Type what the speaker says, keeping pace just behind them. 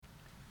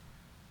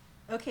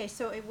Okay,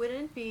 so it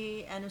wouldn't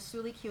be an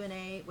Usuli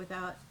Q&A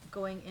without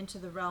going into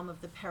the realm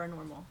of the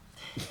paranormal.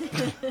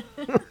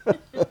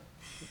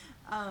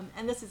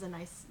 And this is a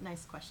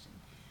nice question.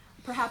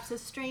 Perhaps a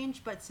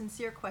strange but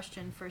sincere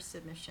question for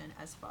submission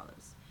as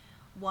follows.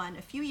 One,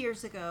 a few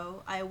years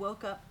ago, I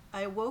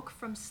awoke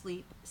from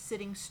sleep,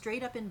 sitting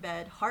straight up in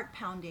bed, heart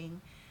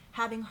pounding,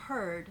 having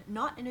heard,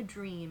 not in a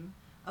dream,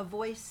 a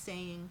voice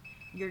saying,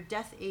 "Your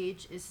death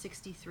age is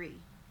 63."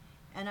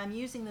 And I'm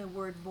using the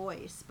word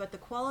voice, but the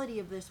quality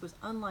of this was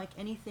unlike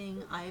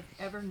anything I've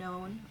ever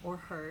known or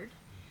heard.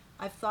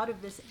 I've thought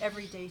of this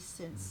every day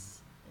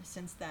since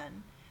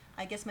then.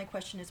 I guess my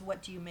question is,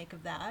 what do you make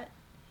of that?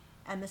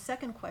 And the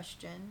second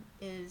question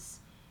is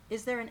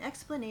there an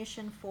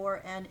explanation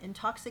for an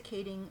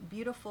intoxicating,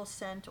 beautiful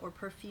scent or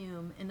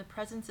perfume in the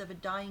presence of a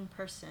dying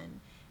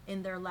person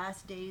in their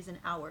last days and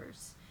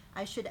hours?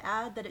 I should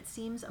add that it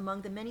seems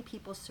among the many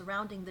people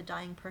surrounding the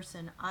dying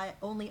person,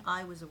 only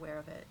I was aware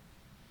of it.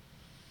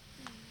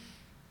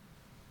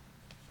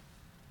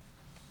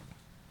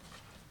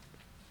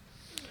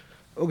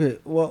 Okay,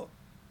 well,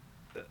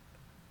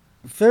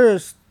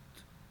 first,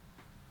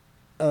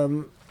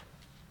 um,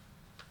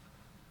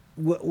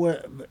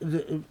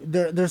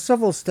 there are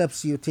several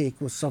steps you take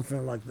with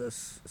something like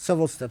this.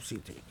 Several steps you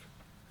take.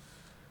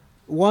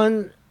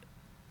 One,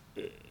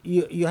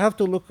 you have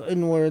to look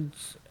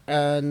inwards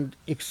and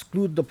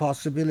exclude the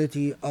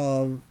possibility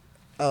of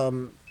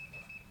um,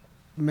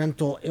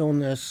 mental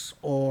illness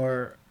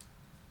or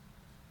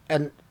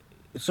and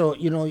so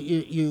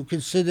you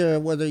consider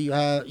whether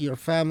your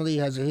family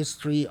has a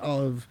history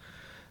of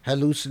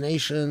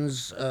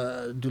hallucinations,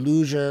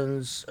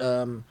 delusions,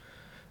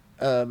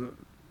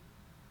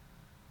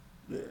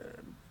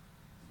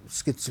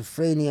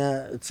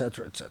 schizophrenia,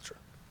 etc., etc.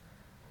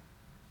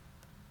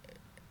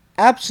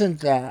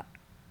 Absent that,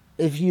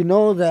 if you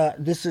know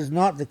that this is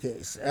not the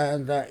case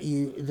and that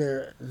you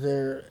there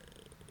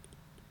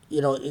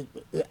it,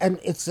 and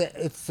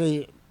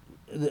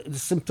the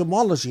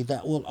symptomology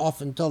that will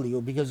often tell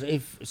you, because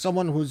if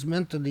someone who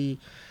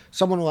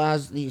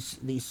has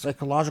these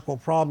psychological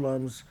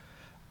problems,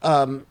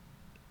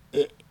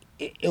 it,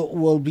 it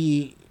will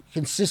be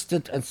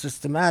consistent and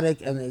systematic,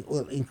 and it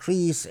will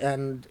increase,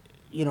 and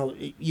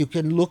you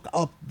can look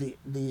up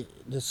the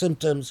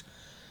symptoms,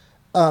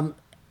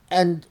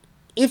 and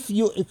if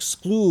you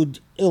exclude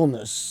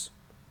illness,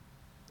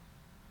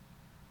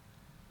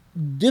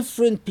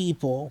 different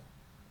people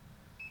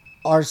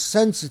are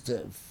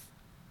sensitive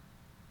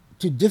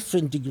to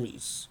different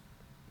degrees.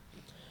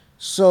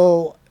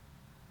 So,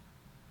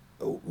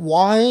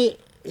 why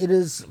it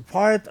is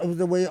part of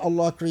the way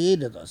Allah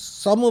created us.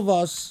 Some of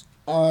us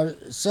are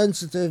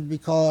sensitive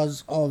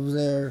because of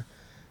their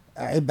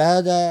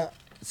ibadah.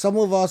 Some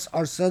of us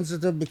are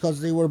sensitive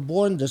because they were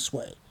born this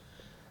way.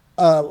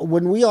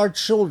 When we are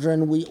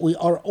children, we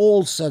are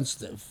all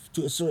sensitive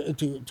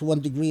to one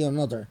degree or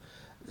another.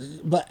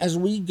 But as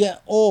we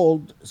get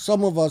old,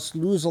 some of us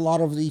lose a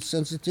lot of the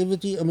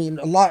sensitivity. I mean,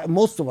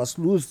 most of us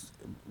lose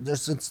their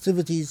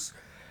sensitivities,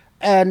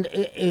 and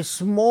a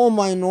small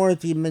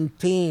minority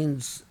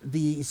maintains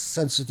these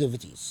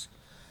sensitivities.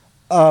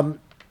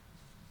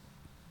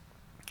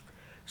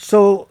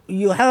 So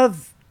you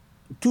have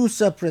two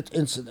separate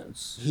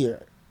incidents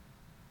here,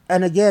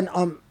 and again,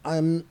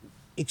 I'm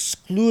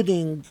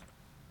excluding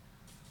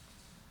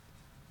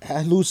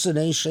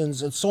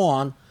hallucinations and so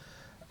on.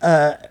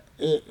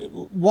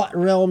 What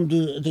realm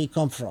do they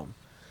come from?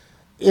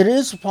 It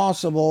is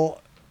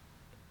possible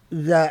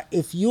that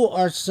if you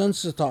are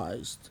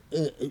sensitized,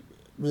 the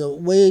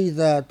way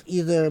that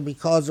either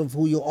because of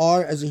who you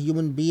are as a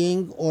human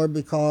being or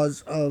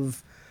because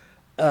of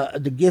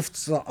the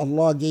gifts that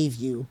Allah gave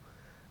you,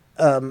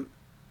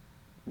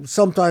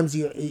 sometimes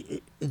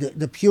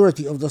the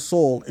purity of the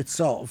soul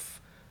itself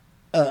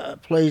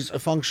plays a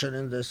function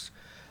in this.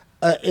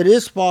 It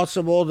is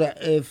possible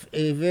that if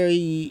a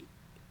very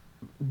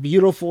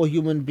beautiful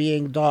human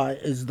being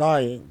is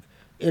dying,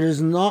 it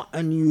is not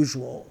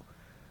unusual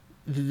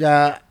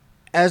that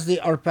as they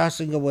are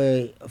passing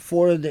away,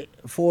 for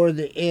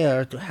the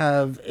air to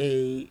have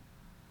a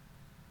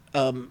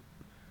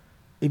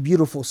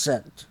beautiful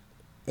scent,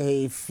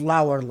 a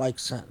flower like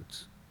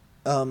scent,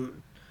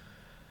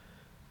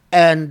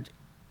 and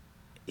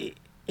it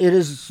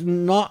is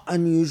not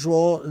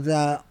unusual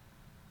that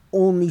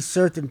only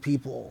certain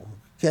people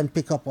can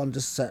pick up on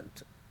this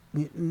scent.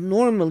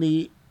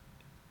 Normally,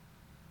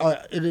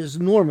 it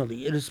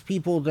is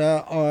people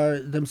that are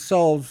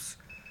themselves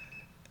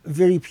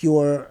very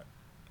pure,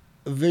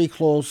 very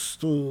close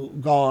to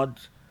God.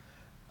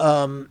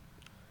 Um,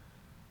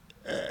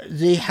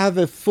 they have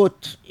a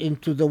foot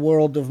into the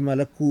world of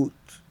malakut,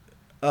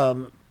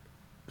 um,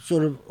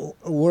 sort of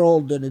a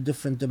world in a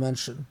different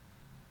dimension.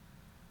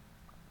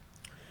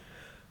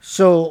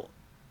 So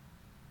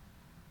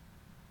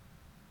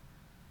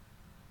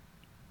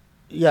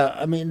yeah,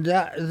 I mean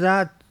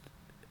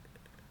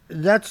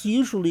that's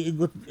usually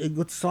a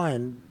good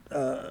sign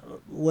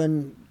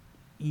when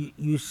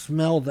you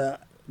smell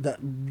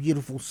that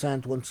beautiful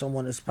scent when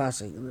someone is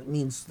passing. It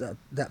means that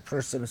that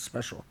person is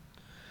special.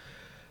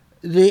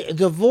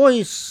 The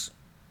voice.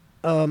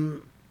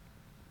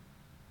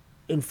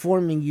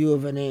 informing you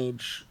of an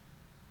age.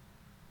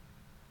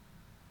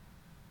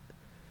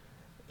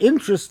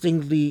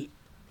 Interestingly,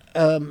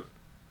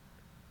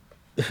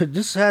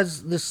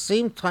 this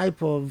same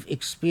type of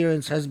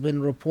experience has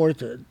been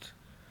reported,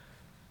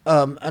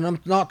 and I'm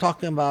not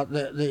talking about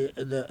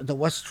the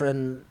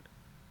Western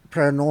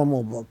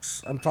paranormal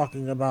books. I'm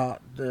talking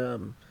about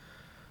the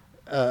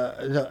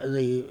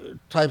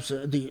types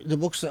of the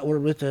books that were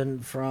written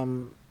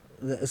from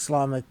the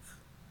Islamic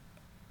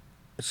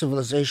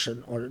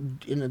civilization or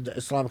in the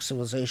Islamic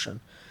civilization,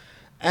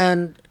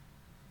 and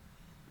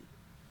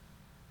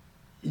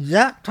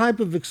that type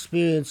of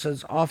experience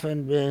has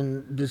often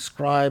been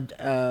described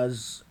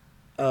as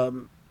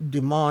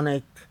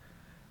demonic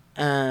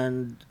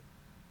and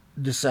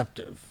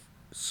deceptive.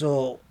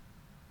 So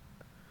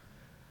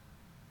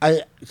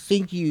I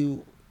think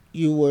you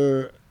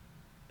were,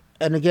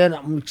 and again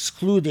I'm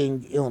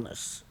excluding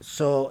illness.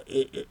 So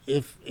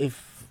if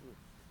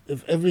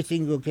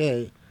everything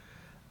okay,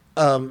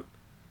 um,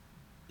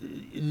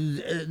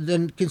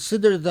 then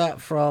consider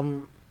that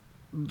from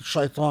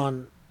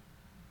shaitan,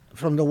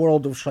 from the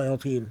world of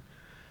shayateen,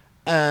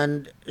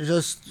 and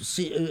just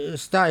see,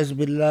 استعذ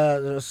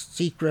بالله, just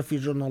seek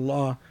refuge in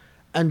Allah,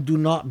 and do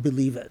not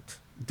believe it.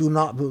 Do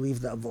not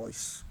believe that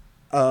voice.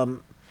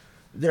 Um,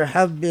 there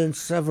have been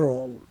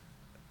several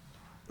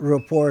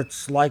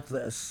reports like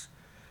this,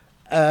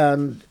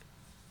 and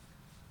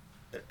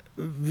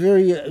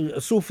very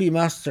Sufi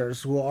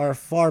masters who are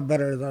far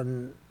better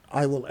than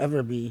I will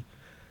ever be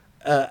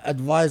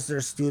advise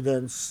their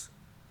students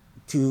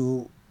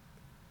to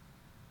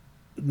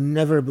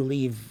never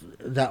believe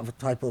that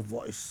type of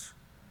voice.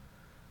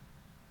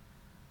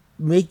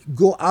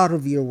 Go out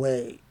of your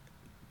way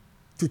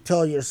to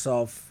tell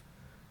yourself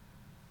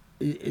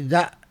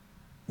that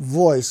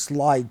voice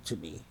lied to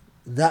me.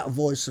 That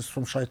voice is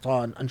from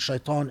shaitan, and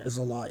shaitan is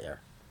a liar.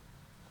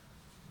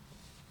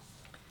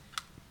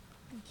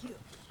 Thank you.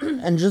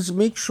 And just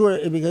make sure,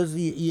 because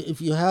if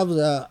you have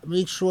that,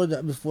 make sure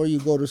that before you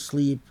go to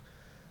sleep,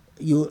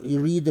 you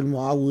read the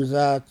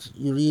muawwizat,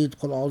 you read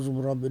قل أعوذ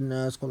برب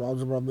الناس, قل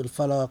أعوذ برب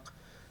الفلق,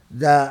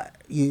 that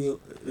you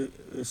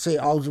say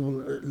أعوذ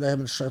بالله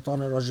من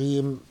الشيطان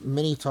الرجيم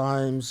many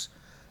times,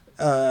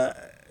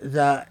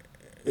 that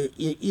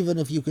even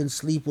if you can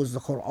sleep with the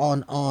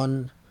Quran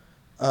on,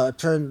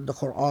 turn the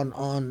Quran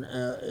on,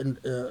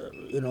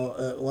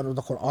 one of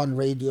the Quran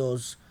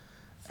radios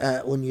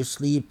when you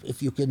sleep.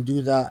 If you can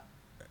do that,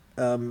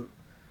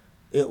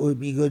 it would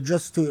be good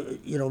just to,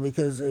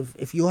 because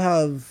if you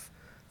have,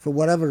 for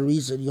whatever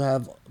reason, you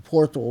have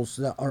portals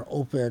that are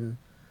open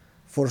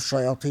for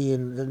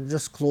shayateen, then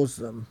just close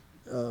them.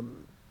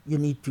 You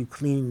need to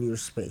clean your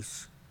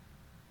space.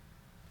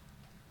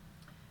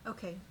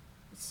 Okay,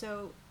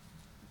 so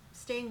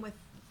staying with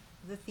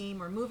the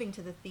theme, or moving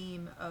to the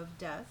theme of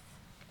death,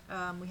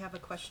 we have a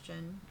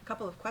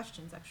couple of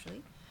questions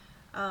actually.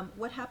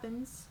 What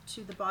happens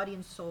to the body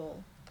and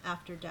soul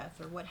after death,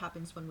 or what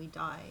happens when we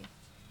die?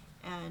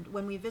 And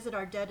when we visit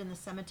our dead in the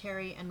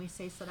cemetery and we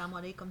say Salaam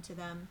Alaikum to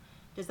them,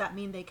 does that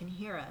mean they can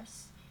hear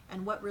us?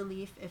 And what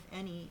relief, if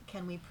any,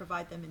 can we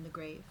provide them in the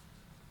grave?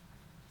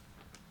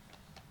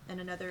 And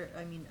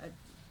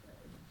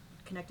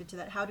connected to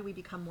that, how do we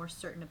become more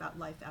certain about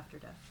life after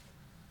death?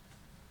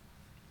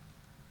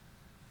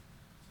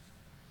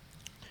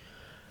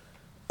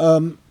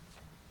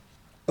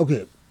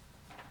 Okay.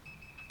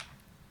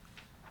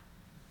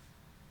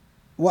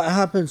 What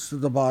happens to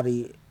the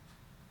body?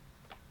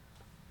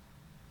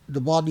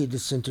 The body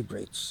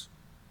disintegrates.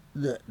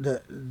 The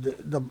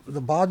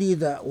body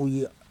that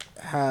we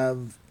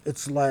have,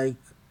 it's like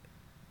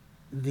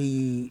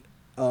the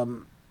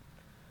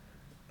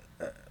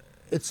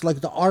it's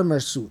like the armor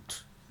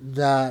suit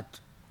that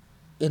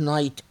a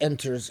knight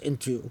enters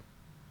into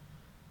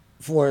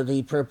for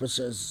the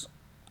purposes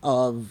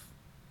of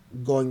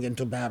going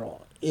into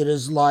battle. It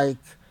is like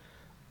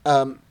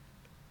the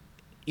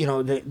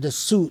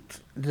suit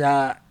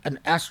that an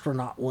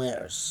astronaut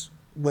wears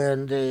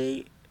when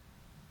they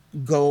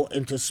go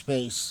into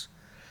space.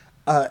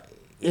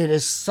 It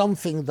is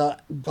something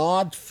that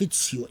God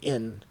fits you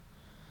in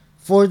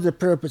for the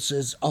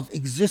purposes of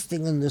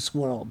existing in this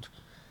world,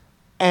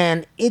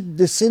 and it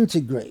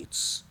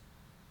disintegrates.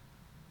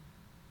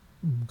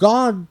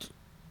 God,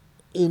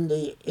 in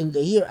the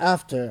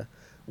hereafter,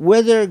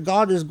 whether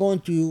God is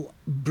going to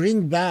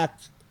bring back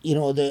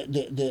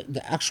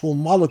the actual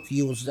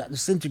molecules that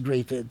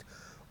disintegrated,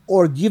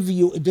 or give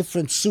you a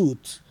different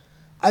suit,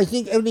 I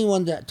think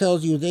anyone that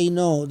tells you they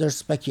know, they're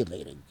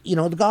speculating.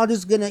 God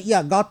is gonna,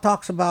 God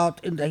talks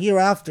about in the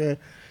hereafter,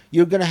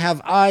 you're gonna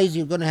have eyes,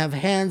 you're gonna have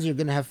hands, you're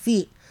gonna have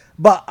feet,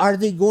 but are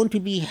they going to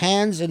be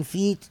hands and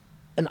feet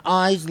and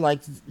eyes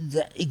like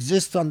that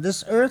exist on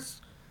this earth?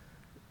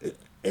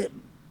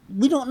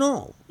 We don't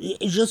know.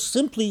 It's just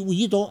simply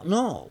we don't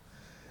know.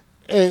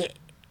 Uh,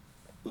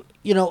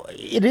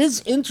 it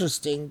is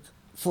interesting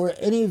for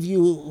any of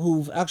you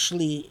who've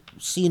actually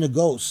seen a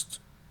ghost,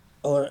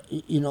 or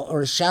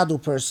a shadow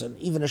person,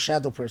 even a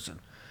shadow person,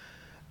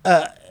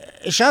 a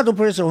shadow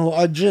person who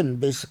are jinn,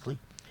 basically.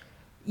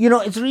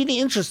 It's really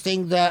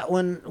interesting that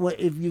when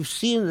if you've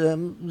seen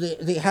them,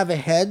 they have a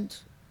head.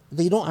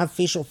 They don't have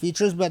facial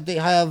features, but they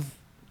have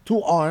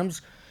two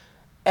arms,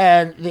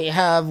 and they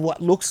have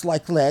what looks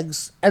like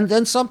legs, and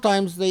then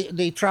sometimes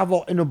they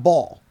travel in a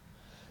ball.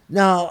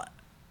 Now,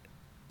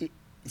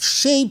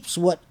 shapes,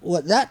 what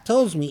that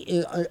tells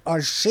me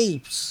are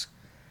shapes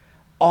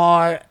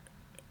are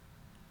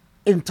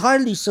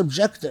entirely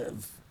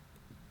subjective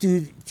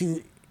to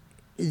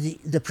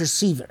the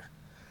perceiver.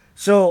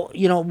 So,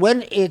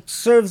 when it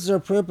serves their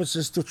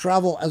purposes to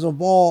travel as a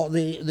ball,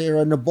 they're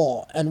in a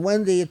ball. And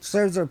when it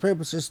serves their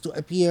purposes to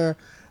appear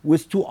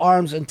with two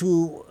arms and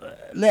two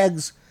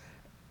legs,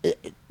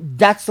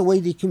 that's the way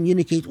they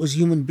communicate with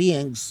human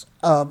beings,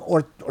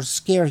 or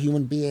scare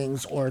human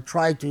beings, or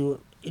try to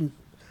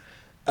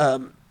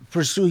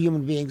pursue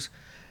human beings.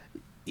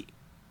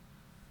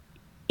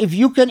 If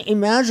you can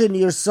imagine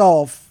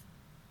yourself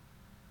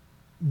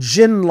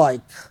jinn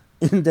like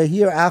in the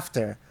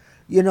hereafter,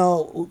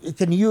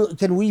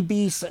 can we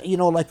be,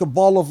 like a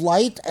ball of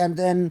light, and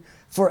then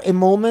for a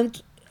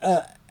moment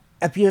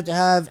appear to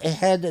have a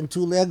head and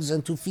two legs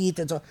and 2 feet,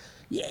 and so,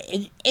 yeah,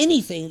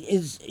 anything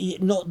is,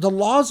 the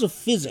laws of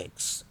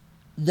physics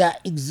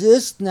that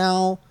exist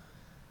now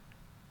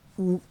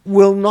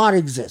will not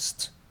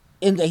exist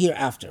in the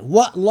hereafter.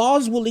 What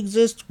laws will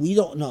exist, we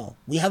don't know.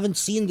 We haven't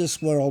seen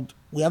this world.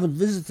 We haven't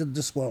visited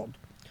this world.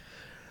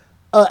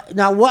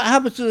 Now, what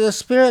happened to the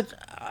spirit?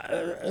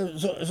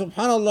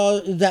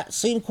 Subhanallah, that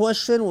same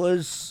question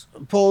was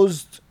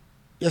posed.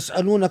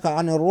 يسألونك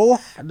عن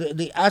الروح.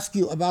 They ask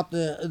you about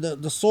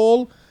the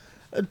soul.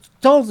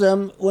 Tell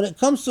them, when it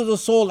comes to the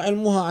soul,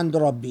 علمها عند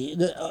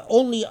ربي.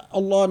 Only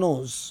Allah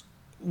knows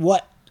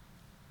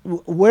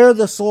where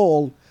the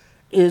soul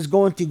is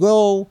going to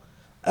go,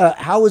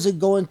 how is it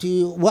going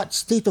to, what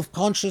state of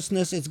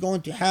consciousness it's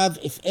going to have,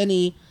 if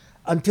any,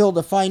 until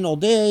the final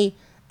day.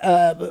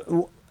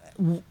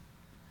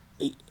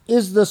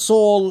 Is the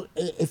soul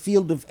a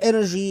field of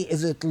energy?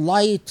 Is it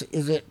light?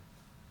 Is it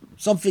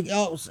something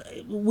else?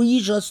 We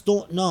just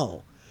don't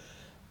know.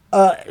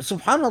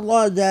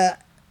 Subhanallah,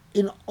 that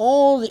in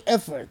all the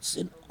efforts,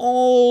 in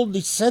all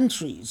the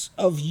centuries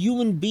of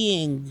human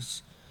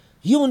beings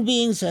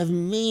have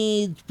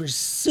made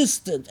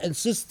persistent and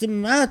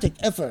systematic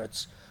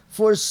efforts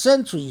for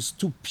centuries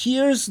to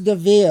pierce the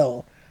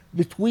veil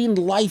between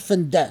life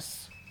and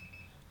death,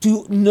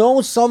 to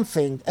know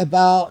something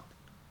about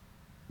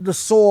the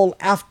soul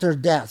after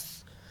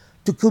death,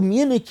 to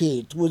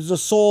communicate with the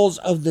souls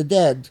of the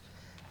dead.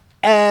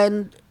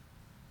 And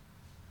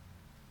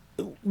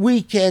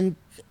we can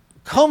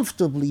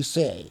comfortably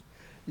say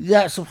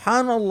that,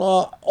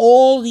 subhanallah,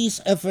 all these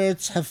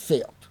efforts have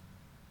failed.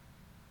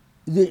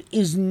 There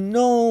is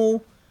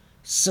no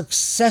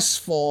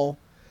successful,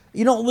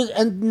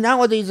 and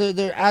nowadays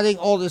they're adding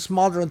all this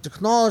modern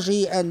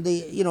technology, and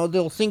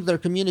they'll think they're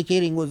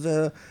communicating with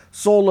the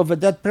soul of a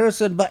dead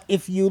person. But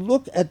if you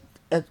look at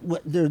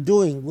what they're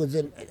doing with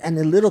an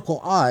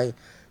analytical eye,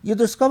 you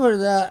discover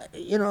that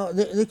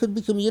they could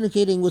be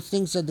communicating with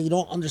things that they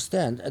don't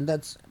understand, and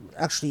that's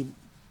actually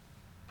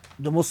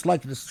the most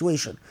likely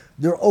situation.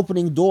 They're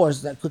opening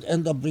doors that could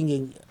end up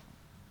bringing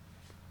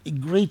a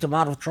great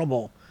amount of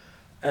trouble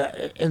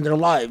in their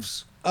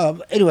lives.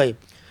 Anyway,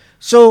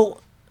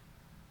 so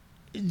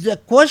the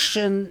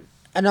question,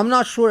 and I'm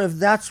not sure if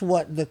that's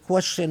what the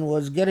question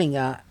was getting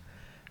at,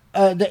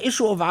 the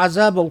issue of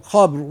azab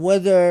al-qabr,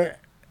 whether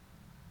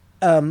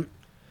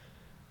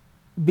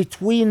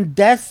between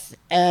death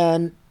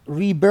and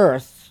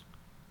rebirth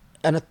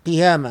and a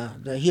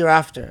qiyamah, the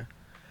hereafter,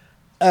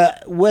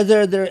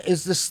 whether there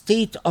is the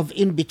state of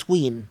in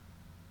between.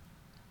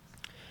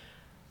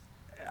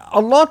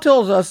 Allah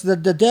tells us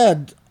that the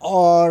dead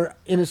are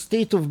in a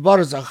state of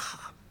barzakh,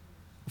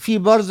 fi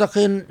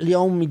barzakhin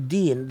liyawm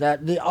ad-din,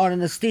 that they are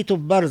in a state of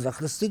barzakh.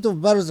 The state of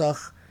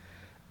barzakh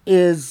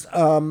is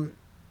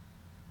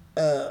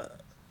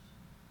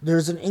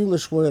there's an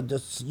English word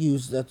that's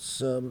used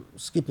that's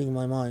skipping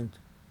my mind.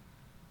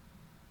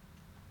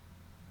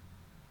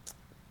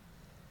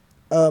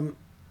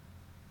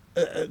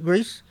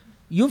 Grace,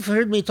 you've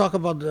heard me talk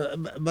about the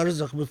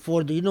barzakh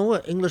before. Do you know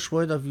what English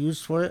word I've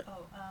used for it?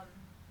 Oh,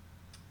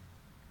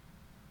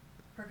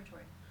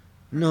 purgatory.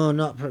 No,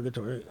 not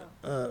purgatory.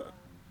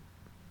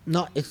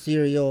 Not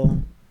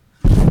ethereal.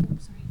 Sorry.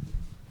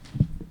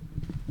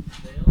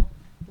 Veil?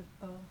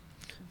 Oh,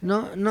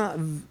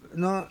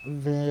 Not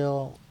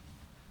veil.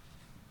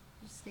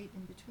 state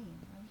in between,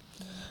 right?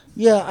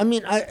 Yeah, I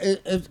mean,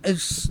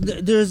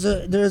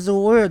 there's a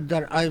word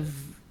that I've.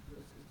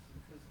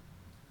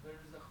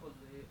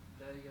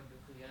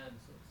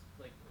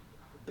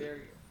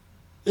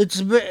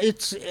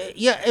 It's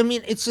yeah. I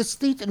mean, it's a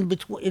state in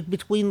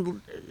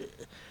between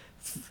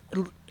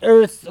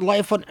Earth,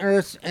 life on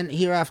Earth, and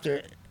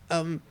hereafter.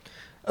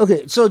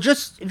 Okay, so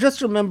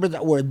just remember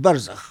that word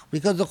barzakh,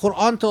 because the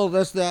Quran told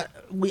us that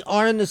we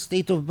are in a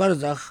state of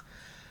barzakh,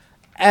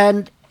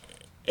 and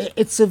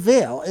it's a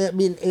veil. I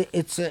mean,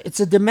 it's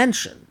a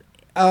dimension.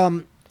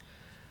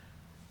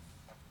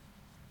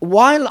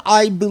 while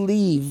I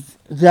believe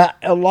that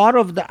a lot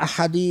of the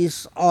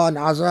hadith on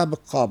Azab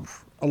al-Qabr,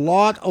 a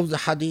lot of the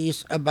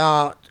hadith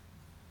about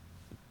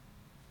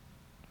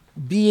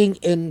being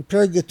in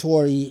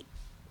purgatory,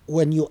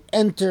 when you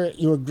enter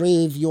your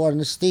grave, you are in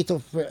a state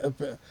of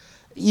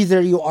either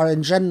you are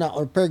in Jannah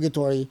or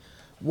purgatory.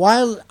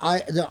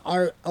 There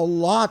are a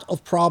lot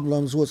of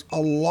problems with a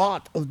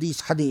lot of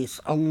these hadiths.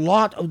 A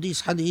lot of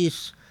these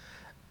hadiths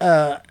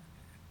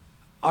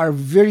are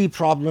very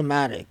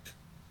problematic,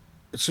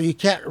 so you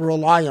can't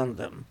rely on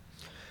them.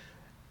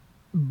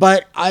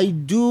 But I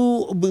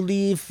do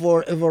believe,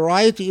 for a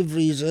variety of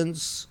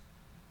reasons,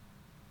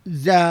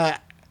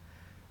 that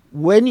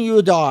when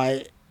you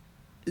die,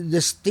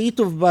 the state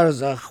of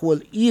barzakh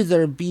will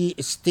either be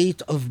a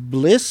state of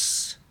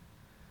bliss,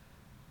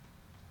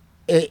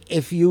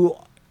 if you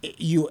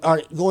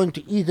are going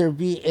to either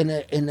be in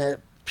a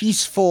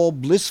peaceful,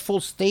 blissful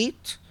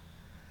state.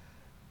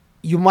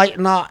 You might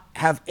not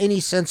have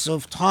any sense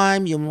of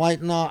time. You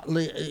might not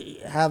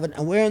have an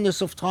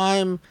awareness of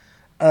time,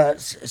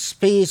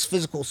 space,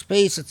 physical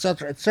space,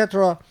 etc.,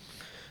 etc.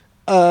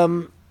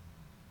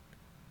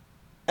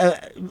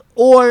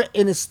 Or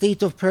in a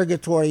state of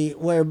purgatory,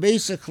 where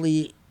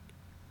basically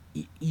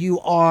you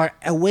are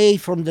away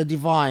from the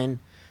divine,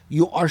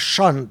 you are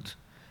shunned,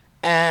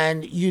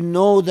 and you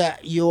know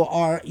that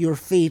your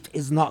fate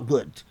is not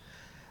good.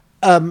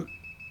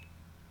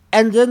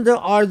 And then there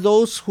are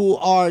those who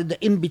are the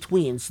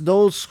in-betweens,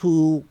 those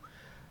who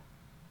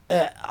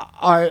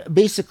are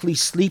basically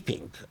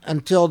sleeping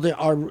until they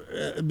are,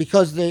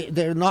 because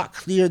they're not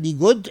clearly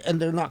good and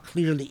they're not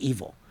clearly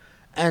evil.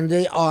 And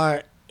they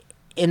are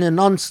in a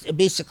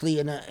basically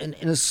in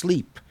a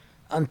sleep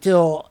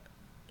until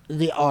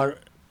they are,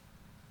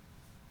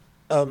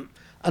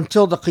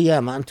 until the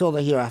qiyamah, until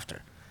the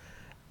hereafter.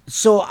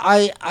 So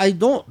I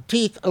don't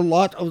take a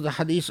lot of the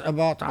hadith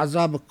about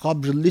azab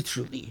al-qabr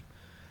literally.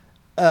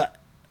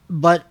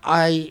 But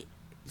I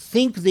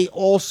think they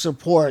all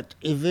support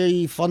a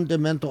very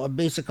fundamental, a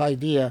basic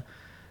idea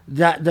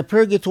that the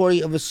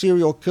purgatory of a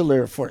serial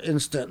killer, for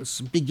instance,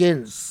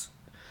 begins.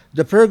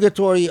 The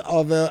purgatory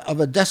of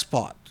a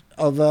despot,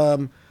 of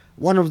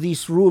one of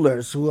these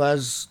rulers who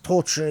has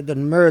tortured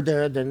and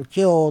murdered and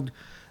killed,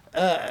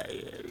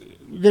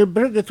 their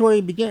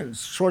purgatory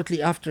begins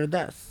shortly after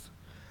death.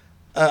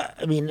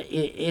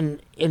 In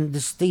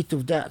the state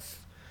of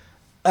death.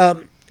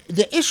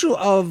 The issue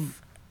of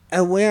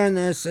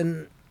awareness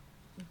and,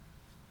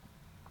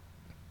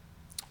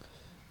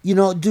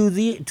 are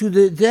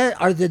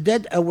the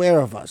dead aware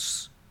of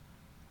us?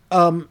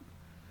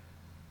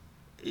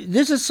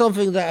 This is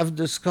something that I've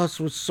discussed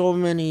with so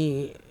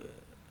many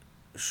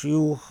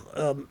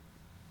shuyukh.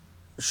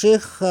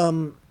 Sheikh,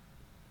 who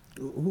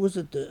was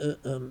it?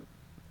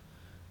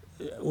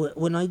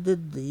 When I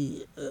did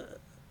the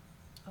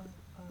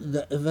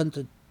event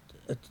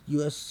at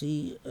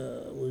USC,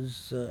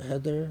 was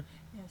Heather.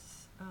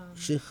 Yes.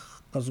 Sheikh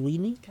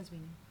Qazwini.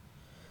 Kazwini.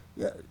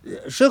 Yeah,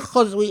 Sheikh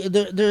Qazwini.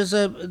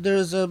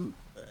 There's a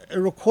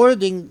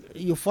recording.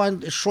 You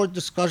find a short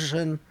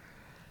discussion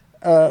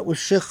with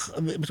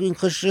between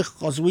Sheikh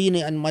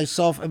Qazwini and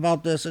myself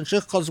about this, and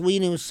Sheikh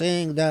Qazwini was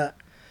saying that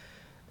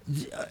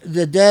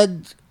the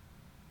dead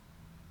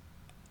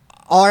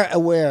are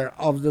aware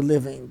of the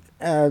living,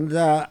 and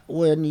that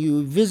when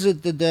you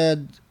visit the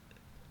dead,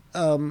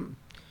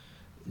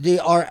 they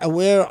are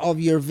aware of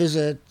your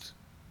visit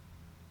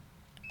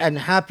and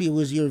happy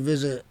with your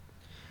visit.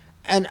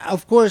 And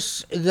of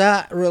course,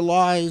 that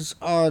relies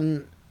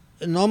on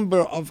a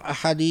number of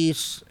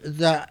ahadith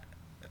that,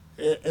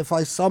 if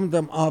I sum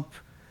them up,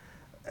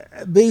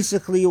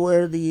 basically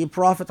where the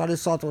Prophet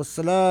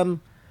ﷺ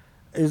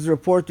is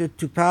reported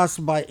to pass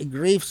by a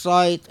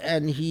gravesite,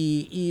 and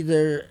he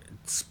either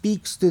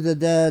speaks to the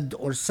dead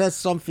or says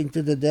something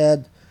to the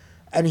dead,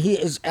 and he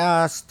is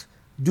asked,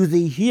 "Do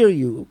they hear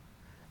you?"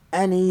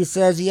 And he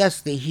says,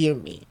 "Yes, they hear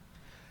me."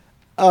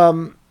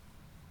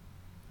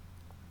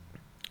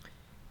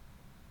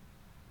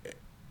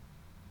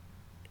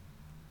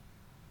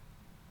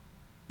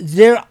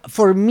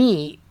 For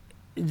me,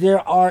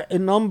 there are a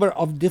number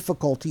of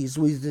difficulties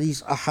with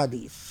these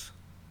ahadith,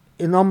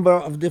 a number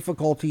of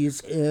difficulties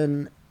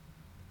in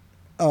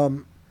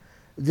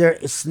their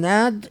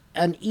isnad,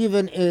 and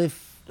even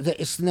if the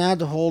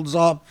isnad holds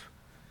up,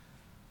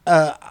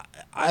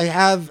 I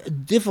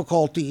have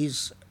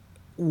difficulties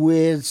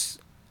with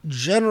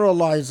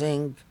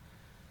generalizing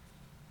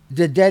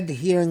the dead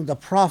hearing the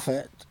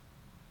Prophet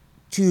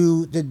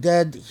to the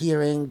dead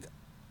hearing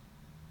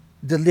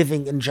the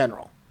living in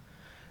general.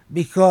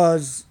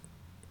 Because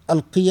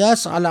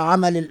al-qiyas ala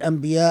amal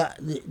al-anbiya,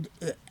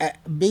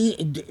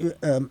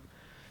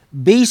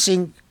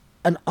 basing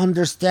an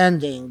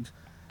understanding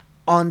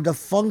on the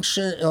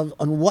function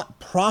on what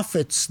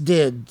prophets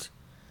did.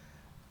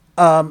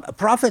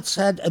 Prophets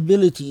had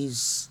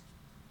abilities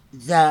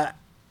that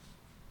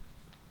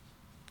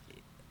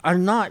are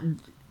not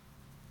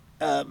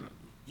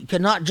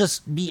cannot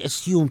just be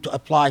assumed to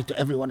apply to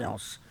everyone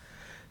else.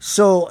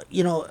 So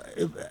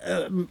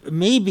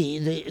maybe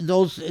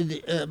those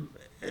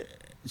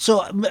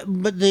So,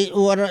 but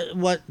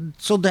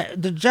so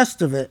the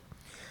gist of it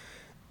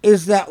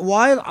is that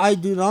while I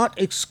do not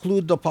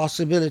exclude the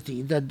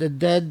possibility that the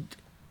dead,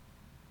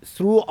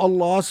 through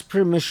Allah's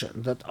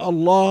permission, that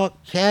Allah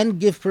can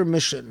give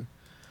permission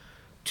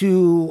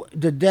to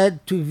the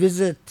dead to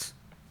visit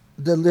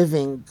the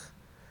living,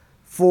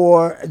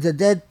 for the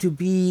dead to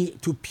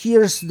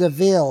pierce the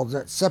veil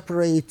that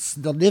separates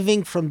the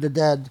living from the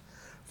dead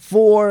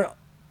for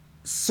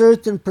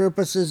certain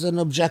purposes and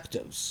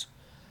objectives.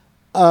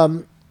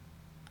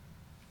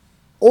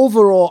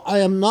 Overall, I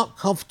am not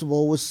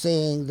comfortable with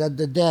saying that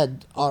the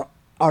dead are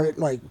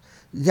like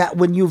that.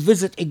 When you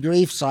visit a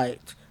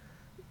gravesite,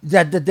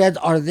 that the dead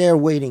are there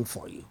waiting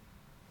for you.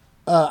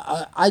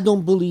 I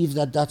don't believe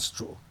that that's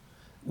true.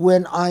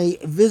 When I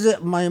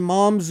visit my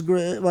mother's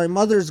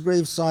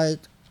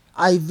gravesite,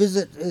 I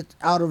visit it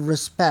out of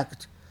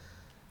respect,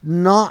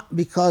 not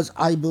because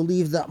I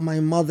believe that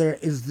my mother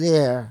is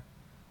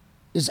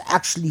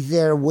actually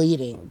there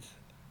waiting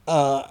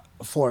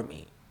for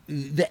me.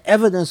 The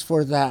evidence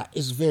for that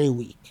is very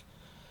weak.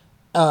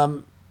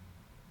 And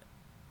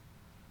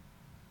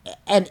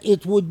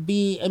it would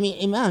be, I mean,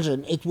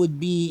 imagine, it would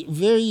be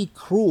very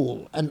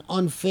cruel and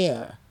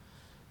unfair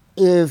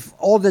if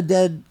all the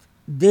dead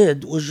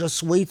did was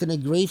just wait in a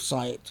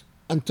gravesite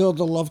until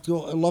the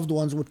loved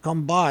ones would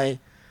come by,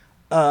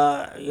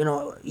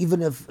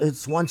 even if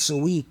it's once a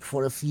week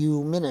for a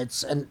few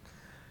minutes. And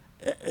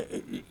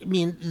I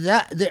mean,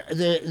 that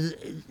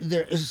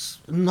there is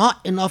not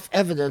enough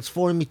evidence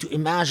for me to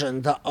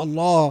imagine that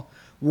Allah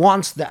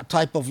wants that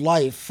type of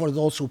life for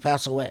those who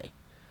pass away.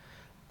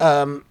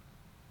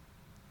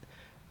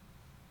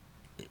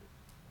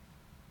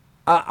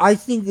 I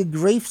think the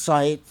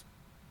gravesite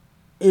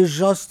is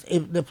just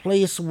the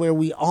place where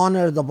we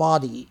honor the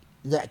body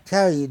that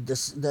carried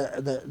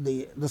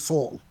the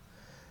soul.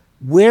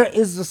 Where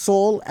is the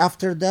soul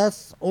after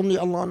death? Only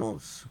Allah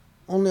knows.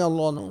 Only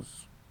Allah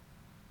knows.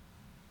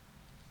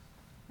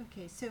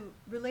 Okay, so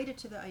related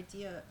to the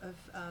idea of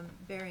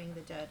burying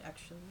the dead,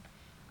 actually,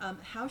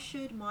 how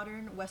should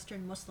modern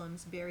Western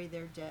Muslims bury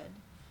their dead?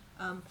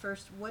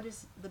 First, what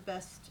is the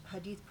best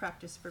hadith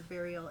practice for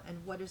burial,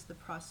 and what is the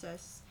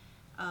process?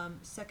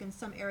 Second,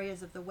 some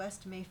areas of the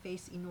West may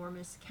face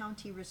enormous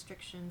county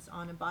restrictions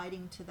on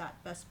abiding to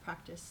that best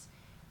practice,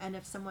 and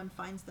if someone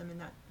finds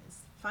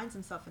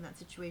himself in that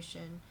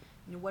situation,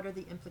 what are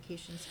the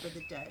implications for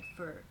the dead?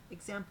 For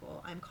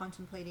example, I'm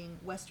contemplating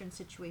Western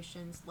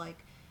situations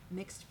like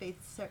mixed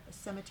faith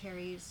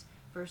cemeteries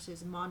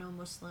versus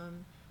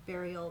mono-Muslim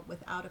burial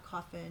without a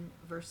coffin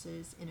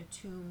versus in a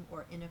tomb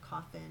or in a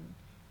coffin,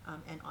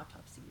 and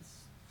autopsies.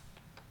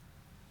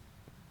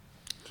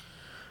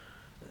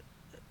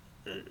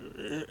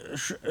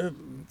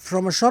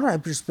 From a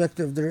Shariah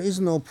perspective, there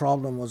is no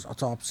problem with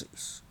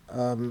autopsies.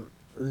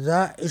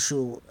 That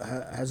issue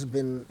has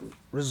been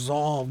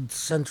resolved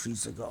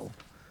centuries ago.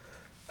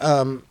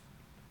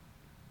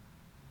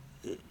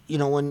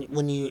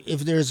 If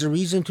there's a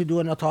reason to do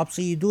an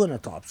autopsy, you do an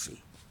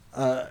autopsy.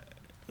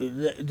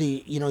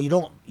 You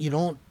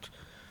don't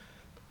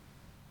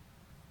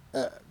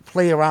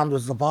play around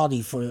with the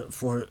body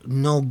for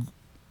no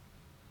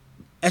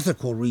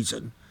ethical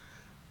reason.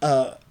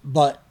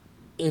 But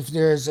if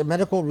there's a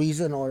medical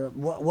reason or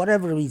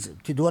whatever reason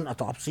to do an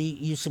autopsy,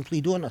 you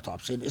simply do an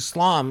autopsy. In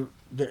Islam,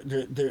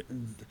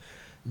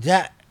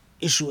 that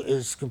issue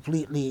is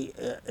completely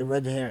a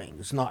red herring.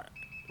 It's not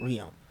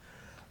real.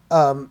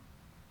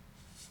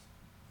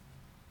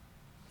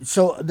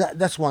 So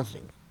that's one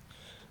thing.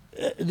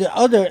 The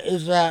other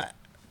is that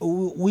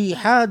we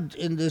had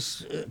in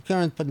this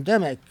current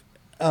pandemic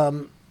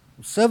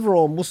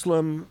several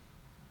Muslim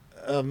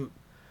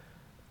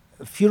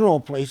funeral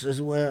places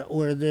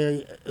where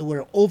they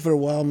were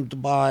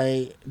overwhelmed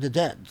by the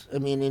dead. I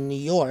mean, in New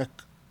York,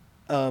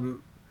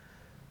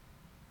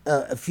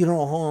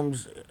 funeral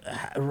homes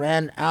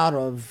ran out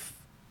of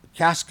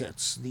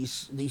caskets,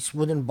 these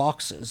wooden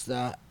boxes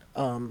that,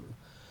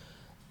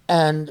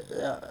 and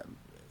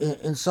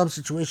in some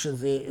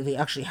situations they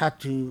actually had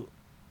to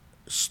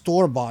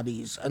store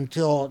bodies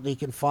until they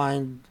can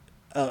find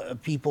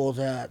people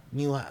that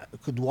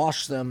could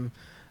wash them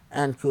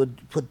and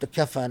could put the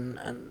coffin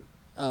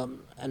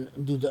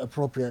and do the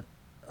appropriate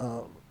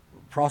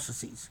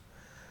processes.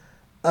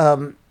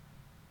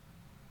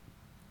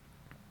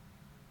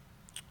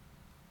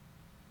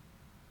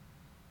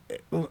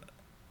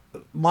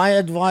 My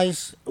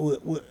advice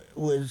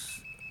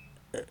was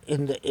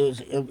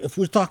if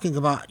we're talking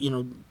about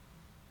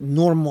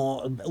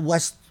normal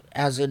West,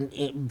 as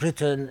in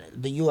Britain,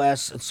 the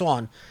U.S., and so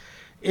on,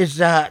 is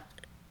that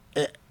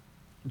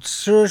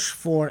search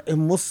for a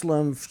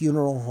Muslim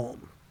funeral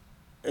home,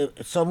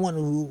 someone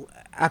who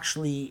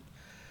actually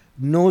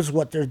knows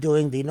what they're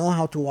doing. They know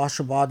how to wash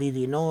a body.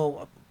 They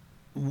know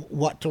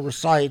what to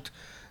recite.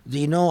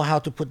 They know how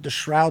to put the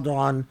shroud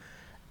on.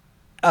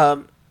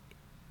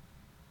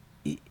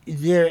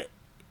 There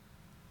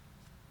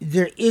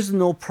is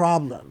no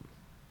problem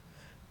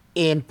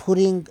in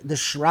putting the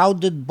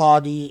shrouded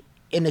body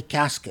in a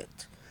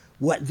casket.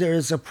 What there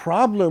is a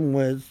problem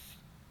with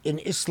in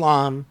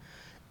Islam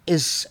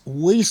is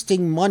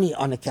wasting money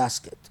on a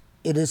casket.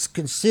 It is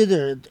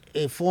considered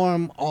a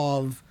form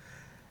of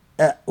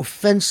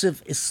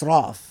offensive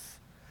israf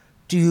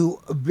to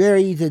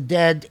bury the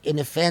dead in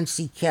a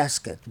fancy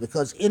casket,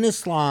 because in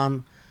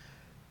Islam,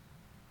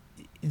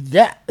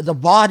 that the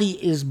body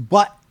is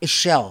but a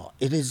shell.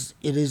 It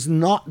is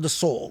not the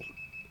soul,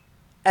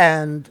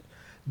 and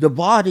the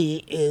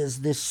body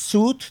is this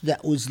suit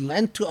that was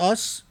lent to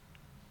us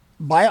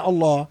by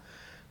Allah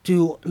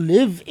to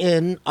live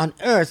in on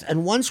earth,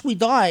 and once we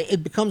die,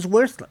 it becomes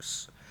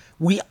worthless.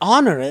 We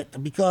honor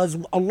it because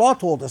Allah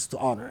told us to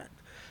honor it.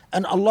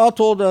 And Allah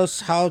told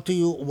us how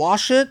to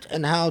wash it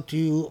and how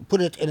to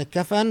put it in a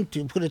coffin,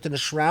 to put it in a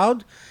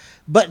shroud.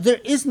 But there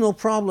is no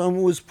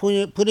problem with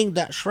putting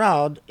that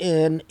shroud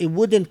in a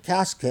wooden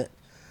casket,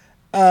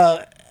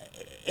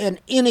 and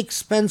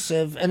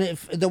inexpensive, and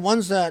if the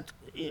ones that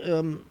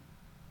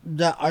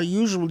are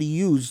usually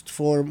used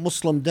for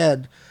Muslim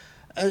dead,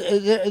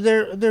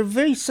 they're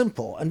very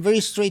simple and very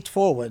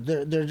straightforward.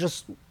 They're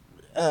just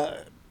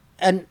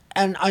and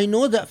I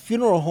know that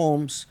funeral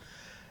homes,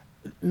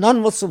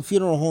 non-Muslim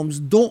funeral homes,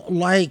 don't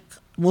like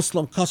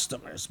Muslim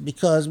customers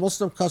because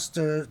Muslim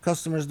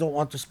customers don't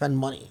want to spend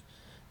money,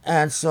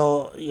 and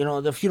so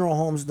the funeral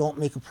homes don't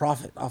make a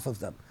profit off of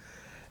them.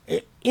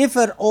 If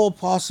at all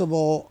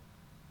possible,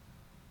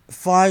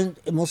 find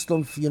a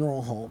Muslim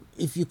funeral home.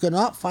 If you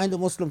cannot find a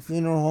Muslim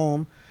funeral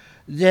home,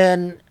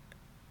 then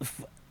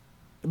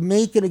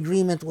make an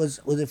agreement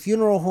with a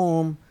funeral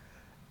home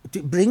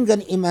to bring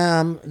an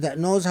imam that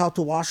knows how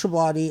to wash a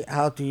body,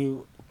 how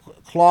to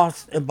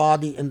cloth a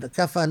body in the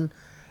coffin,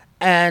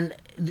 and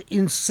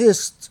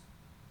insist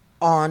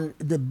on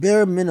the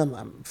bare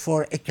minimum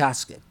for a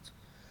casket.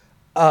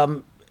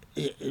 Um,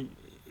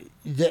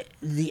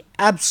 the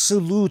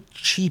absolute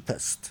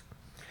cheapest.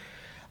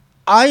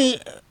 I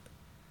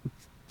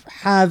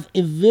have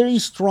a very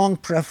strong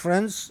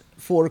preference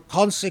for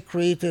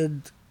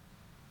consecrated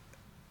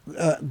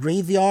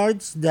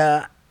graveyards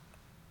that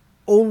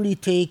only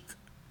take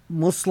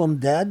Muslim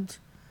dead.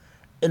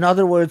 In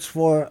other words,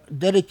 for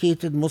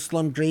dedicated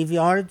Muslim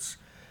graveyards,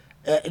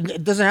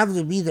 it doesn't have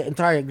to be the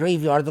entire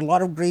graveyard. A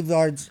lot of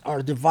graveyards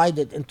are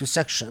divided into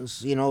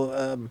sections.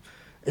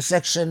 A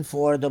section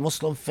for the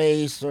Muslim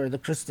faith, or the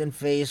Christian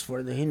faith,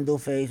 for the Hindu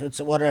faith,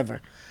 it's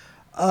whatever.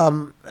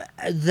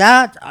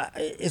 That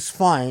is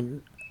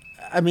fine.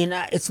 I mean,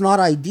 it's not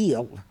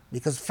ideal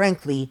because,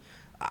 frankly,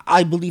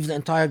 I believe the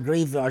entire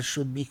graveyard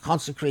should be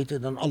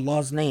consecrated in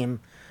Allah's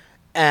name,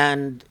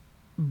 and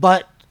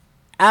but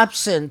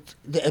absent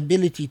the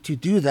ability to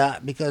do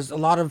that, because a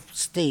lot of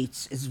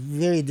states it's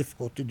very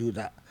difficult to do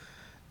that.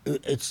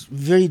 It's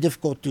very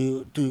difficult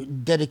to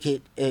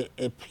dedicate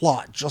a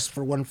plot just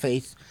for one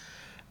faith.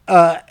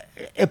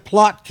 A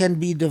plot can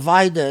be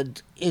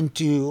divided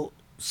into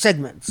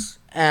segments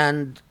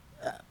and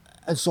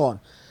so on.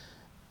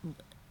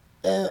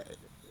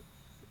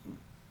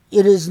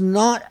 It is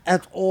not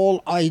at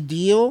all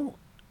ideal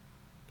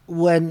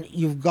when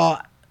you've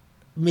got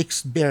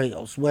mixed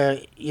burials,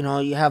 where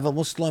you have a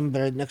Muslim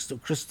buried next to a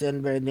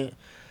Christian buried.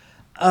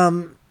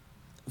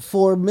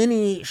 For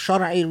many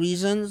Shara'i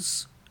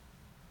reasons,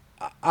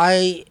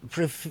 I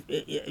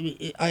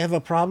have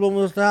a problem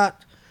with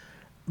that,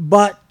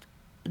 but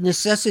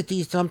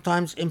necessity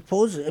sometimes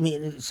imposes. I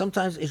mean,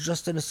 sometimes it's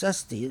just a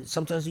necessity.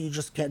 Sometimes you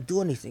just can't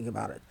do anything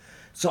about it.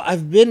 So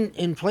I've been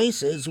in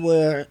places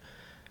where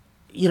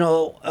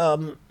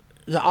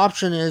the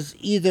option is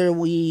either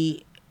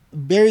we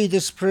bury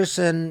this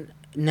person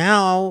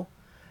now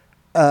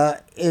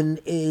in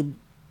a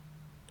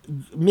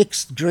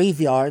mixed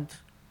graveyard,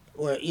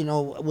 or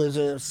with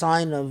a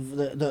sign of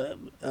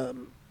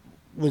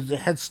with the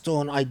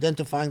headstone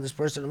identifying this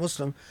person as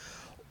Muslim,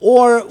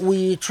 or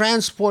we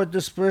transport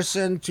this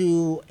person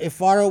to a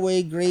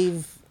faraway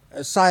grave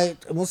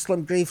site, a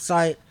Muslim grave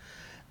site,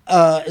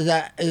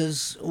 that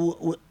is,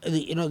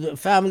 the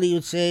family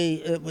would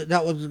say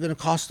that was going to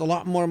cost a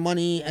lot more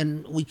money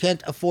and we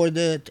can't afford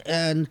it,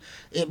 and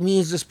it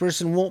means this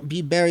person won't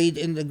be buried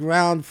in the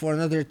ground for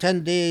another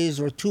 10 days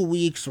or 2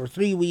 weeks or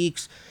 3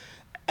 weeks.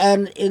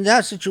 And in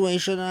that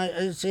situation,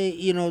 I say,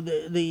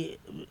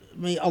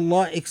 may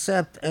Allah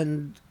accept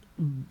and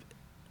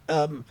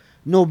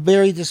no,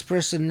 bury this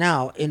person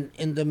now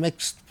in the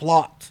mixed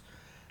plot,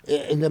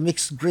 in the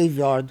mixed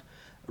graveyard,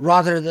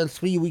 rather than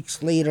 3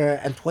 weeks later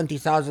and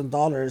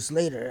 $20,000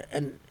 later,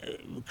 and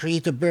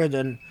create a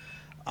burden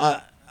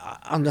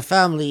on the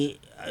family.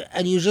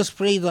 And you just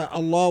pray that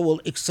Allah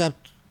will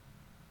accept,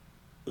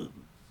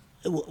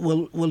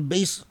 will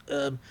base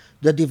the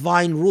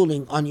divine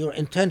ruling on your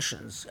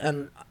intentions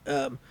and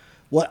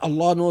what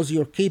Allah knows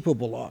you're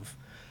capable of.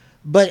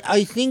 But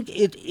I think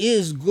it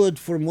is good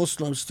for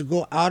Muslims to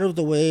go out of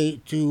the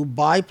way to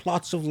buy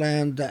plots of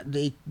land that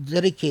they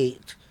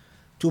dedicate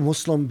to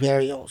Muslim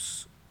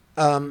burials.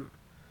 Again,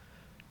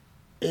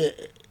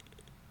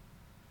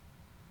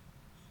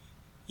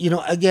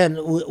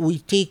 we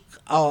take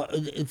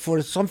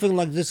for something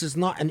like this is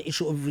not an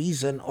issue of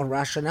reason or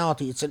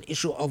rationality. It's an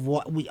issue of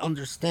what we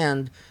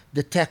understand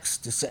the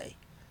text to say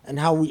and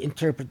how we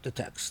interpret the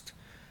text.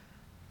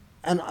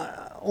 and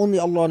only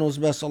Allah knows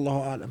best. Allahu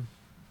alam.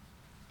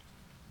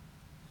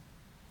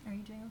 Are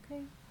you doing okay?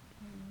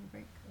 Are you on a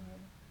break?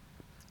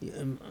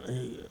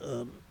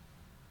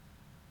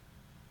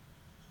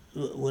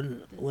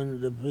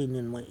 When the pain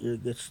in my ear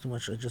gets too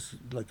much, I just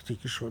like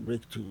take a short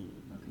break to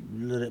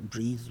let it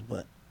breathe.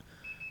 But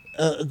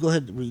go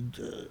ahead, read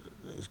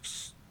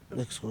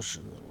next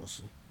question.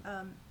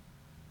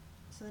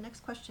 So the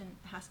next question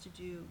has to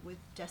do with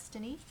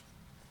destiny.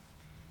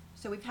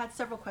 So we've had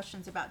several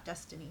questions about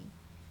destiny.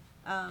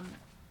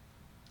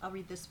 I'll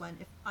read this one.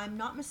 If I'm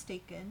not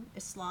mistaken,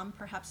 Islam,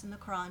 perhaps in the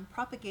Quran,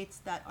 propagates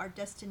that our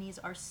destinies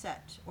are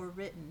set or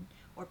written,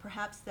 or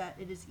perhaps that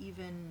it is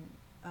even,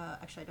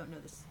 actually I don't know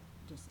this,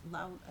 just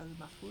Law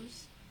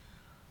al-Mahfuz.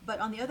 But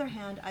on the other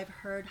hand, I've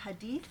heard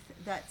hadith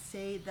that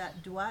say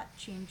that dua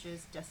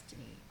changes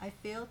destiny. I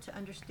fail to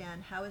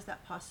understand how is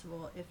that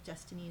possible if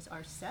destinies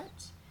are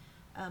set.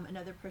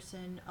 Another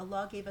person,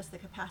 Allah gave us the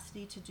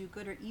capacity to do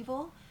good or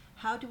evil.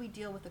 How do we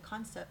deal with the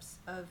concepts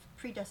of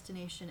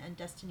predestination and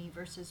destiny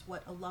versus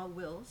what Allah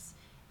wills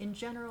in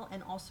general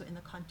and also in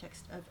the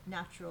context of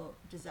natural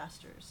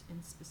disasters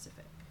in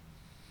specific?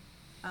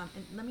 And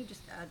let me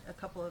just add a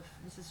couple of,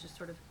 this is just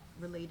sort of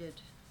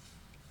related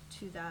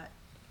to that.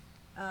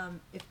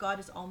 If God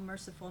is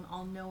all-merciful and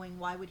all-knowing,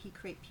 why would he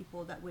create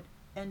people that would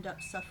end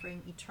up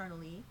suffering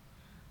eternally?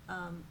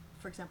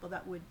 For example,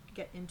 that would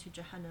get into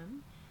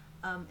Jahannam.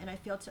 And I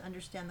fail to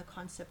understand the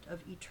concept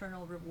of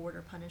eternal reward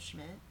or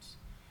punishment,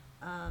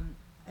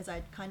 as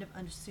I'd kind of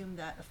assume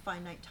that a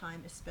finite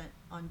time is spent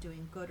on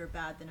doing good or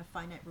bad, then a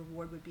finite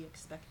reward would be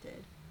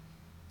expected.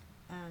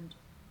 And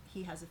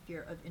he has a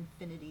fear of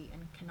infinity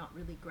and cannot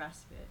really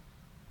grasp it.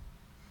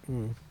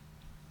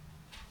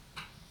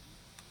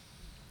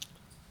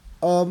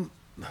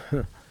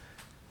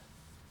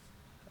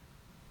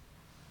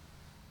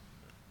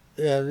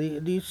 Yeah,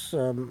 these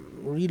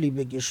really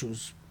big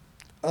issues.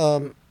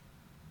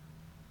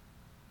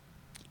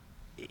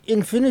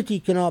 Infinity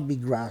cannot be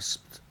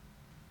grasped.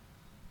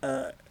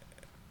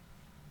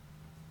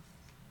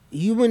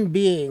 Human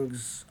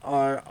beings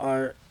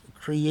are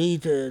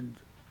created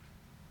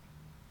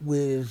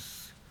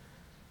with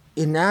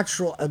a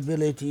natural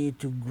ability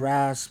to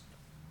grasp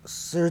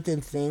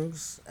certain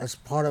things as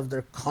part of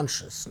their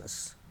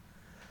consciousness.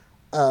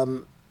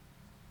 In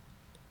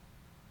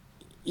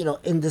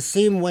the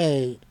same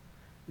way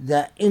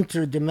that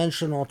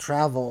interdimensional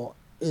travel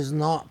is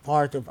not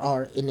part of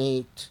our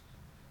innate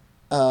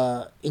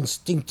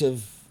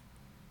instinctive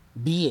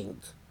being.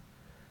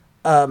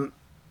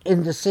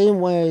 In the same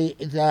way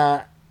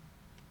that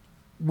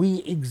we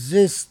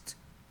exist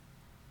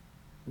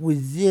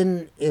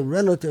within a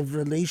relative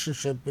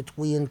relationship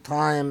between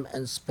time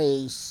and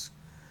space,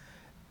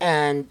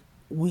 and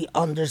we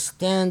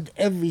understand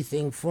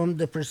everything from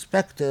the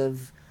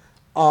perspective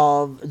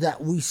of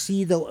that we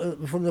see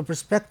from the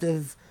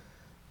perspective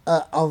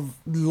of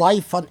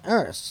life on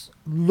Earth,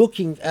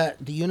 looking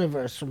at the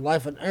universe from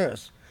life on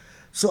Earth.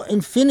 So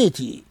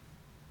infinity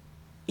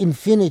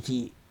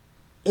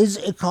is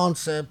a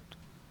concept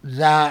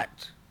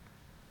that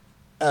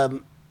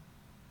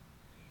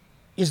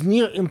is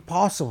near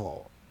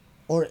impossible,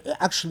 or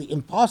actually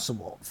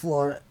impossible,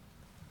 for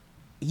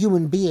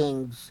human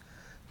beings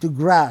to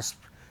grasp.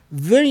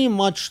 Very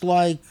much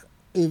like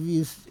if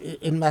you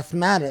in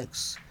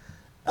mathematics,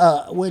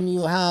 when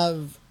you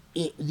have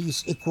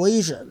these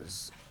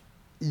equations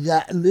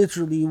that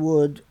literally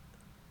would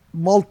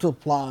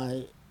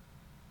multiply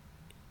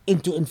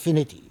into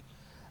infinity.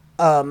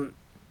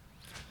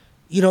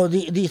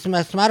 These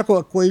mathematical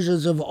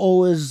equations have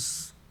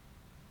always,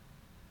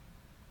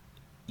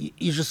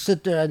 you just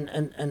sit there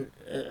and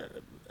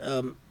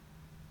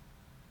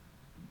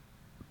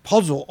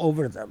puzzle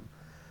over them.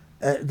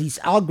 These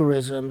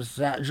algorithms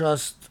that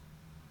just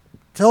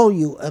tell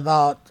you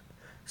about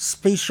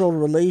spatial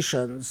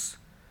relations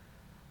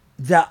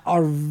that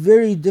are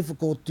very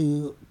difficult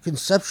to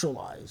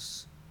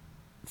conceptualize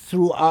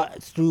through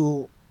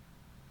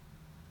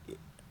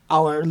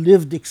our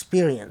lived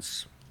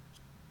experience.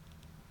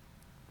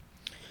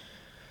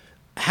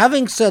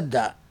 Having said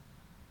that,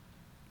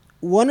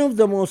 one of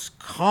the most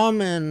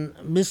common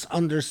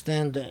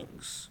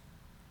misunderstandings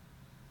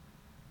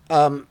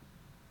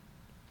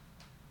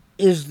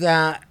is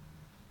that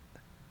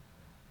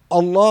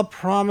Allah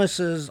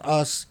promises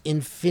us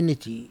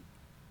infinity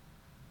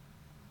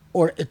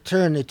or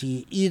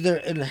eternity, either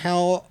in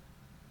hell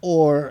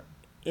or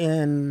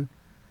in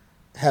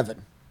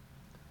heaven.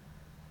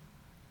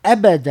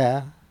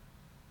 Abada,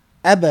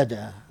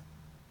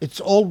 it's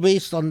all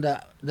based on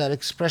that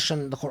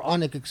expression, the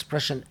Quranic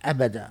expression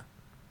abada.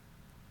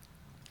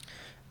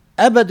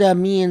 Abada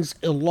means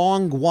a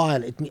long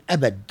while. It means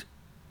abad.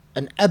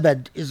 An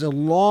abad is a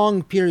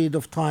long period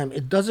of time.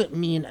 It doesn't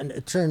mean an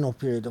eternal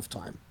period of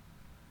time.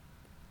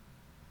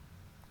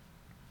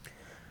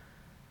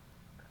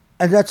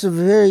 And that's a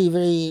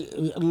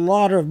a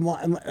lot of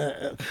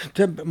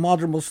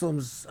modern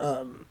Muslims.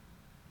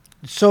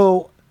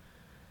 So,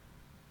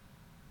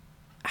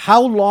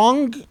 how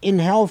long in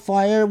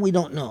hellfire, we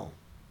don't know.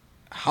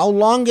 How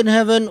long in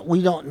heaven,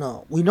 we don't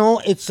know. We know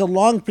it's a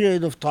long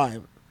period of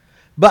time.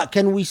 But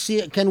can we say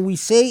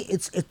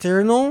it's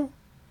eternal?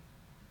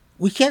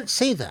 We can't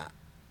say that.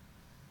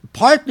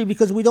 Partly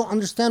because we don't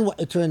understand what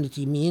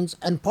eternity means,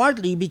 and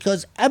partly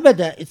because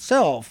abada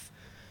itself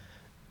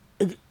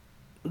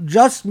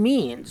just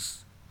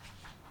means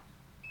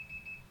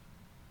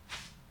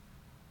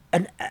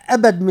an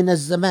abad min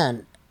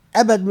az-zaman.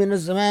 Abad min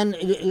az-zaman,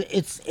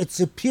 it's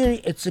a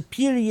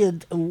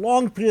period, a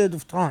long period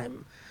of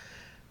time,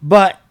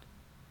 but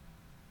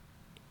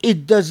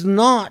it does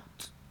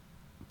not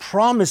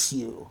promise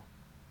you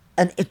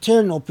an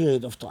eternal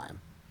period of time.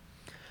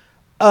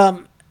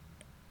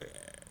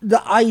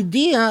 The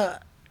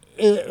idea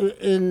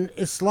in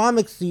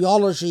Islamic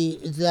theology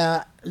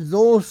that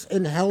those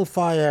in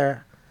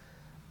hellfire,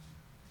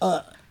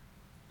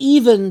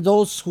 even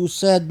those who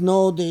said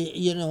no,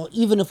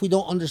 even if we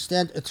don't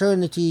understand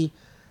eternity,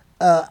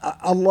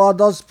 Allah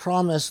does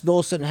promise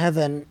those in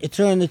heaven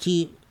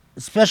eternity,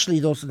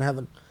 especially those in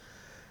heaven.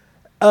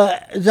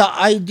 The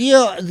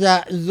idea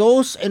that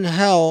those in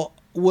hell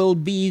will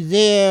be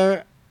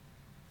there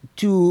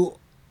to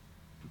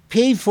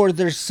pay for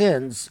their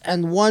sins,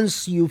 and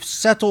once you've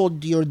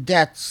settled your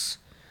debts,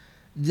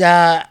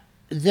 that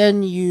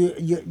then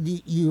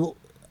you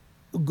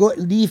go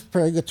leave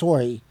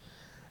purgatory.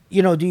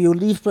 Do you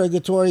leave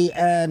purgatory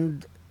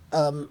and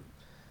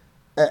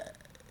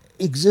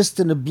exist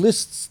in a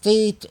blissed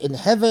state in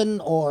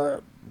heaven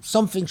or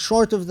something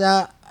short of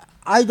that?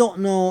 I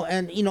don't know.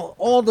 And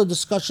all the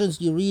discussions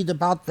you read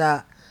about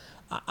that,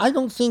 I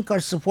don't think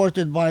are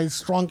supported by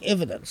strong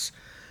evidence.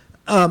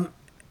 But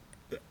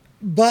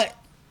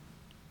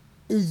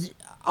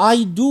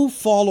I do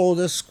follow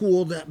the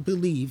school that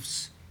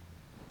believes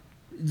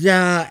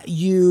that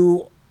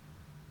you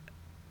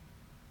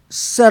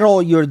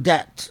settle your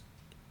debt,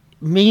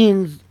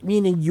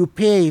 meaning you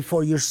pay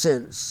for your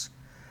sins.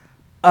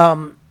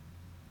 But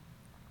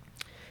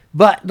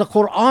the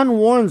Quran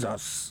warns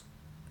us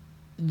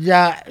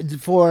that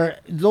for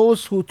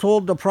those who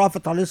told the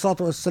Prophet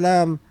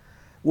ﷺ,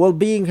 well,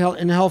 being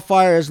in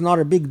hellfire is not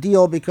a big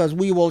deal because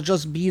we will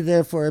just be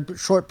there for a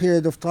short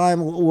period of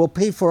time. We'll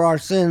pay for our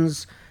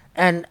sins,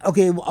 and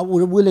okay,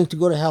 we're willing to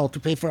go to hell to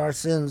pay for our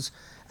sins.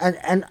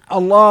 And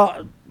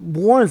Allah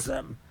warns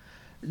them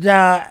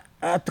that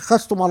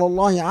اتخذتم على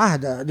الله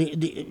عهدا.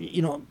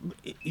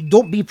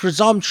 Don't be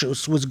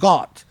presumptuous with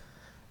God.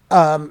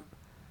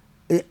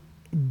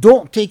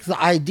 Don't take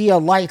the idea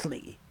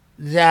lightly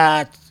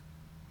that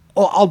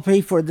I'll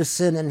pay for the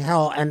sin in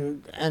hell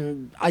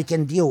and I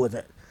can deal with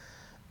it.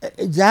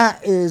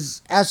 That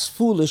is as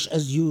foolish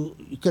as you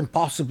can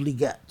possibly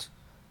get.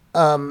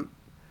 What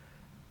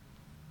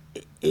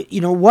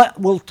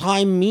will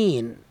time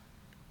mean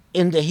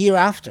in the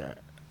hereafter?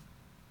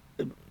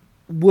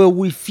 Will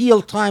we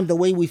feel time the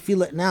way we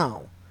feel it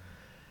now?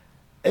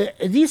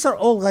 These are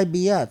all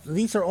ghaibiyat.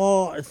 These are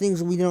all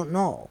things we don't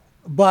know.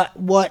 But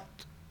what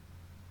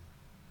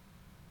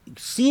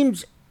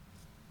seems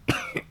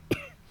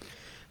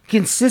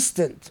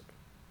consistent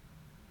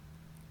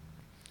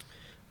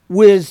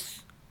with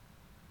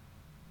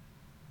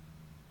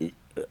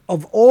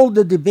of all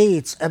the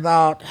debates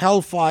about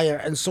hellfire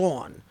and so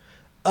on,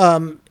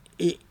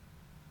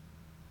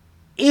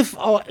 if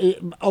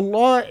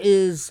Allah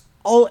is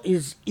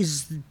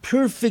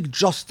perfect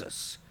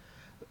justice,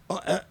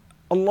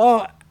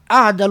 Allah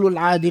a'dalul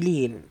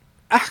adilin,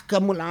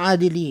 ahkamul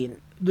adilin,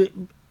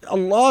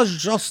 Allah's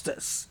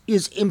justice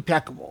is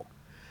impeccable.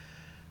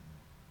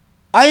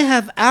 I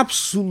have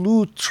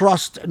absolute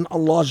trust in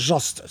Allah's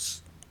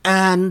justice,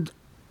 and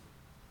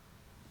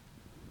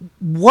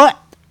what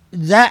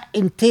that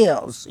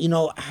entails,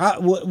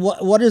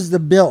 what is the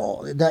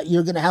bill that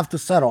you're going to have to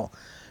settle?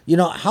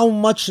 How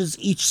much is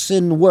each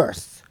sin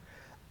worth?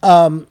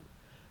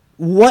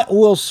 What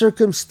will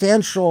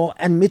circumstantial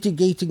and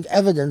mitigating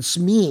evidence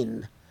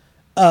mean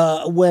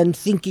when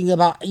thinking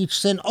about each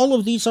sin? All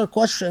of these are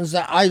questions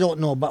that I don't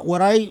know. But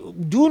what I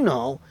do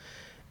know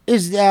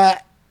is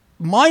that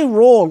my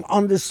role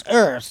on this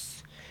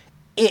earth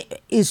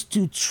is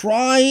to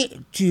try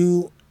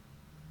to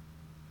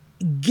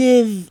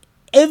give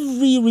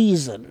every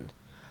reason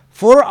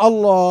for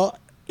Allah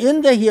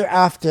in the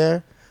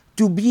hereafter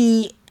to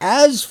be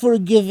as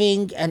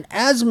forgiving and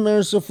as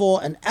merciful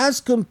and as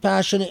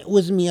compassionate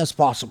with me as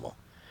possible.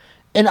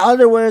 In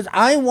other words,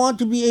 I want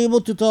to be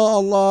able to tell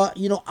Allah,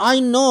 I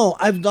know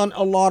I've done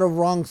a lot of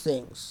wrong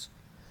things.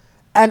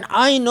 And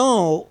I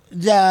know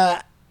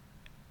that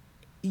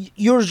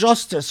your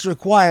justice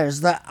requires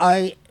that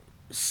I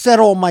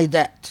settle my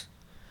debt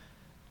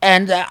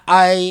and that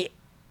I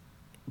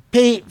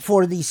pay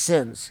for these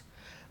sins.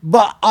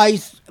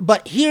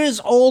 But here's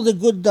all the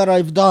good that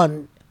I've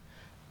done,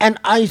 and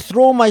I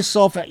throw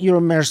myself at your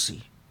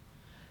mercy.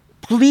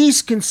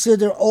 Please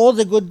consider all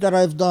the good that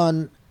I've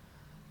done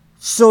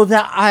so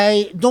that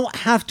I don't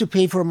have to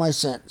pay for my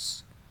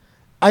sins.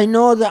 I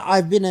know that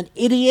I've been an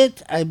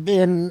idiot, I've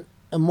been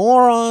a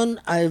moron,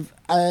 I've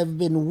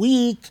been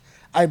weak,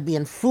 I've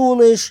been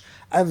foolish,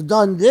 I've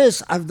done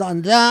this, I've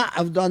done that,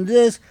 I've done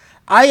this.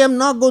 I am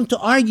not going to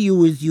argue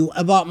with you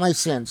about my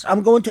sins.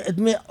 I'm going to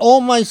admit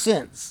all my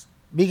sins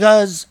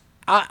because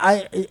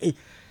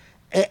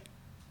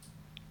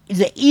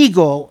the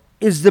ego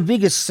is the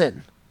biggest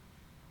sin.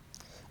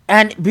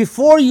 And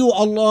before you,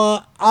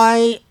 Allah,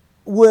 I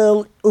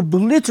will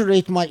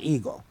obliterate my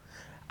ego.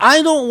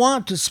 I don't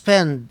want to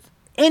spend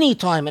any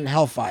time in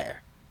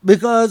hellfire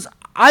because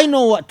I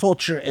know what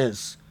torture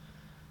is.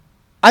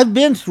 I've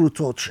been through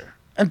torture,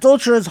 and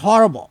torture is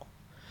horrible.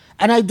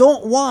 And I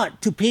don't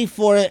want to pay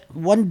for it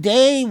 1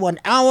 day, 1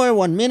 hour,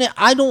 1 minute.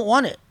 I don't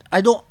want it.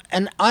 I don't,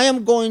 and I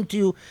am going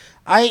to,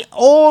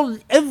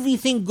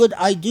 everything good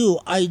I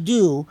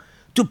do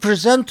to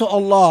present to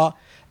Allah.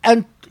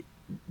 And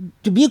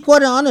to be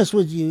quite honest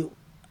with you,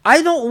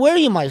 I don't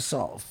worry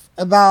myself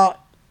about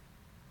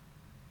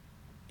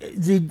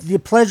the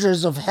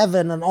pleasures of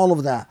heaven and all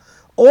of that.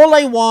 All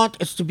I want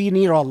is to be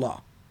near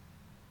Allah.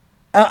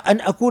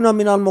 أن أكون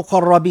من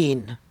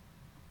المقربين,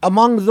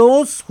 among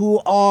those who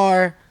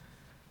are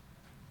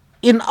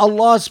in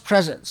Allah's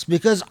presence,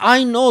 because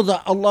I know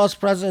that Allah's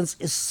presence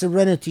is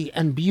serenity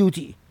and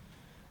beauty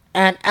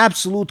and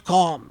absolute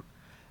calm.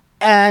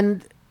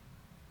 And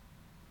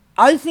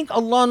I think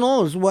Allah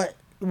knows what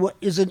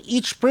is in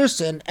each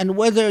person, and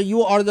whether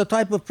you are the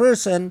type of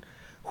person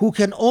who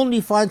can only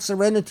find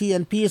serenity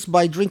and peace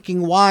by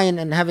drinking wine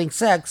and having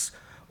sex,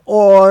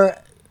 or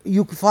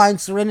you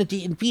find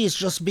serenity and peace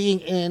just being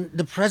in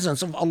the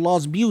presence of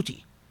Allah's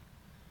beauty.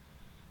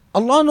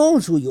 Allah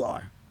knows who you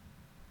are.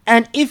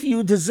 And if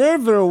you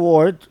deserve a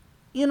reward,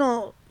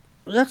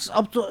 that's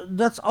up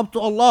to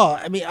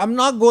Allah. I mean, I'm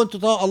not going to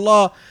tell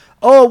Allah,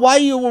 oh, why are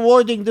you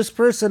rewarding this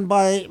person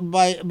by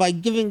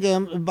giving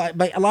him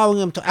by allowing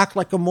him to act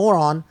like a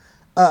moron,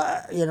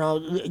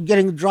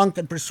 getting drunk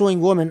and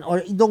pursuing women.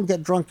 Or you don't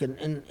get drunk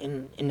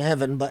in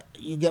heaven, but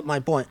you get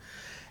my point.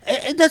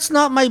 That's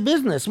not my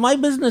business. My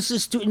business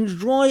is to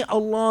enjoy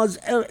Allah's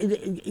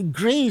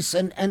grace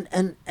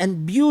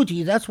and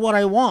beauty. That's what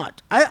I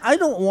want. I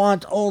don't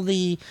want all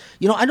the,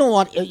 I don't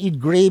want to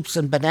eat grapes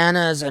and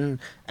bananas and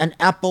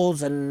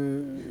apples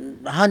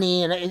and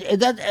honey, and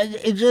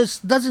it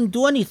just doesn't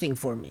do anything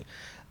for me.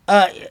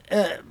 But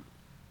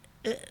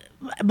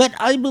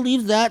I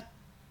believe that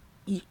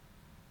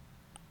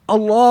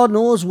Allah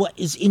knows what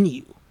is in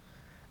you,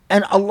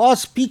 and Allah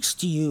speaks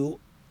to you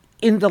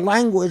in the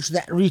language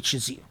that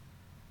reaches you.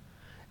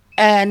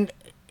 And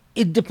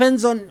it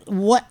depends on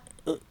what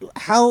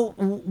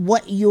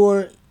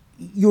your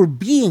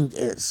being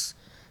is.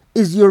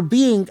 Is your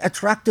being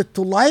attracted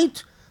to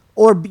light,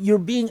 or your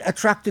being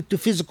attracted to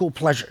physical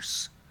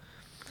pleasures?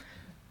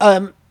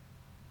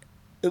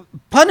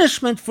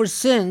 Punishment for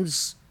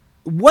sins.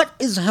 What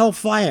is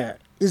hellfire?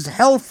 Is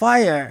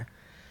hellfire,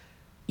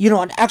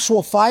 an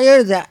actual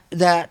fire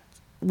that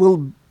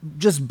will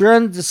just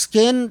burn the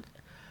skin?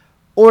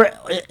 Or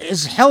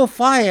is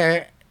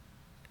hellfire,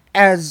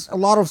 as a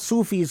lot of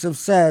Sufis have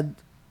said,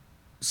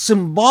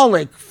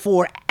 symbolic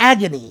for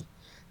agony,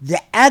 the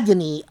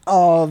agony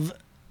of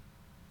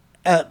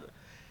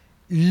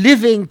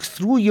living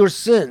through your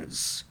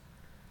sins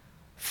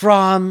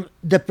from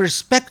the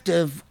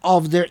perspective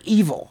of their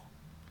evil?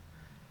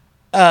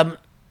 And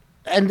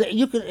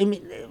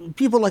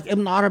people like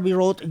Ibn Arabi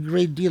wrote a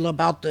great deal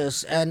about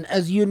this, and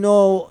as you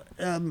know,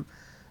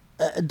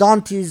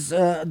 Dante's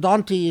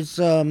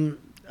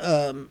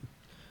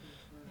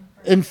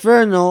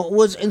Inferno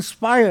was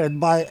inspired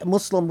by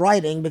Muslim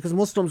writing, because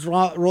Muslims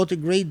wrote a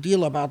great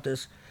deal about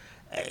this.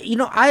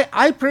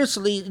 I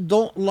personally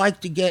don't like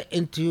to get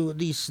into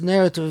these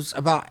narratives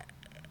about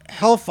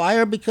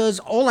hellfire, because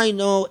all I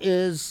know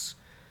is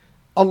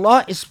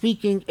Allah is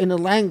speaking in a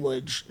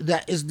language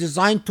that is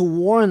designed to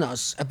warn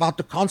us about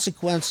the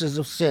consequences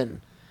of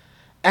sin.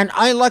 And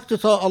I like to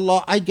tell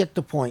Allah, I get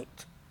the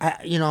point.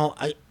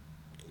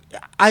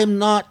 I'm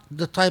not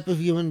the type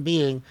of human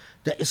being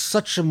that is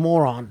such a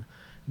moron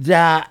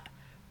that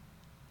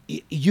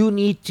you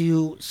need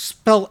to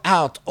spell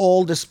out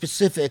all the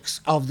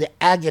specifics of the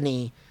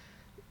agony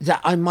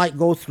that I might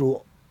go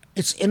through.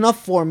 It's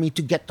enough for me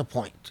to get the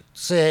point.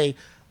 Say,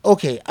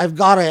 okay, I've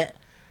got it.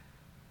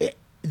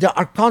 There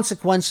are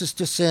consequences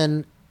to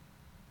sin.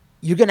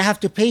 You're going to have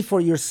to pay for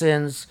your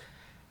sins.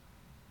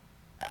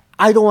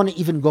 I don't want to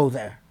even go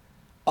there.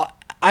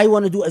 I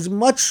want to do as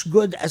much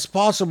good as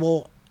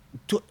possible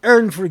to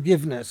earn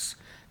forgiveness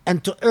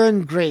and to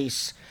earn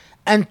grace,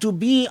 and to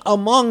be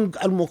among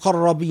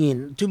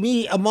al-muqarrabin, to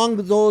be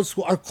among those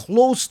who are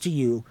close to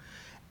you,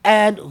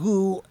 and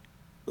who,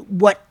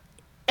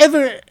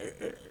 whatever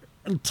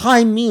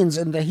time means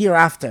in the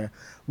hereafter,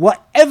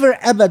 whatever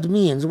abad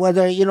means,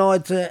 whether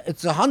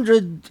it's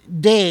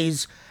 100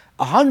 days,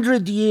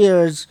 100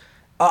 years,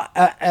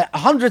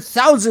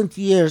 100,000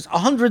 years,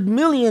 100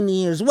 million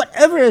years,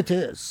 whatever it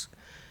is,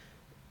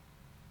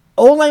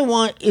 all I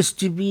want is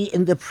to be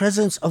in the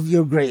presence of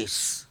your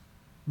grace.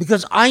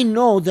 Because I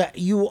know that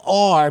you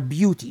are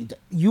beauty.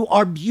 You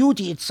are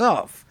beauty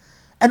itself.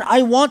 And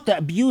I want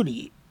that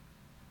beauty.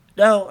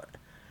 Now,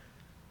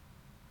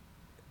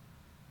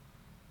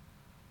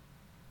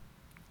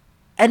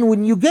 and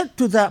when you get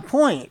to that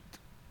point,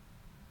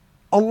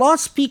 Allah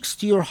speaks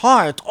to your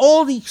heart,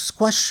 all these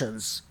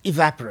questions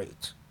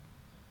evaporate.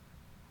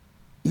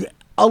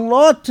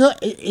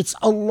 It's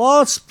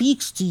Allah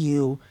speaks to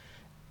you,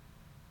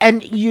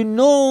 and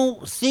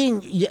it's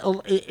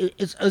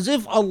as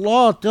if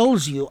Allah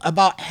tells you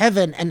about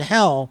heaven and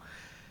hell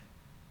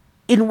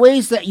in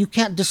ways that you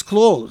can't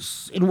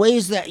disclose, in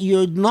ways that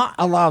you're not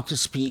allowed to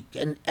speak,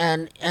 and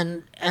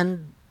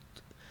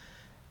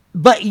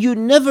but you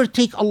never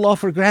take Allah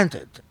for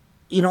granted.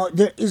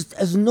 There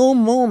is no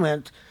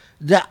moment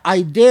that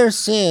I dare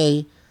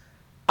say,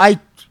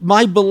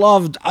 my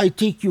beloved, I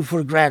take you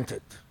for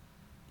granted.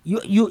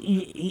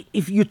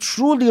 If you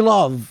truly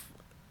love,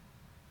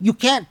 you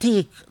can't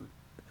take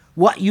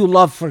what you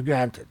love for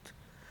granted.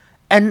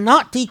 And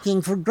not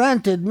taking for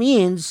granted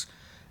means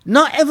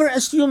not ever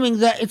assuming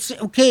that it's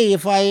okay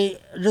if I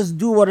just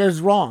do what is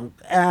wrong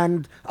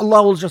and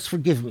Allah will just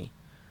forgive me.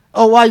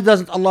 Oh, why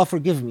doesn't Allah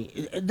forgive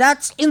me?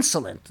 That's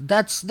insolent.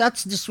 That's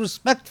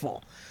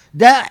disrespectful.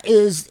 That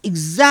is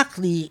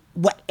exactly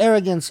what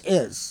arrogance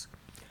is.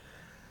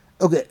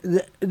 Okay,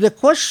 the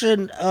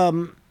question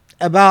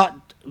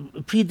about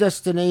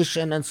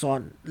predestination and so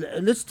on.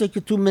 Let's take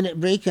a 2 minute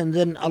break and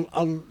then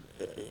I'll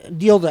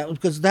deal that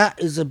because that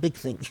is a big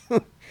thing.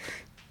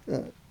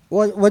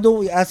 Why don't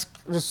we ask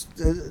just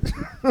the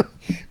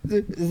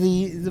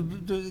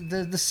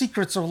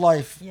secrets of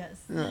life? Yes.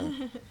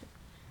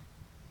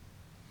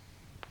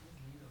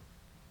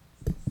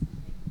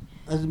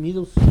 As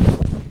middle. Or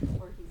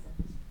he's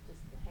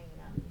just hanging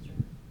out in his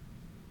room.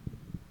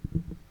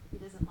 He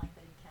doesn't like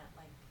that he can't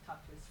talk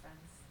to his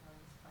friends while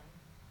he's playing.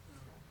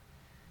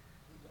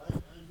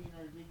 I mean,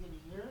 are they gonna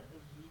hear it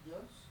if he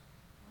does?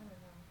 I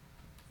don't know.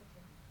 It's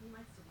okay. He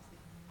might still be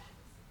sleeping.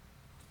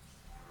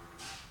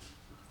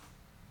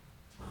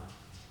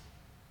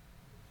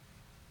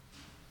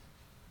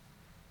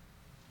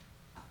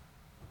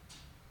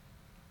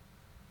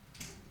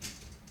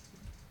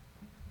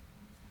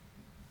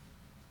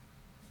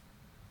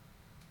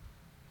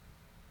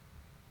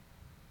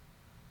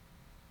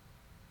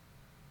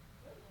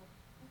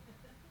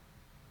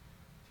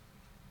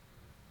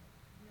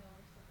 No,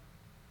 we're still going.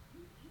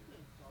 You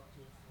can talk to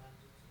your friends.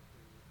 It's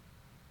okay.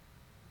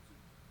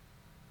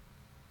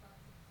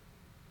 Thoughts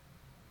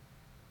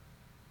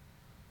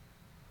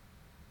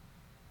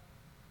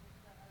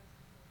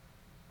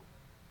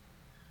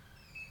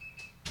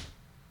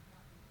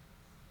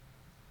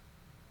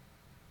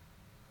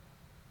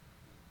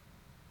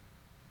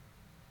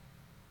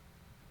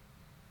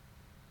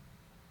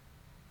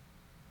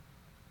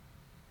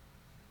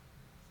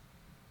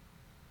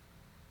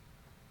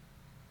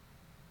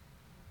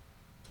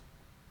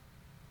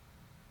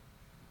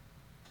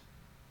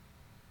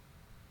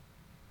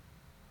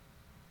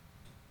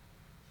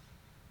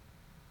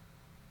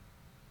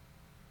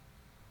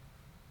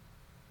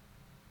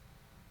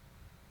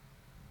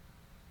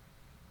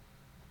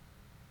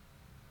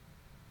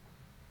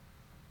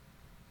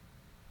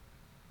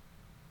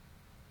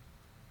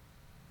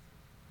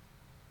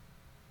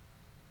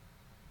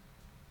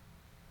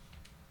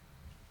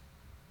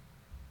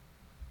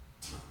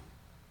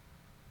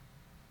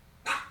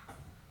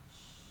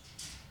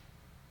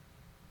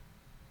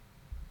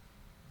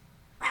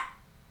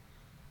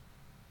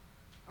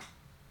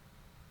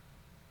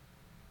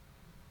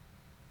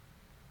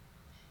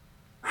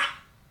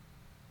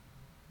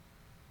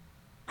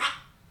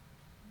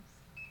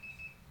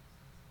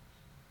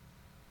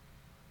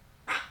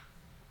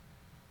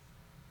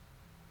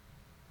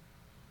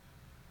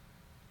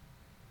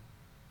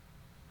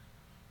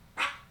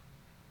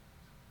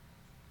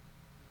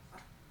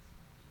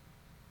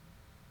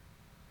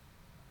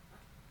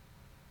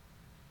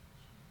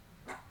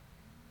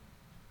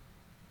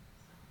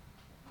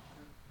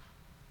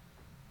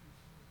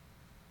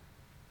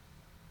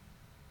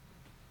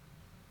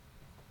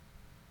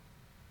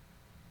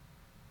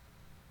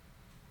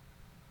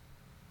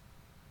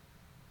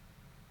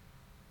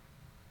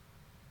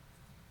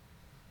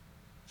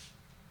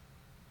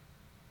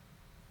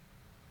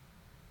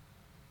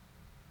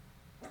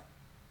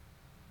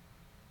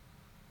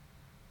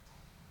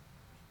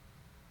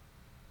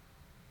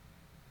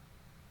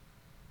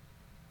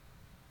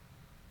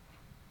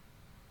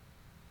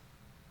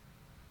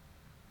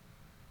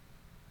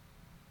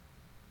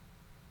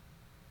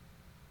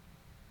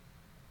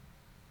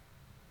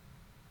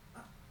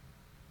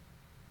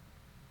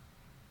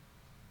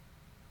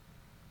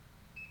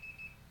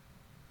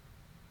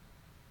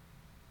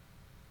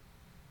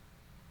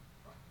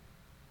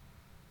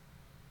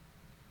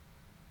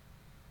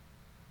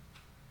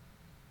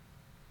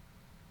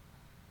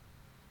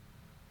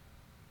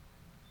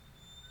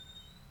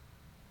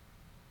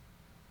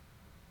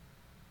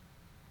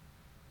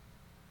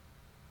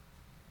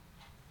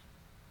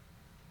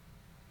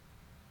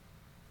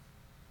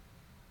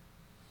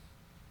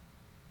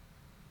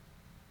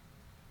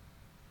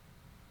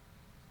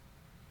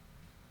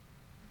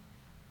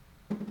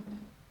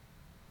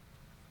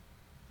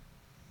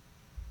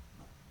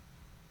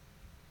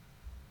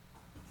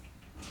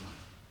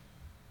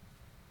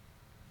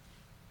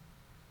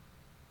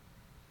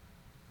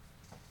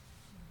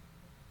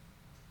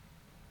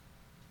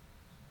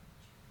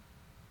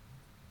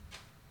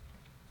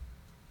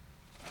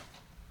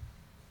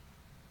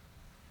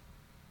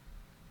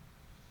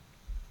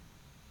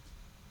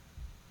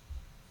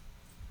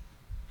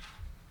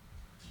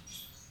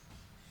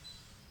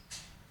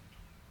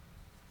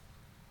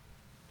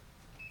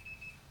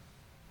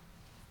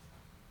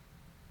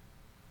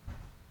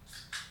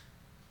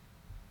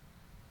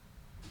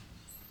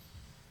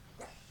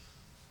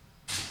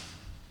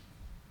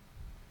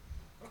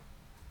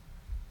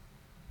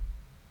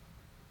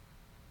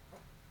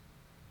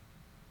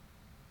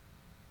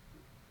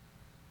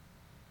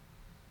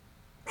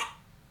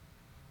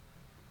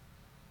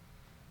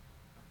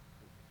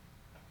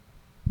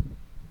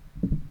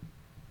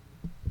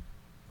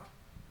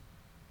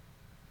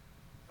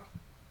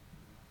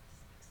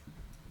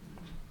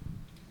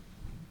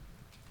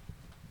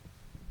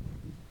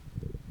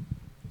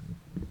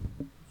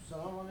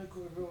Salaam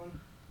Alaikum, everyone.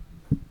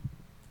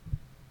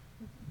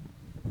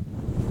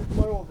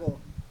 Where will go?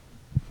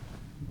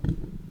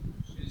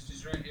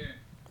 She's right here.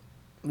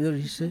 What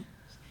did he say?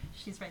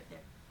 She's right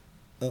there.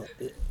 Oh,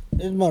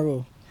 it's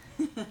Marwa.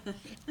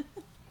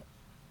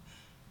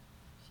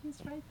 She's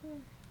right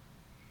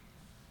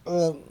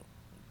there.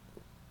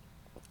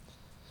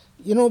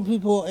 You know,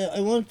 people, I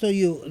want to tell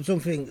you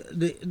something.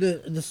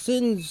 The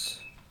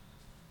sins,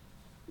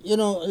 you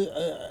know,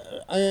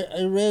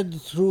 I read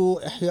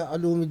through Ihya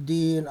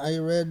Ulumuddin, I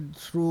read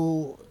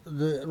through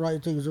the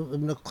writings of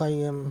Ibn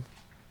Qayyim,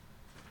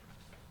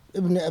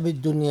 Ibn Abi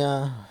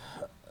Dunya,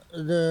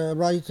 the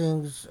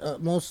writings,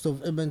 most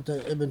of Ibn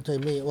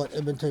Taymiyyah, what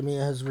Ibn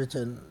Taymiyyah has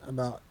written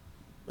about,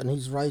 and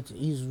he's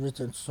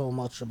written so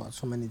much about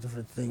so many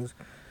different things.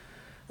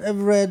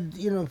 I've read,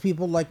 you know,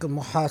 people like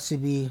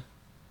Muhasibi,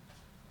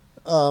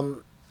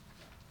 and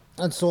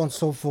so on and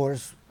so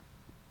forth.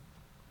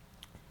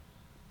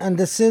 And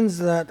the sins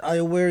that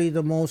I worry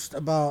the most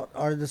about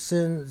are the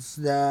sins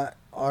that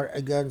are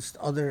against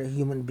other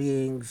human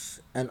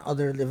beings and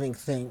other living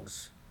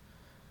things.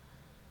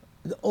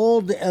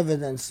 All the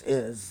evidence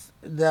is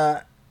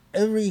that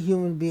every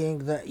human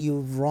being that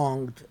you've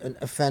wronged and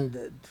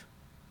offended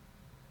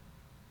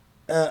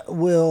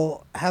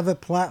will have a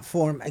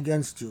platform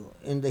against you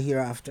in the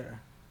hereafter.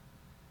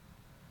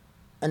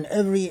 And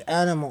every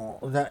animal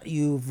that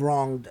you've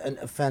wronged and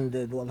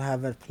offended will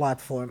have a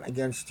platform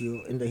against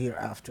you in the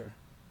hereafter.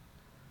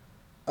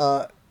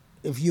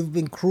 If you've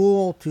been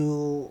cruel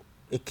to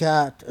a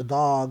cat, a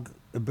dog,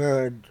 a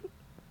bird,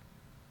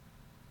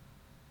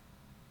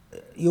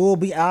 you will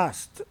be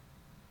asked.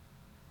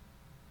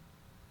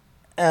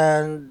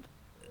 And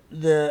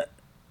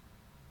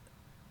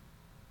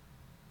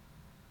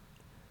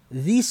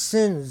these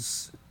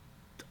sins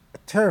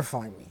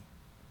terrify me.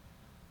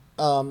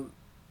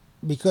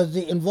 Because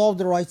they involve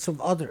the rights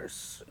of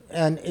others.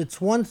 And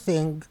it's one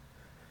thing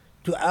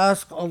to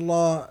ask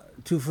Allah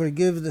to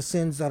forgive the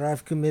sins that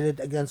I've committed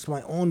against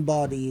my own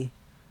body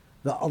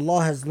that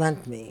Allah has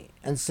lent me,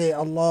 and say,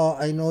 Allah,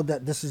 I know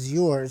that this is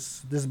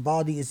yours, this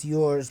body is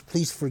yours,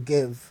 please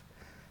forgive.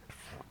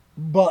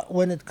 But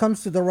when it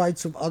comes to the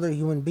rights of other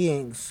human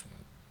beings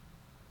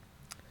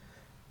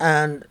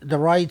and the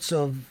rights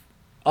of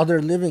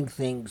other living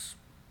things,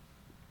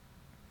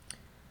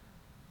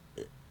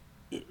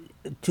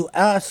 to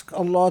ask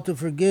Allah to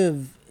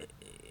forgive,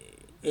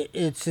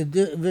 it's a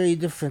very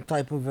different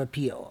type of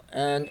appeal,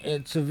 and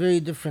it's a very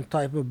different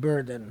type of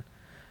burden.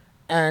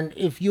 And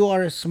if you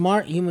are a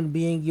smart human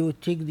being, you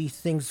would take these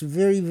things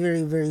very,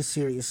 very, very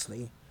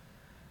seriously.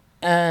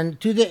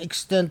 And to the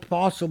extent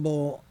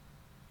possible,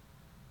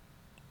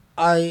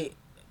 I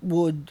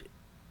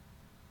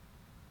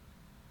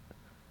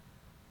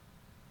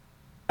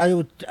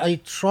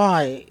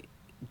try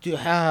to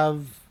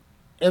have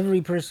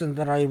every person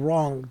that I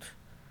wronged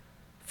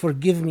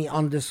forgive me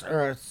on this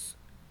earth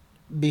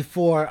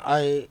before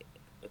I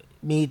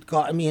meet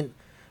God. I mean,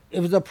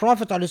 if the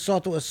Prophet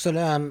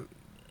ﷺ,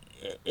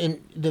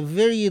 in the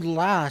very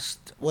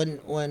last, when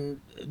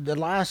the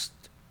last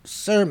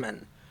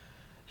sermon,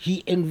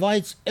 he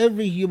invites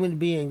every human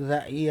being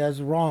that he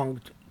has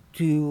wronged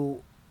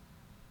to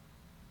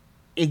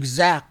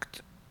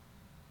exact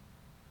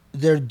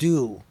their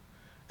due.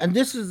 And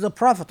this is the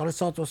Prophet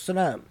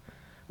ﷺ.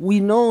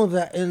 We know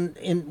that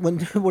when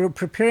they were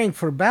preparing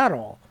for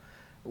battle,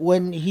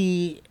 when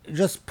he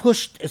just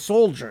pushed a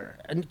soldier.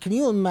 And can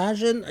you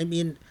imagine? I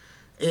mean,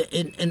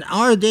 in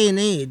our day and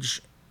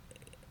age,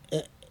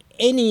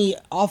 any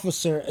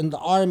officer in the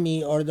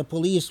army or the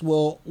police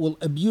will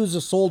abuse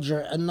a soldier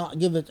and not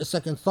give it a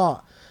second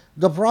thought.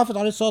 The Prophet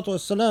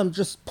ﷺ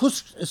just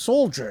pushed a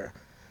soldier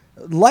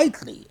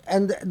lightly,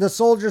 and the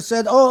soldier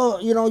said, "Oh,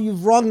 you know,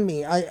 you've wronged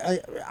me.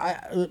 I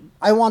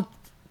want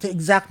to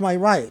exact my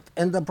right."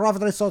 And the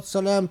Prophet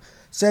ﷺ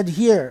said,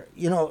 "Here,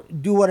 you know,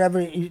 do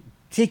whatever.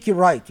 Take your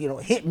right, you know,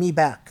 hit me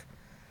back."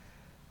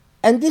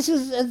 And this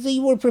is as they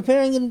were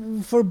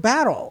preparing for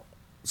battle.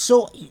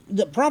 So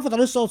the Prophet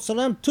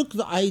ﷺ took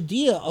the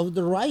idea of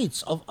the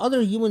rights of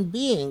other human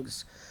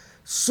beings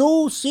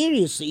so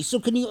seriously. So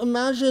can you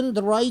imagine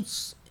the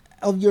rights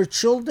of your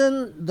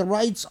children, the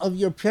rights of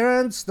your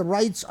parents, the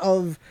rights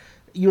of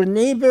your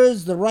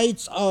neighbors, the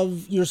rights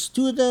of your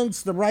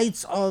students, the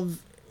rights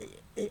of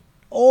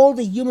all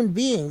the human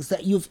beings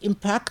that you've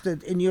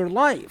impacted in your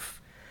life?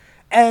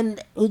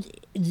 And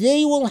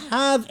they will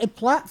have a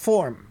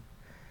platform.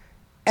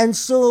 And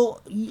so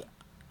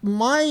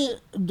my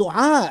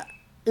dua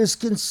is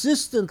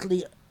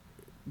consistently,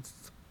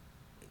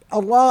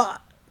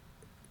 Allah,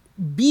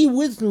 be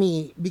with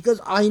me,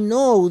 because I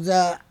know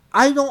that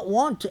I don't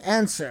want to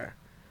answer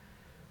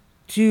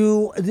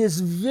to this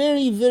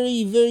very,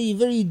 very, very,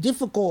 very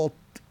difficult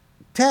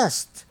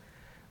test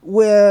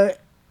where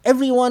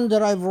everyone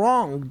that I've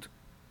wronged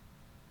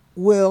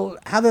will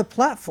have a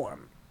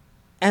platform.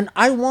 And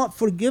I want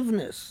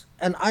forgiveness,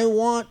 and I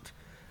want,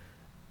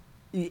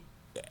 and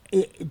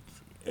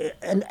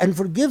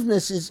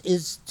forgiveness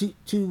is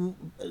to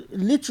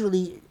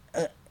literally,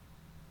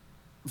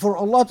 for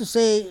Allah to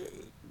say,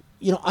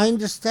 you know, I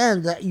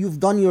understand that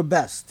you've done your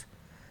best,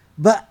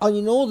 But I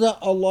know that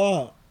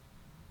Allah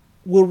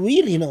will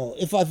really know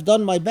if I've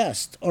done my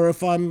best or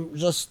if I'm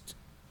just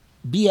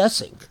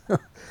BSing.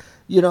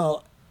 you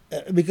know,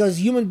 because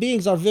human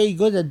beings are very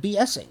good at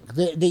BSing.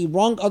 They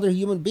wrong other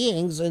human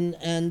beings,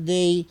 and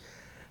they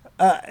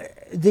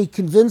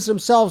convince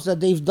themselves that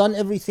they've done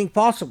everything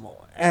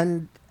possible,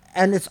 and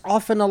it's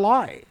often a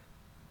lie.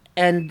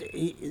 And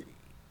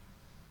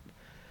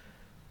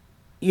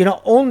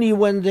only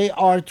when they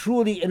are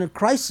truly in a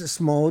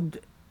crisis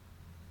mode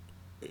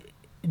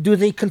do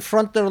they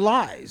confront their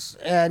lies.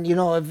 And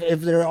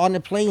if they're on a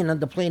plane and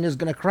the plane is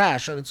going to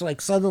crash, and it's like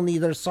suddenly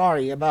they're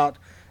sorry about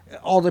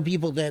all the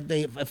people that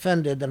they've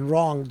offended and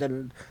wronged.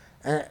 And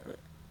uh,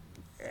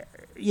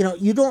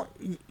 you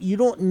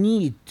don't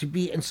need to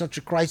be in such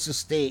a crisis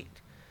state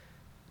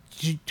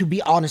to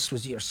be honest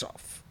with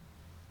yourself.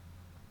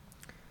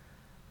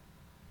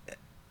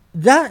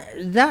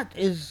 That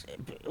is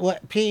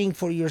what paying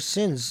for your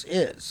sins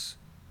is.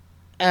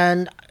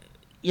 And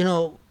you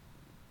know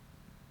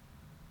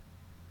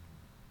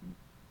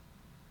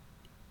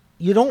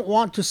you don't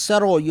want to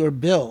settle your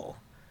bill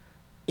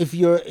if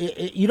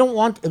you don't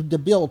want the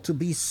bill to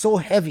be so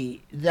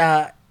heavy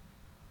that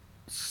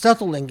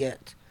settling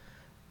it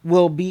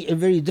will be a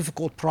very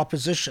difficult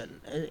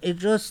proposition.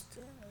 It's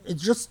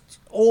just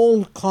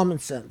all common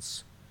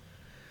sense.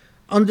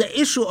 On the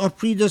issue of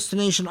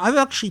predestination, I've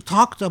actually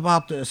talked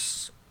about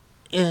this.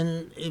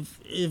 And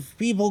if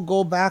people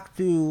go back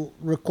to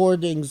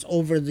recordings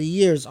over the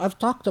years, I've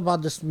talked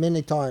about this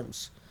many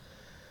times.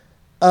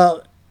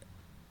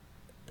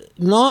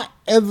 Not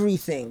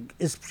everything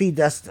is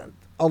predestined.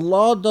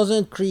 Allah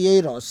doesn't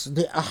create us.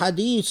 The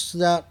ahadiths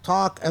that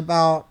talk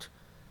about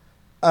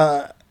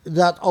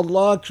that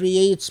Allah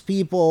creates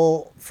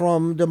people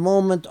from the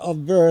moment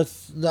of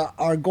birth that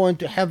are going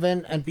to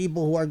heaven and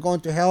people who are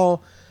going to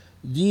hell,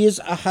 these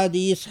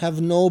ahadiths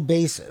have no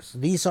basis.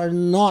 These are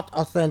not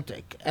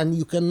authentic, and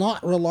you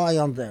cannot rely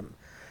on them.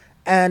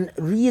 And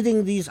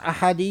reading these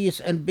ahadiths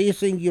and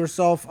basing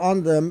yourself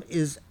on them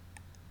is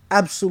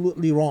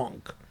absolutely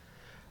wrong.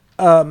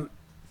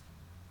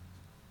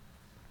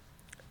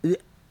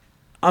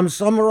 I'm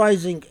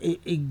summarizing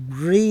a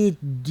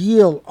great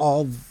deal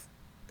of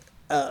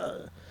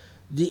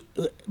the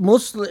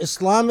Muslim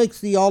Islamic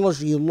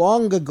theology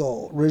long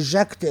ago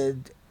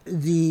rejected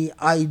the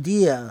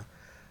idea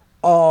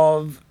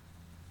of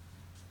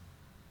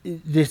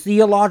the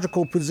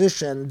theological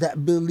position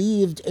that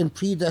believed in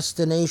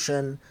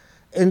predestination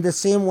in the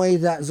same way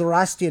that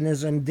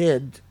Zoroastrianism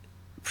did,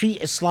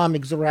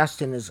 pre-Islamic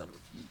Zoroastrianism.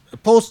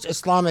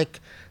 Post-Islamic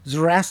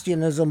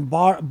Zoroastrianism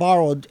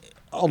borrowed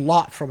a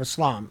lot from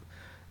Islam.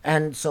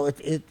 And so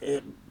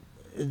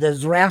the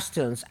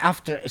Zoroastrians,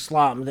 after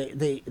Islam,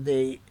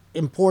 they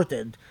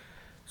imported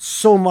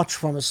so much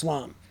from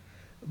Islam.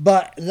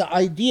 But the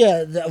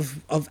idea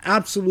of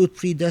absolute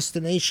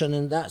predestination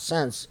in that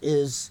sense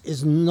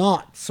is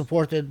not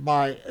supported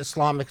by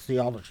Islamic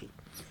theology.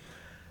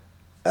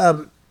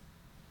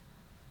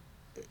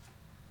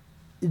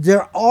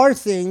 There are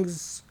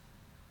things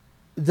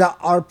that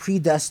are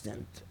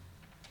predestined.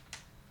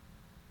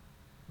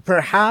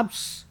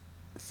 Perhaps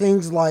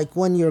things like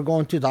when you're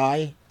going to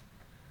die.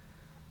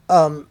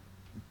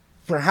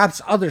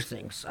 Perhaps other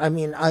things. I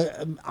mean,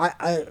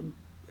 I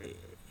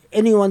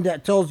anyone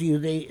that tells you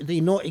they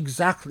know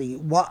exactly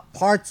what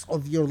parts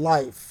of your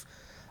life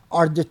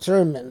are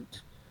determined,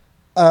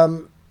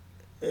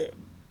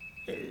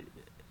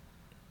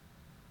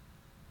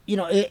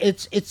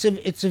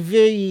 it's a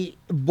very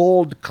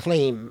bold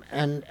claim,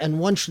 and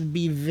one should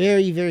be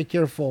very, very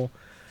careful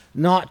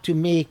not to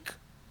make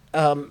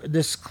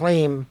this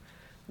claim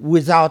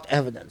without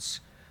evidence.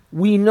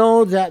 We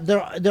know that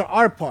there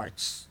are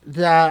parts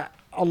that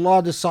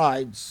Allah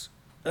decides,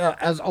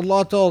 as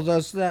Allah tells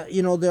us that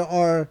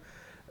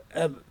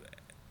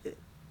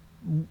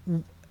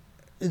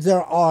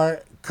there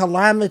are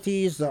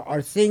calamities, there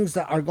are things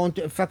that are going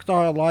to affect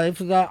our life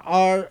that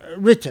are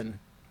written.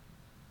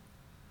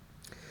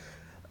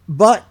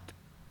 But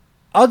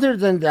other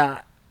than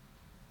that,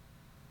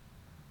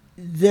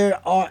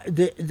 there are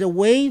the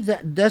way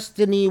that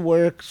destiny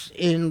works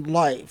in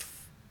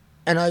life,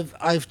 and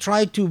I've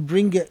tried to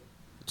bring it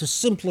to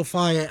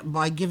simplify it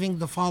by giving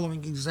the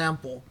following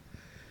example,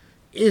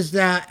 is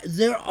that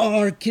there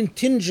are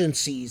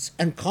contingencies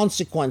and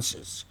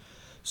consequences.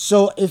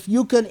 So if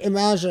you can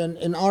imagine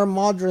in our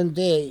modern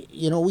day,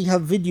 we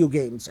have video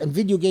games, and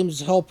video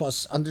games help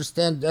us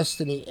understand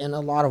destiny in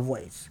a lot of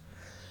ways.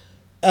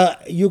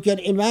 You can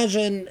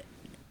imagine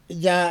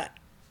that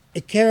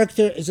a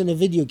character is in a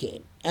video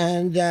game,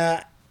 and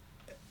a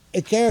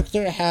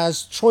character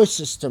has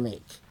choices to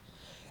make.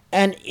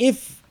 And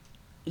if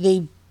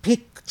they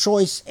pick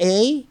choice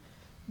A,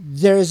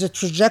 there is a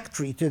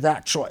trajectory to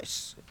that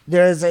choice.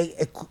 There is an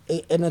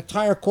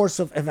entire course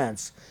of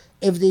events.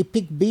 If they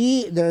pick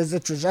B, there is a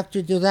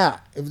trajectory to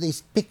that. If they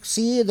pick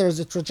C, there is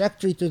a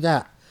trajectory to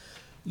that.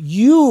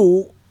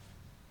 You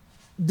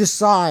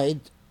decide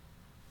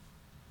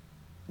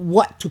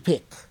what to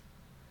pick.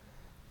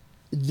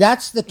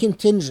 That's the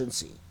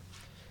contingency.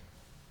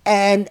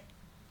 And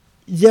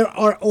there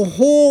are a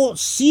whole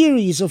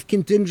series of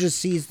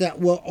contingencies that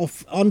will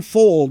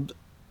unfold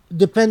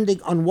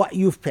depending on what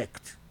you've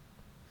picked.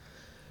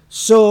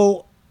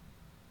 So,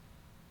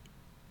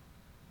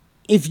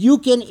 if you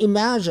can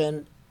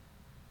imagine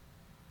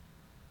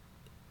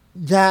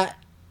that,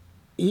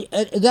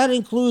 that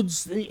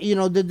includes,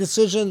 the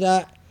decision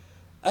that,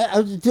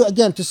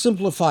 to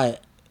simplify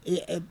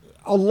it,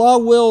 Allah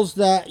wills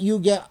that you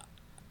get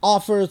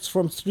offers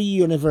from 3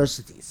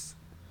 universities.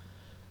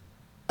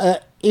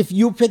 If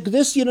you pick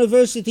this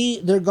university,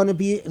 there are going to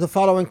be the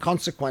following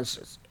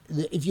consequences.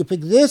 If you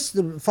pick this,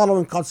 the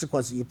following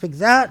consequences. You pick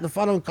that, the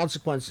following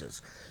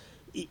consequences.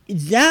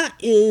 That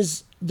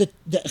is the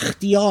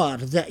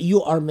ikhtiyar that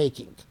you are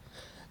making.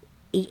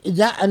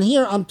 And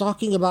here I'm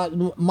talking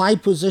about my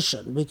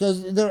position,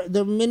 because there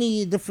are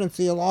many different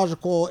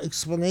theological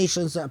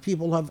explanations that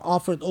people have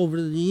offered over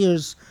the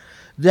years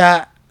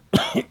that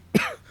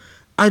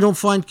I don't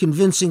find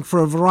convincing for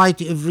a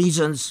variety of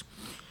reasons.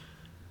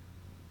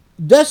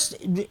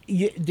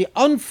 The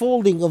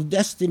unfolding of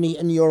destiny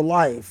in your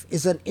life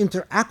is an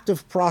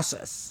interactive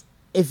process.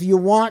 If you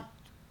want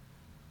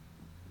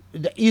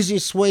the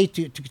easiest way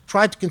to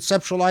try to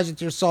conceptualize it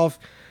yourself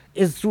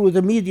is through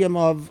the medium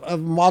of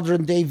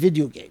modern day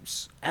video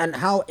games, and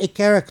how a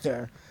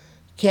character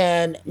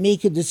can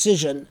make a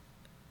decision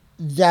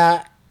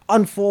that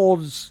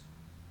unfolds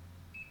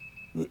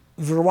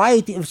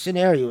variety of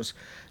scenarios.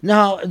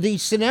 Now, the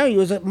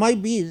scenarios, it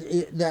might be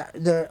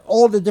that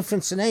all the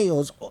different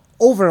scenarios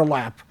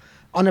overlap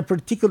on a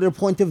particular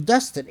point of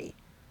destiny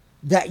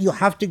that you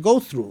have to go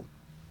through.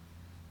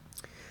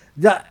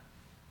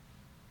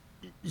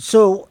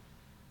 So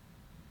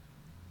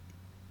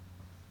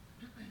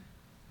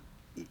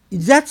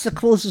that's the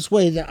closest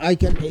way that I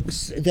can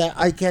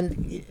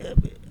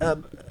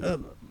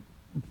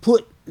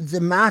put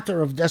the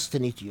matter of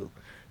destiny to you.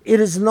 It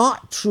is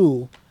not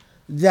true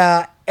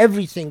that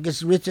everything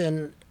is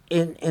written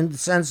in the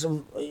sense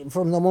of,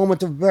 from the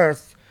moment of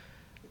birth,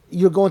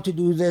 you're going to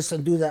do this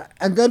and do that.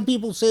 And then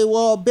people say,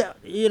 well,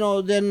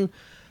 then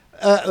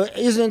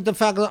isn't the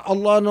fact that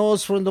Allah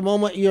knows from the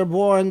moment you're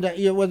born that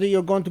whether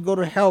you're going to go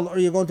to hell or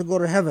you're going to go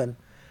to heaven?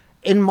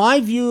 In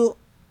my view,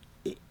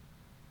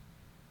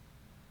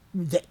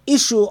 the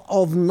issue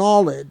of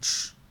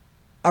knowledge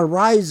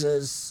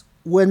arises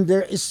when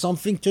there is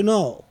something to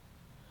know.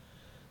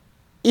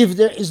 If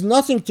there is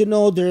nothing to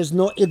know, there is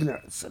no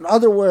ignorance. In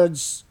other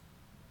words,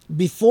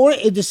 before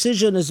a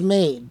decision is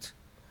made,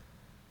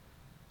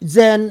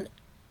 then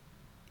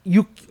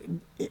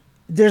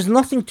there's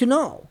nothing to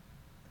know.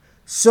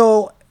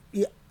 So,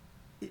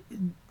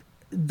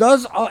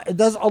 does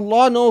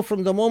Allah know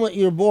from the moment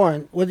you're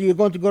born whether you're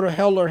going to go to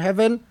hell or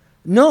heaven?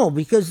 No,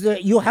 because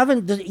you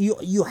haven't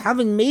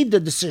made the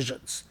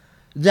decisions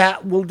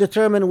that will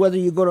determine whether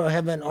you go to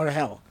heaven or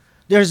hell.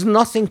 There's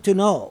nothing to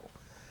know.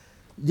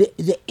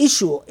 The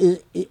issue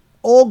is, it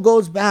all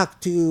goes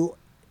back to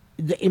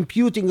the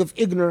imputing of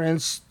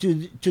ignorance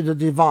to the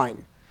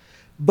divine.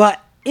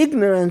 But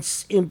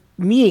ignorance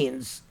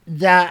means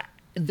that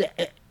the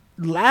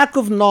lack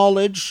of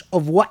knowledge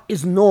of what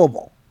is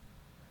knowable.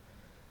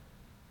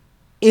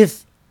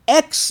 If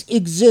X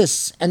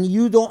exists and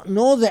you don't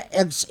know that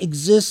X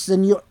exists,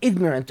 then you're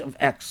ignorant of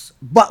X.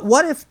 But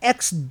what if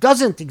X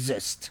doesn't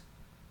exist?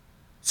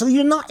 So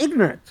you're not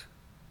ignorant.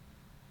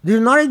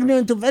 You're not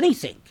ignorant of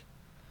anything.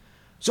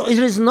 So it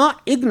is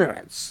not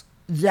ignorance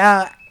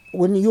that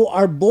when you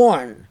are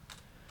born,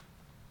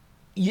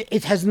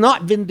 it has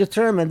not been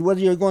determined whether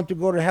you're going to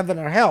go to heaven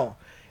or hell.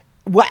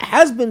 What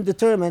has been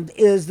determined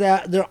is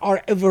that there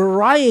are a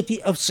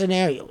variety of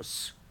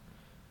scenarios.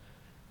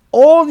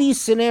 All these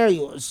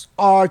scenarios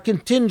are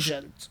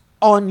contingent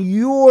on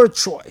your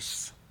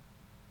choice.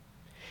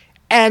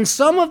 And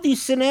some of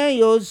these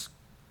scenarios,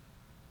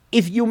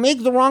 if you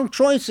make the wrong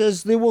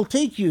choices, they will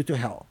take you to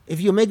hell. If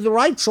you make the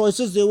right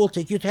choices, they will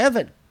take you to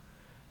heaven.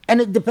 And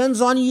it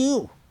depends on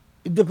you.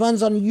 It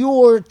depends on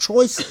your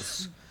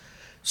choices.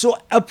 So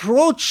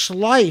approach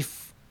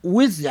life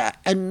with that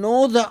and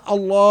know that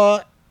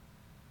Allah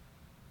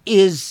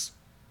is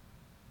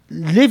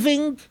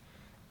living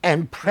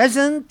and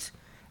present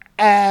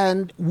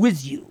and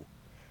with you.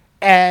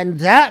 And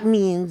that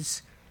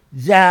means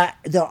that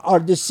there are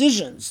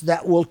decisions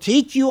that will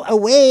take you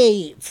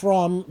away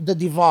from the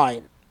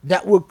divine,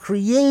 that will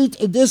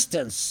create a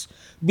distance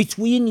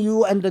between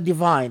you and the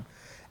divine.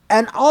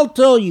 And I'll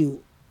tell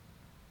you,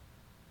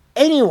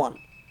 anyone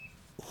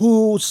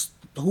who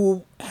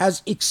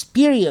has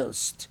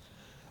experienced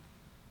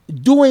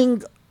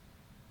doing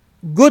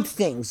good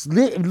things,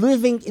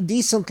 living a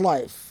decent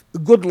life, a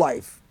good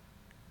life,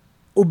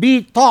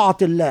 ubi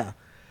ta'atillah,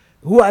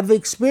 who have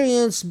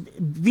experienced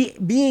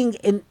being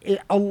in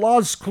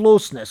Allah's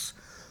closeness,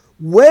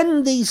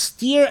 when they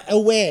steer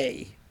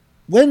away,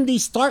 when they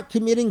start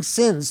committing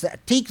sins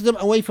that take them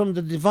away from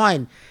the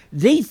divine,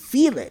 they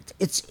feel it.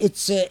 It's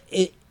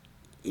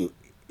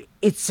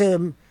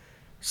a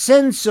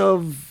sense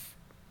of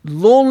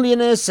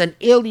loneliness and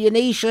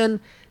alienation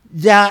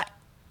that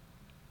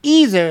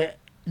either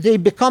they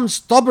become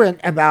stubborn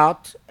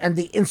about and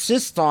they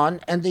insist on,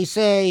 and they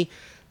say,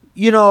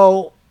 you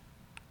know,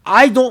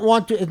 I don't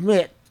want to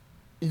admit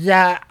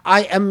that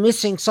I am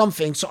missing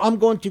something, so I'm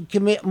going to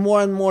commit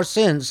more and more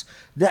sins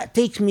that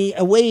take me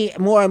away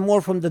more and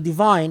more from the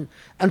divine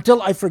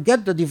until I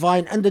forget the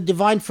divine and the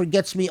divine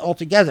forgets me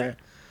altogether.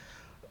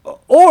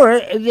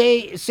 Or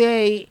they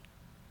say,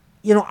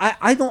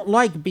 I don't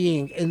like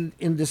being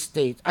in this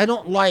state. I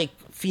don't like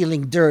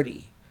feeling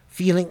dirty,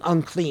 feeling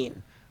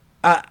unclean.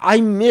 I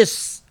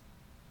miss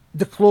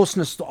the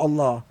closeness to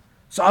Allah.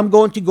 So I'm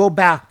going to go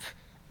back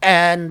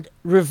and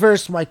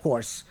reverse my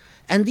course.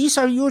 And these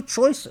are your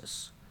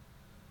choices.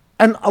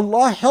 And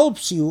Allah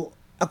helps you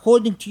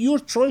according to your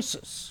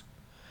choices.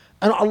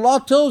 And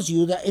Allah tells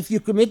you that if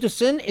you commit a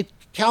sin, it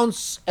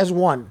counts as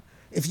one.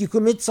 If you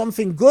commit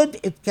something good,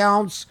 it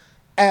counts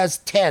as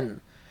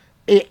 10.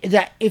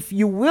 That if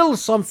you will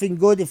something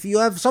good, if you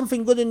have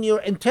something good in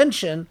your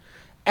intention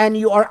and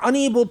you are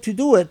unable to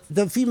do it,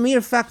 the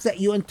mere fact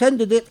that you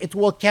intended it, it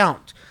will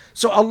count.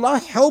 So Allah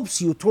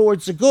helps you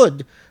towards the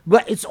good,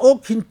 but it's all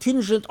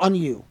contingent on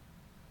you.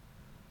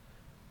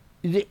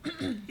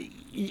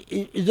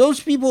 Those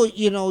people,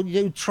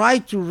 they try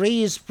to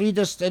raise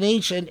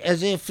predestination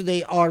as if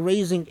they are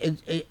raising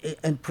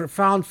a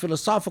profound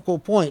philosophical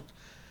point.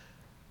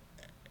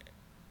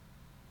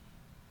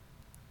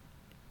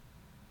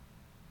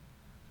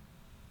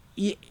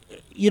 You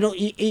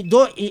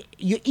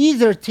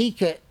either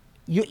take it,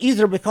 you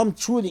either become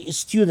truly a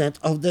student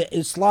of the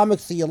Islamic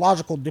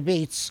theological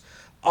debates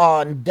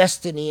on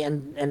destiny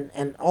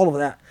and all of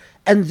that,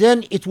 and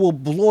then it will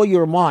blow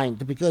your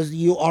mind because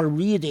you are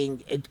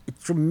reading a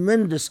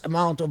tremendous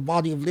amount of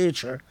body of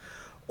literature,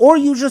 or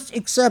you just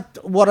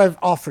accept what I've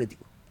offered you.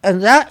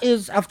 And that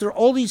is, after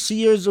all these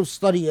years of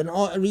study and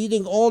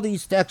reading all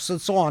these texts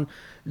and so on,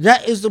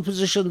 that is the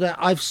position that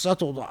I've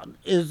settled on,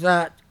 is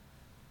that,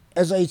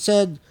 as I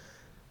said,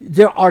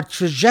 there are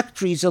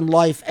trajectories in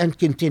life and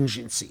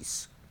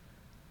contingencies.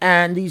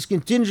 And these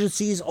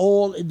contingencies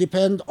all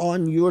depend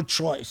on your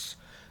choice.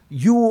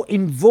 You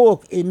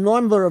invoke a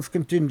number of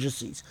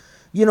contingencies.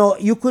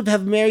 You could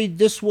have married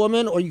this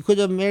woman or you could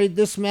have married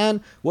this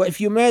man. Well,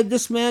 if you married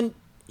this man,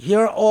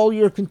 here are all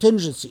your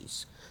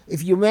contingencies.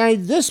 If you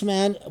married this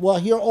man, well,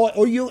 here are all,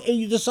 or you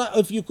decide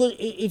if you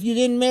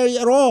didn't marry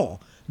at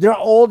all, there are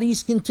all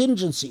these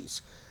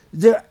contingencies.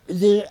 They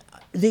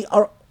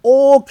are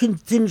all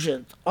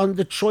contingent on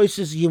the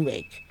choices you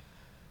make.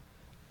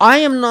 I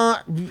am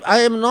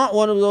not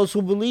one of those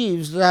who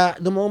believes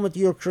that the moment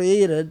you're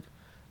created,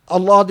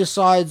 Allah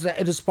decides that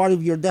it is part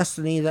of your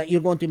destiny that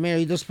you're going to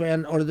marry this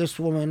man or this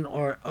woman,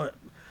 or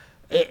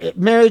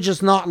marriage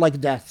is not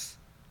like death.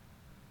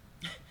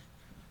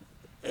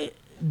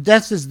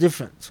 Death is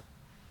different.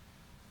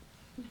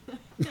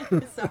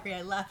 Sorry,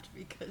 I laughed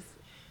because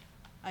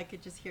I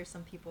could just hear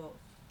some people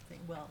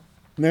saying, well,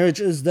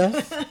 Marriage is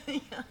death.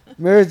 yeah.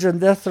 Marriage and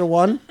death are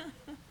one.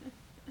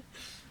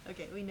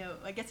 Okay, we know.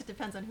 I guess it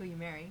depends on who you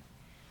marry.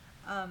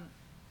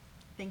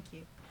 Thank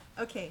you.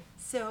 Okay,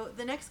 so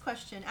the next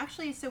question.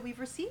 Actually, so we've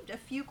received a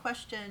few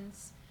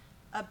questions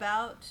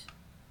about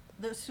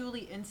the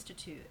Usuli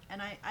Institute.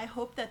 And I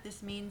hope that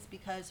this means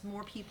because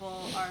more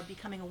people are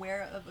becoming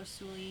aware of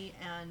Usuli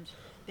and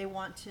they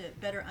want to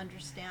better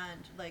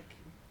understand,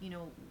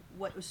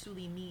 what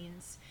Usuli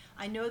means.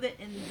 I know that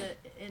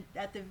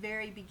at the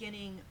very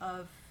beginning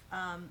of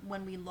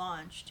when we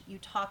launched, you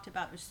talked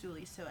about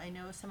Usuli, so I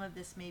know some of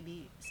this may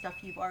be stuff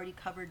you've already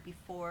covered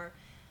before,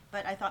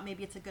 but I thought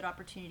maybe it's a good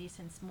opportunity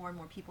since more and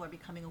more people are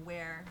becoming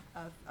aware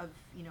of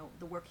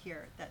the work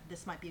here, that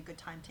this might be a good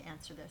time to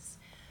answer this.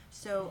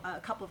 So a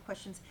couple of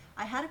questions.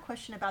 I had a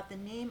question about the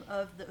name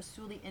of the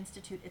Usuli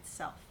Institute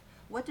itself.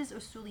 What does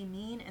Usuli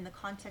mean in the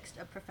context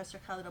of Professor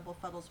Khaled Abou El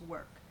Fadl's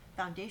work?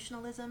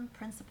 Foundationalism,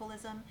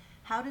 principalism?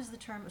 How does the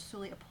term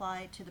Usuli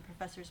apply to the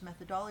professor's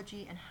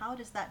methodology, and how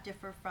does that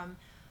differ from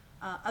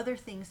other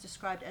things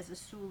described as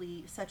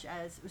Usuli, such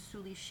as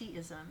Usuli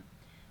Shiism?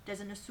 Does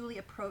an Usuli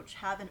approach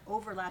have an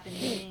overlap in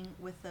meaning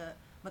with the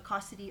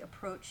Maqasidi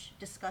approach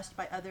discussed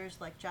by others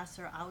like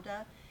Jasser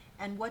Auda?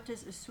 And what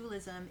does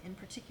Usulism in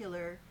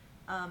particular,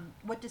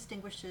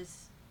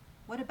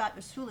 what about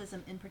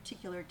Usulism in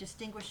particular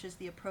distinguishes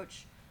the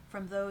approach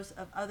from those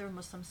of other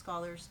Muslim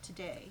scholars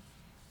today?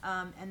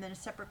 And then a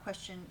separate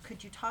question,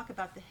 could you talk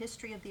about the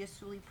history of the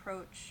Usuli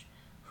approach?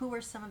 Who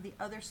are some of the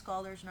other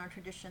scholars in our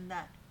tradition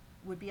that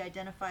would be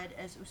identified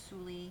as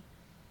Usuli?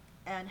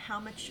 And how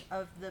much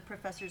of the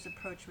professor's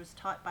approach was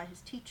taught by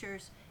his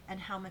teachers, and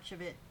how much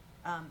of it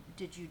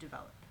did you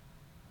develop?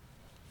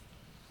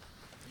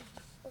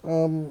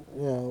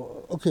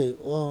 Okay.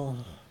 Well,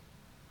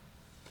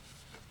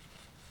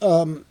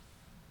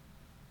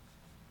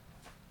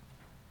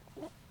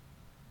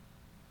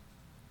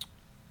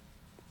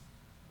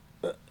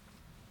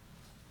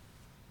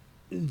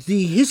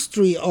 the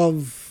history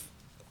of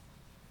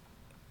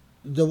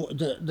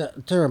the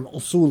term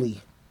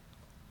Usuli,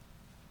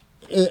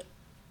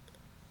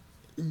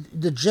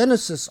 the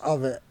genesis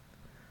of it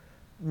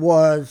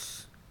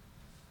was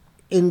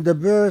in the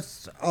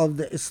birth of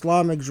the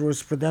Islamic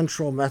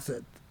jurisprudential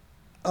method.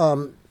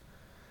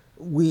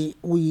 We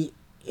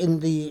in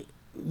the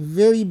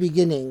very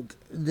beginning,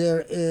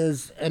 there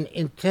is an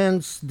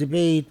intense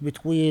debate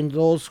between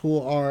those who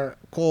are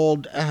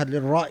called Ahl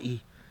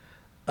al-Ra'i,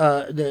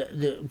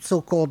 the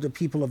so-called the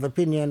people of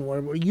opinion,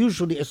 were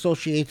usually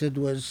associated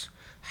with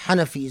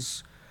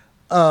Hanafis,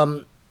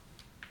 and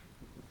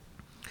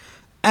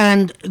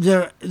and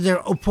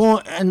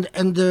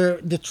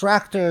their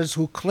detractors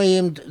who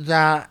claimed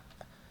that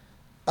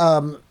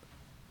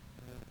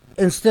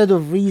instead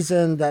of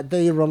reason that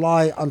they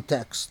rely on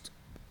text.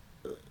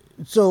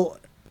 So,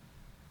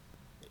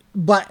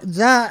 but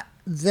that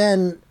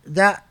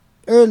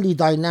early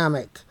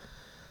dynamic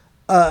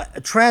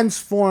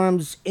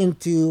transforms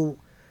into,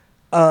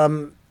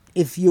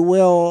 if you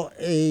will,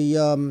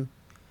 a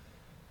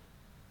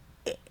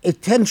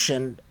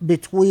tension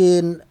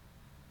between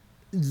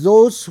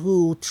those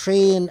who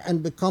train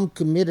and become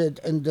committed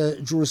in the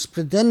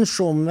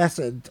jurisprudential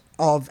method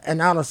of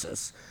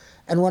analysis.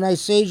 And when I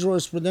say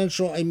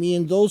jurisprudential, I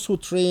mean those who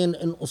train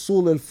in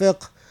usul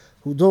al-fiqh,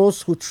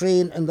 those who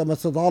train in the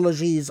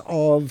methodologies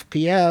of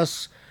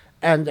qiyas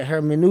and the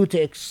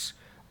hermeneutics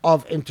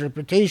of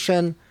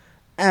interpretation,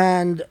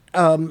 and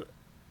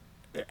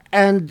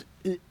and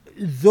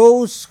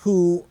those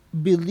who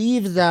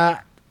believe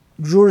that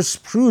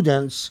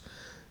jurisprudence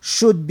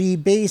should be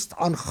based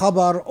on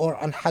khabar or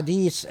on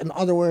hadith, in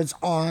other words,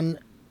 on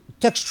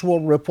textual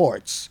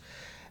reports,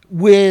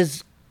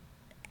 with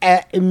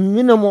a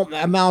minimum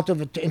amount of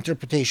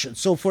interpretation.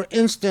 So, for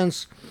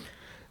instance,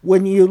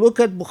 when you look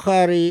at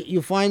Bukhari,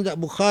 you find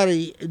that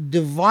Bukhari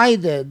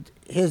divided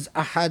his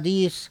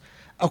ahadith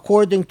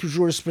according to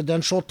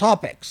jurisprudential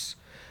topics,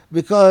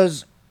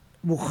 because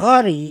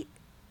Bukhari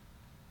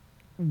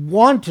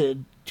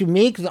wanted to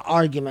make the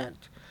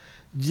argument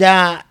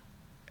that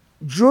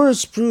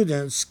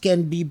jurisprudence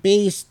can be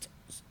based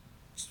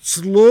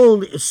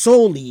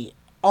solely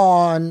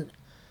on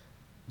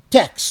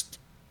text,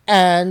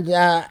 and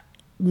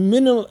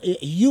minimal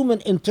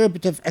human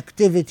interpretive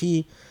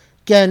activity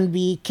can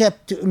be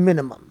kept to a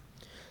minimum.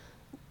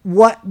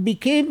 What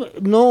became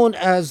known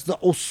as the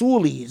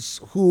Usulis,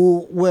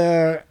 who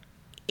were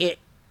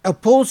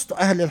opposed to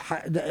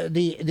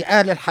the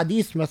Ahl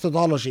al-Hadith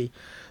methodology,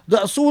 the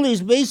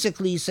Usulis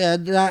basically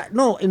said that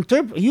no,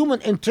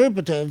 human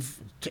interpretive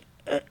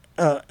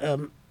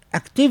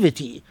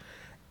activity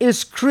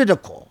is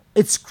critical.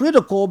 It's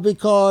critical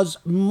because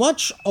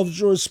much of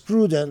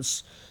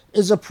jurisprudence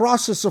is a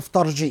process of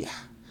tarjih,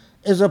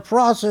 is a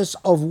process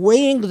of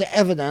weighing the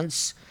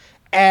evidence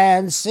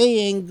and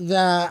saying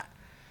that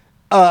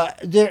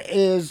there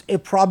is a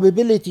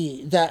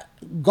probability that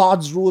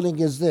God's ruling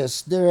is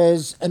this. There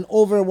is an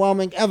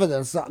overwhelming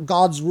evidence that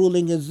God's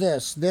ruling is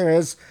this. There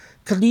is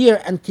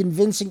clear and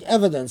convincing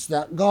evidence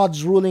that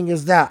God's ruling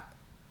is that.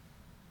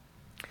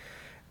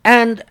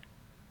 And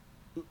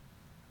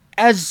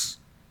as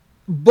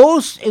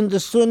both in the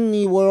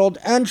Sunni world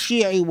and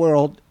Shi'i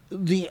world,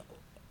 the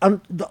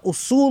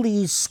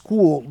Usuli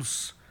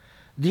schools,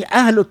 the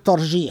Ahl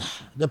al-Tarjih,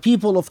 the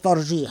people of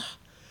Tarjih,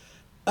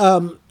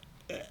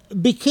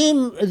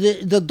 became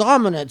the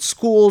dominant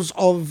schools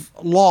of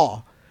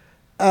law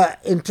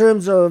in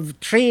terms of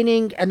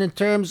training and in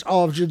terms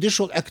of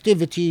judicial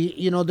activity.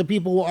 You know, the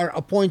people who are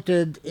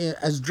appointed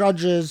as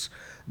judges,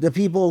 the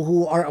people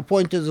who are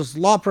appointed as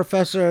law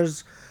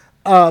professors.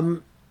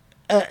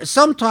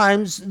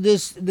 Sometimes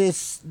this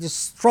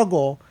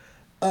struggle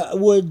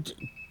would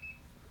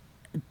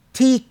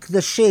take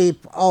the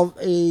shape of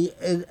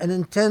an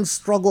intense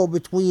struggle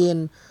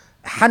between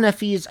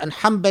Hanafis and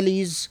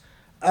Hanbalis,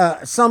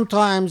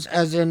 sometimes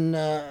as in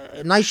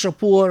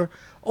Naishapur,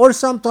 or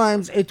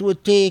sometimes it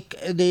would take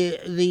the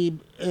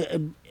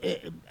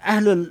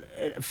Ahl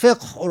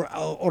al-Fiqh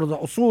or the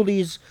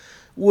Usulis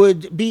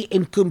would be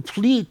in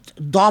complete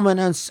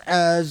dominance,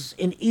 as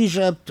in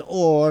Egypt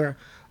or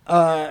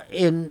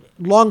in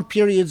long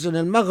periods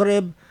in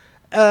Maghrib.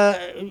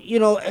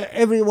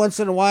 Every once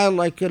in a while,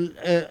 like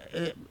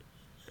a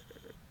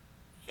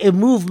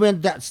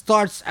movement that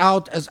starts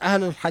out as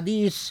Ahl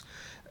al-Hadith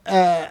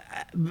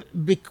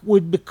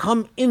would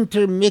become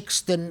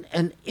intermixed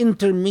and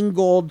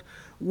intermingled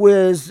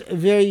with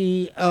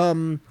very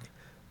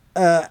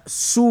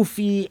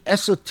Sufi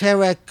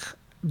esoteric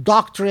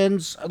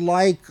doctrines,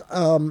 like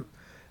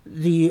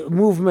the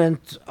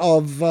movement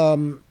of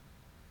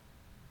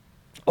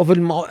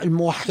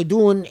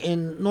al-Muwahhidun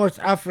in North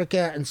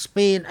Africa and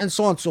Spain, and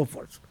so on and so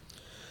forth.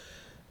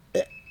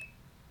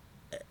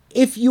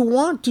 If you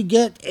want to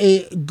get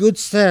a good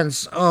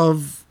sense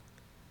of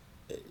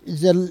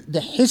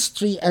the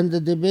history and the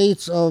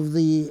debates of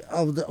the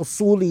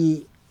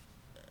Usuli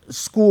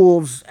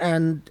schools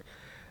and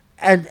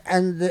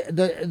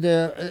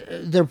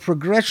their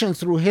progression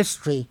through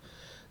history,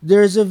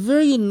 there is a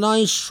very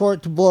nice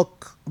short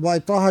book by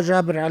Taha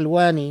Jabir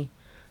Alwani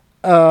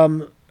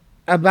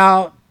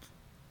about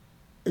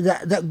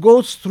that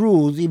goes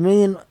through the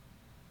main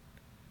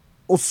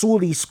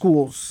Usuli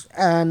schools.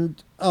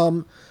 And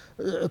Taha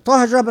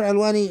Jabir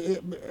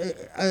Alwani,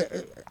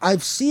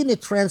 I've seen a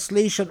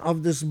translation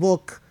of this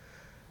book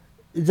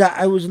that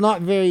I was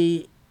not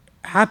very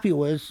happy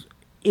with.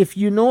 If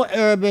you know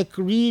Arabic,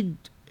 read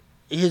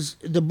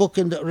the book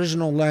in the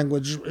original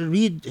language.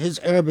 Read his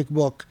Arabic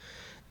book.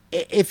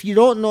 If you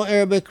don't know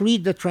Arabic,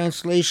 read the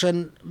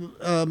translation.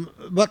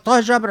 But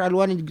Taha Jabir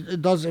Alwani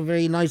does a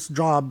very nice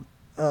job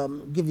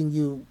giving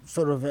you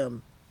sort of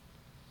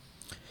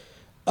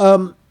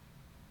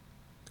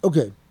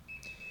okay.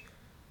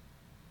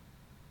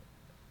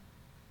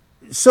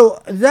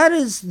 So that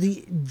is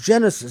the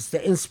genesis,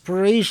 the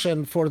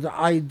inspiration for the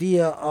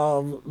idea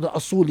of the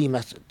Usuli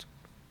method.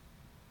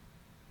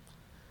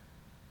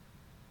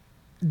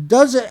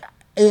 Does it?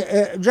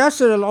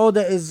 Jasser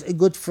al-Oda is a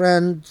good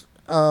friend.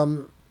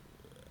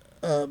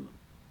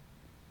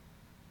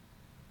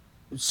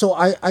 So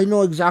I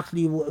know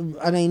exactly,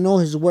 and I know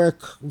his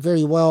work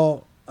very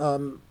well.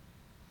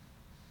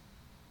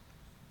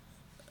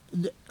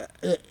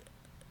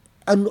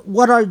 And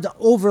what are the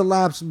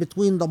overlaps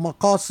between the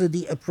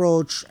Maqasidi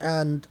approach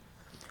and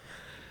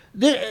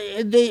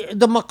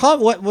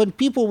when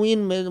people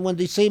mean, when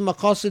they say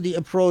Maqasidi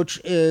approach,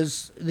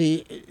 is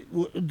the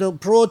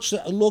approach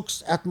that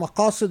looks at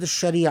Maqasid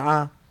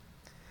al-Sharia,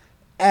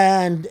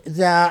 and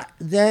that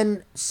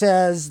then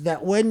says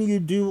that when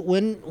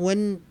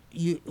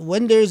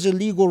there's a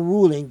legal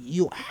ruling,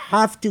 you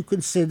have to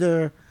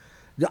consider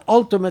the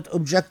ultimate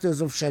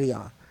objectives of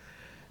Sharia.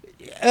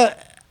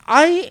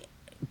 I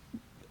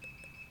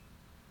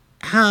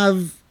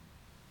have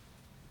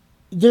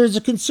There's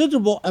a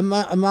considerable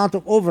amount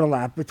of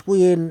overlap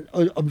between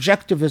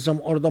objectivism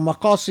or the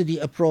Maqasidi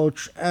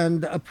approach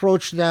and the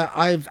approach that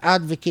I've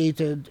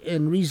advocated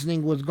in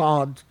Reasoning with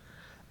God,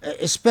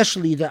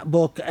 especially that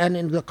book and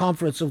in the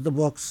Conference of the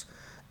Books,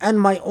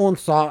 and my own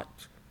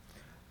thought.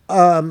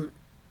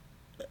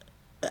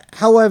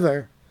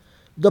 However,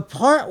 the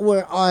part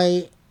where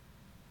I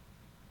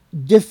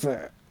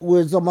differ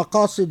with the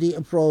Maqasidi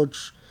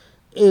approach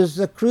is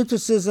the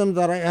criticism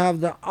that I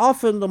have that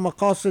often the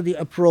Maqasidi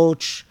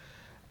approach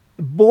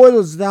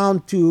boils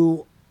down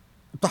to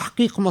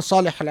تحقيق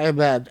مصالح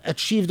العباد,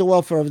 achieve the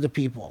welfare of the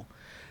people,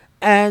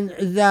 and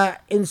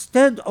that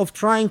instead of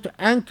trying to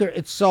anchor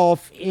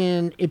itself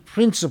in a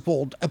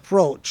principled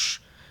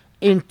approach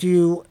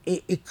into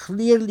a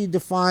clearly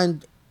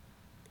defined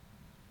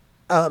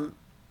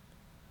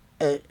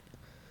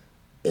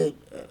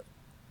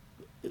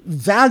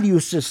value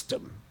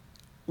system,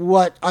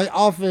 what I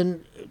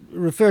often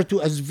refer to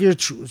as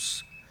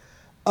virtues,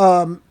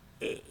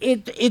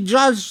 it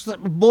just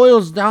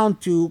boils down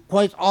to,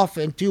 quite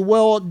often, to,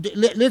 well,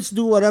 let's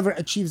do whatever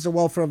achieves the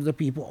welfare of the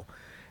people.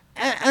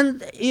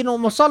 And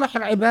masalih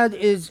al-ibad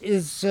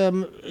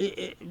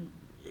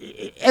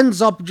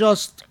ends up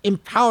just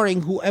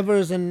empowering whoever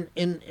is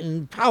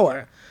in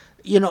power,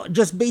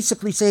 just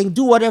basically saying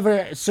do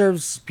whatever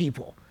serves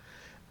people.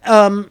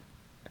 That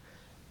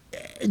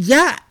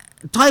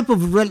type of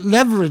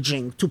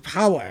leveraging to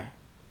power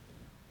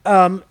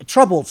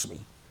troubles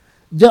me.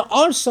 There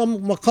are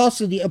some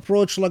Maqasidi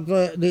approach, like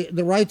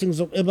the writings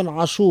of Ibn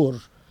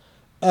Ashur,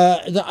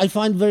 that I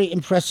find very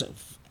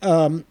impressive,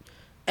 and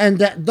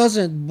that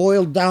doesn't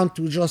boil down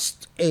to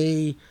just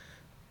a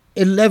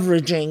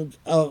leveraging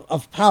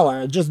of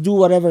power, just do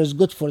whatever is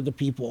good for the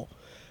people,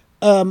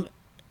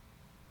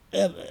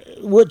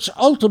 which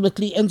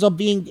ultimately ends up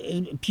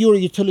being pure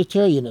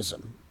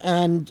utilitarianism.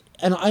 And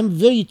I'm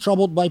very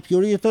troubled by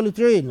pure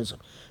utilitarianism.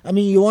 I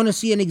mean, you want to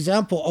see an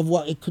example of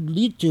what it could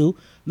lead to?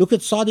 Look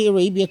at Saudi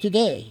Arabia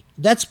today.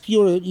 That's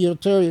pure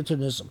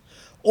utilitarianism.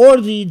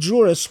 Or the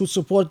jurists who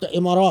support the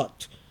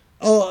Emirat.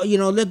 Oh,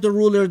 let the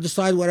ruler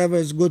decide whatever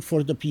is good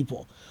for the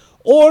people.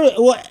 Or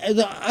what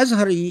the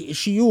Azhari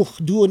shuyukh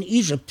do in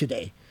Egypt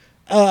today.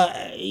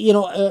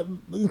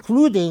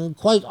 Including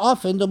quite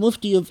often the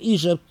Mufti of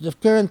Egypt, the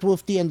current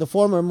Mufti and the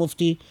former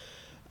Mufti.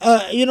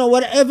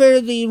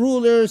 Whatever the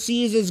ruler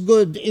sees is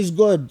good is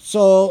good.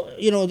 So,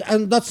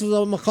 and that's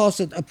the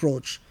Maqasid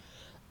approach.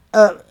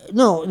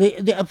 No,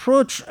 the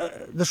approach,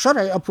 the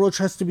Shari approach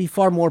has to be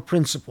far more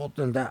principled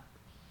than that.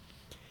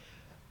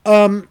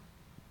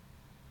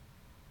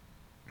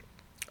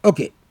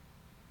 Okay.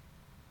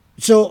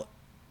 So,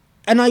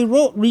 and I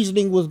wrote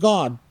Reasoning with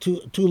God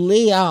to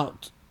lay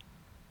out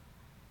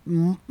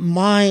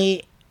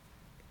my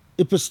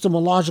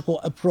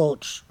epistemological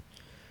approach.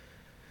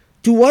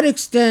 To what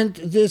extent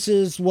this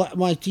is what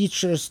my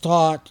teachers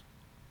taught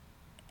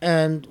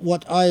and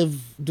what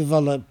I've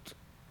developed.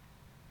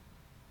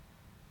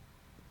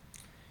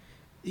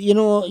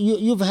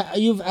 You've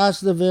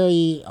asked a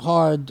very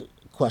hard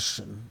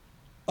question,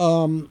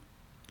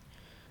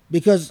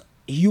 because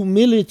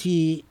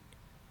humility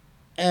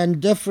and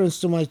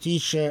deference to my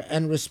teacher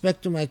and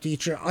respect to my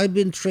teacher, I've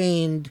been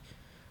trained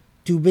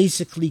to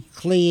basically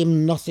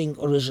claim nothing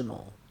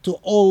original, to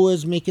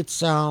always make it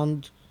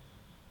sound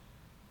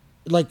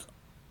like,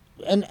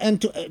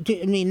 and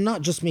to I mean,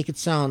 not just make it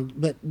sound,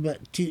 but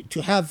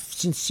to have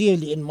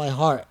sincerely in my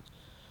heart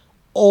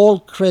all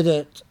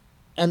credit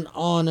and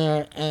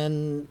honor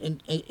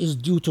and is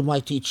due to my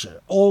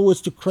teacher.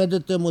 Always to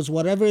credit them with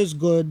whatever is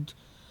good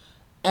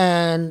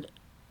and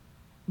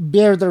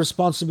bear the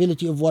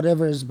responsibility of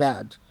whatever is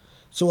bad.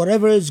 So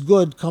whatever is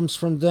good comes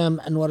from them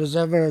and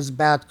whatever is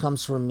bad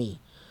comes from me.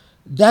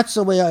 That's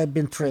the way I've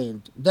been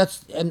trained.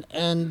 That's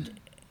and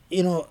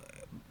you know,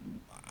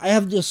 I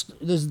have this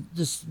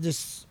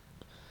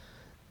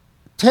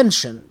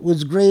tension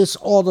with grace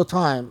all the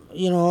time.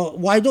 You know,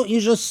 why don't you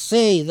just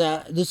say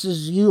that this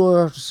is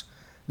your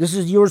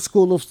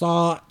school of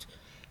thought,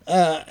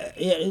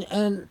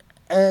 and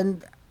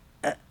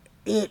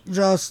it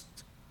just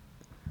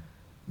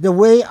the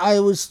way I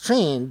was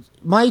trained.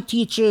 My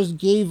teachers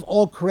gave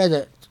all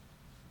credit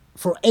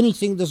for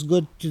anything that's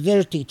good to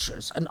their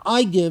teachers, and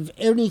I give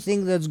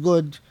anything that's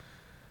good,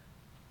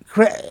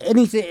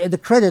 anything the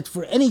credit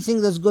for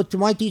anything that's good to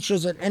my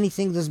teachers, and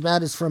anything that's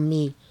bad is from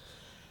me.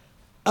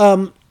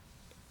 Um,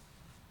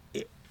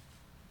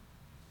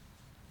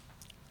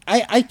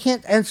 I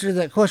can't answer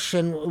that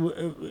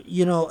question.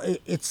 You know,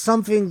 it's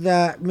something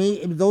that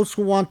those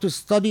who want to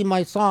study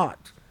my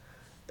thought,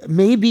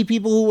 maybe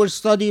people who will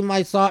study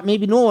my thought,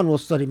 maybe no one will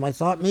study my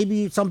thought.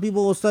 Maybe some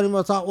people will study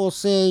my thought will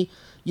say,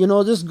 you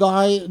know, this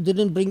guy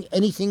didn't bring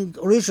anything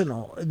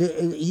original.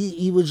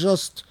 He was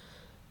just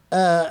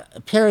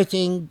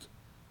parroting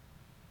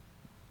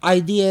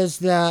ideas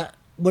that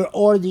were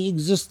already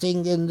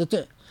existing in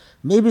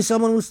maybe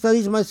someone who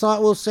studies my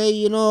thought will say,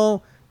 you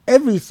know,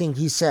 everything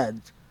he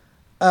said,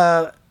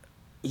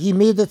 he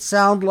made it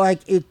sound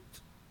like it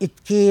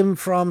came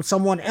from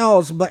someone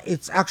else, but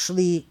it's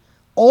actually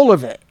all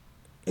of it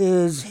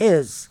is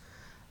his.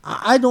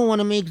 I don't want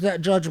to make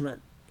that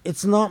judgment.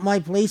 It's not my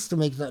place to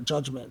make that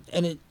judgment.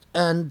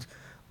 And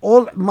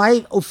all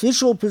my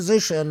official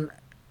position,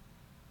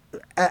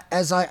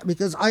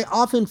 because I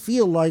often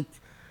feel like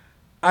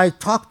I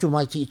talk to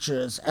my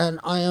teachers and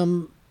I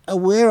am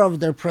aware of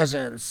their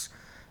presence,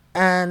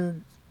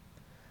 and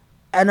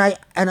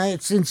I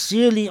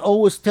sincerely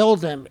always tell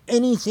them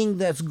anything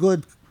that's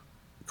good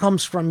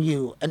comes from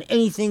you, and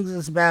anything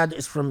that's bad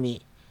is from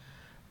me.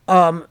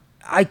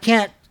 I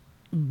can't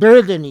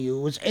burden you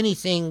with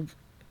anything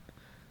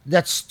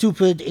that's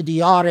stupid,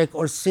 idiotic,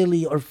 or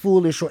silly, or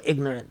foolish, or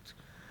ignorant.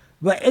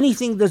 But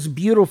anything that's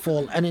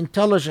beautiful and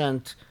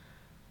intelligent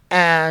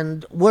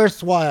and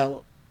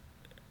worthwhile,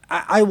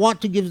 I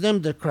want to give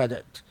them the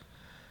credit.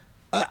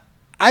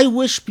 I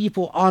wish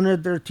people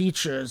honored their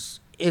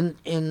teachers in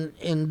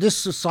this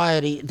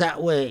society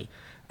that way.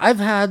 I've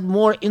had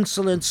more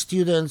insolent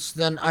students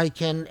than I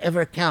can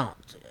ever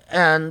count.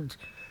 And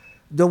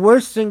the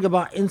worst thing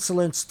about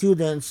insolent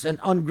students and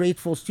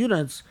ungrateful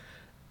students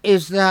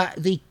is that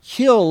they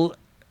kill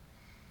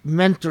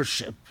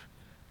mentorship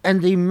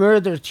and they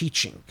murder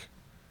teaching.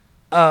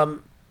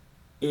 Um,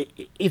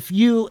 if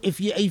you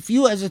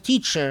as a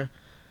teacher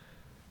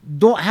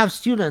don't have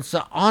students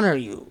that honor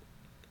you,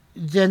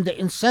 then the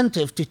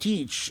incentive to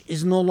teach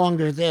is no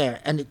longer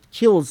there, and it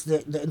kills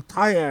the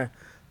entire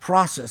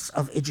process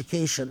of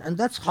education, and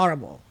that's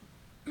horrible.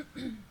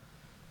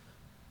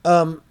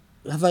 Have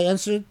I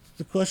answered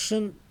the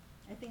question?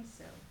 I think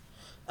so.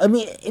 I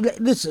mean,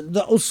 listen,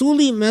 the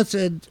Usuli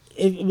method,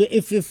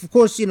 if of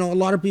course, you know, a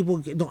lot of people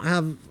don't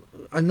have,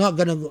 are not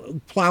going to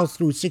plow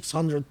through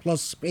 600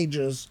 plus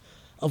pages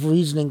of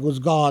reasoning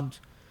with God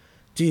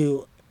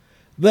to,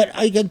 but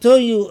I can tell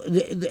you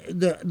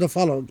the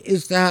following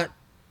is that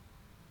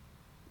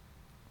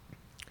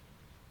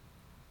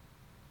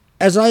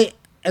as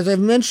I've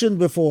mentioned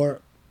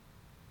before,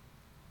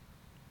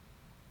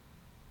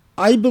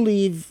 I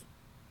believe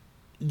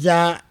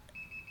that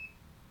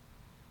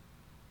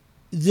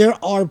there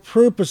are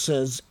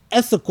purposes,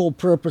 ethical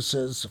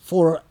purposes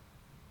for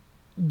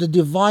the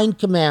divine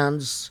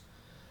commands.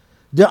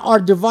 There are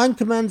divine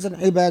commands and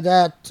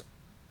ibadat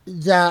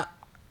that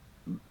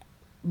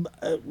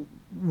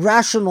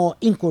rational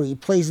inquiry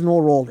plays no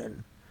role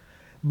in.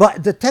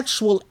 But the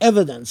textual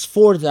evidence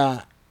for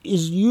that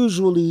is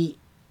usually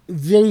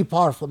very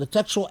powerful. The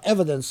textual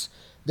evidence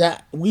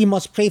that we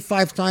must pray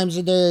 5 times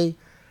a day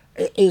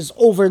is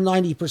over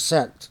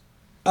 90%.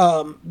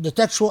 The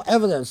textual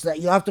evidence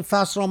that you have to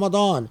fast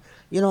Ramadan,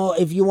 you know,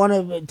 if you want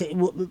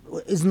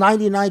to, is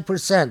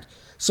 99%.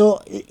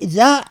 So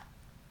that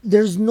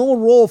there's no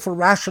role for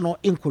rational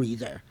inquiry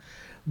there.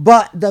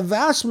 But the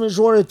vast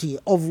majority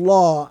of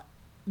law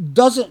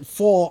doesn't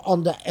fall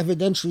on the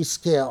evidentiary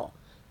scale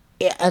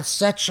at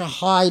such a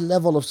high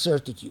level of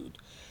certitude.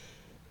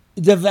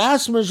 The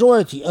vast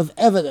majority of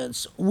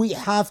evidence, we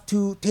have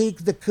to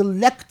take the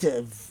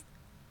collective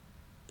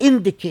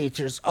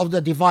indicators of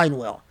the divine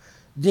will,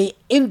 the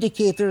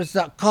indicators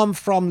that come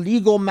from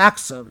legal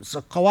maxims,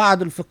 the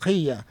qawa'id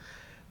al-fiqhiyya,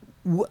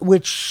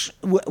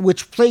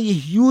 which play a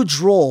huge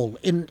role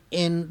in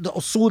the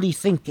Usuli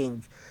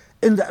thinking.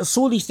 In the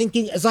Usuli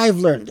thinking, as I've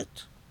learned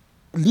it,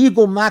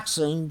 legal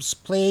maxims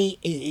play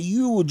a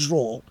huge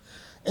role.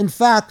 In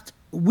fact,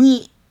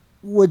 we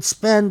would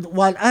spend,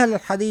 while Ahl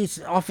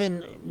al-Hadith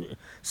often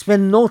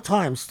spend no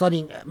time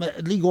studying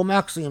legal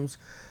maxims,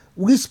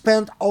 we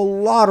spent a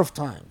lot of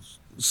time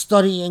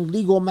studying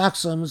legal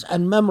maxims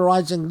and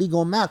memorizing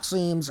legal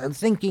maxims and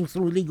thinking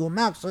through legal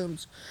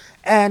maxims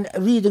and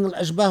reading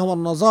al-Ashbah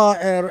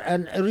wal-Nazair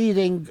and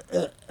reading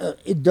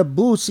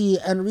al-Dabbusi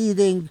and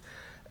reading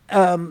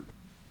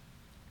al-Shatibi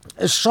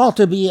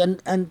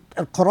and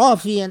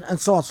al-Qarafi and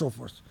so on and so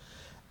forth.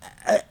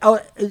 uh,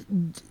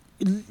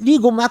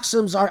 legal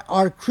maxims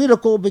are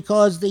critical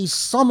because they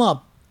sum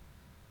up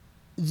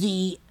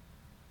the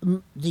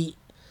the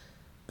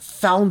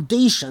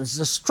foundations,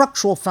 the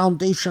structural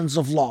foundations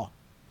of law.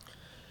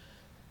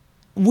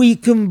 We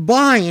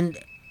combine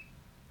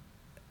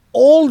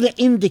all the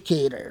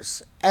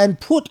indicators and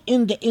put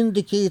in the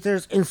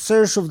indicators in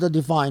search of the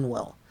divine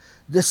will.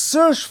 The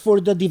search for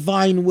the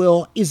divine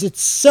will is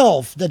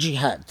itself the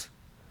jihad.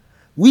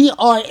 We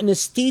are in a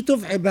state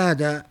of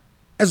ibadah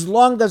as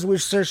long as we're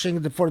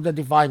searching for the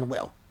divine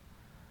will.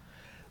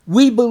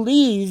 We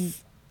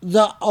believe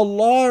that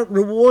Allah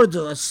rewards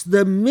us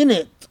the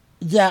minute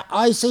that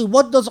I say,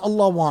 what does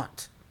Allah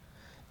want?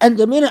 And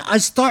the minute I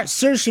start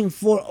searching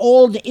for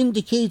all the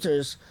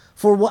indicators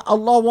for what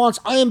Allah wants,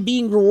 I am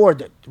being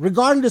rewarded,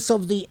 regardless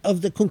of the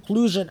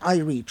conclusion I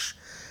reach.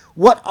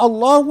 What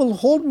Allah will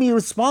hold me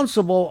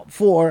responsible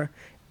for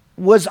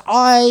was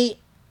I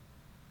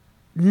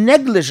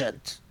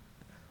negligent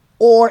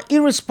or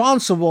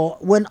irresponsible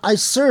when I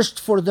searched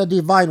for the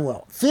divine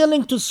will.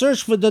 Failing to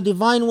search for the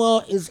divine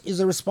will is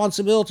a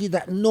responsibility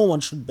that no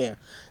one should bear.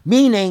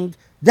 Meaning,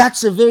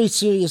 that's a very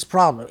serious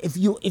problem. If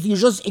you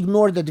just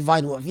ignore the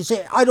divine will, if you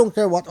say, I don't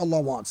care what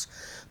Allah wants.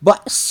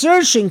 But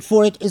searching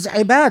for it is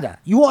ibadah.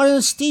 You are in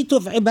a state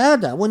of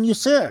ibadah when you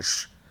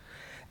search.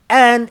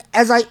 And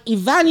as I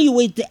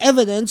evaluate the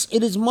evidence,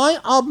 it is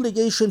my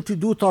obligation to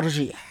do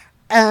tarjih.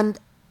 And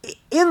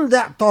in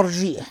that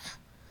tarjih,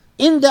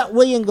 in that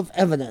weighing of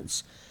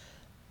evidence,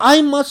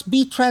 I must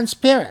be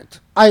transparent.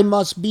 I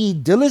must be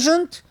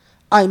diligent.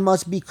 I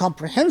must be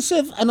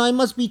comprehensive. And I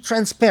must be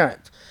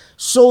transparent.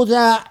 So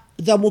that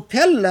the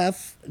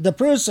mukallaf, the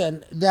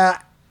person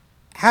that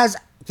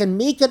can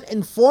make an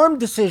informed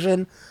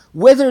decision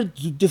whether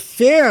to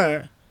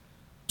defer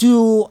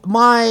to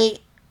my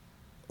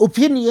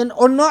opinion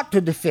or not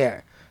to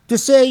defer. To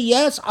say,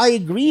 yes, I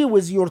agree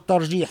with your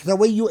tarjih, the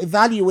way you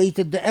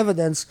evaluated the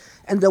evidence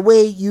and the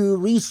way you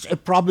reached a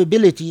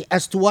probability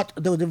as to what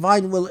the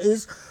divine will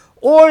is.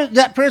 Or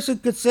that person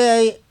could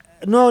say,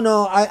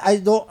 no, I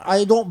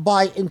don't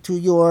buy into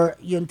your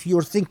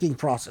thinking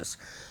process.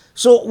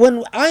 So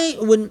when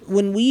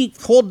we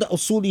hold the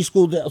Usuli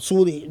school, the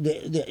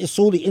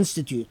Usuli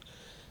Institute,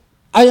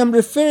 I am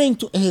referring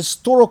to a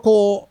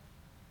historical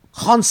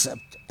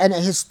concept and a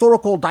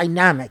historical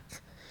dynamic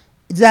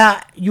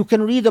that you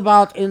can read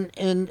about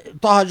in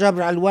Taha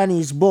Jabr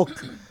Alwani's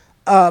book,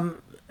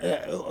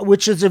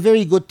 which is a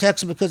very good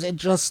text because it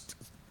just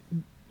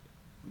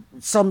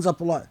sums up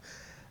a lot.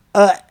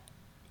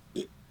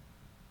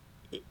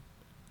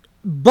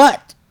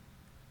 But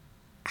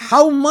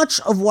how much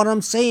of what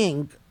I'm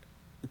saying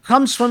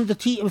comes from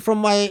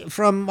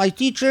from my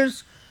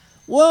teachers?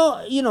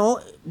 Well,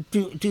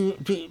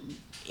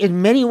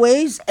 in many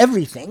ways,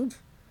 everything.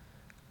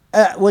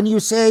 When you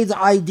say the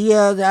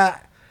idea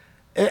that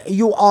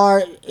you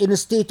are in a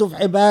state of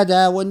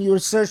ibadah when you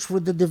search for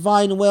the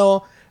divine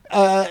will,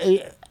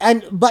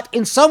 but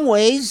in some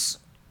ways,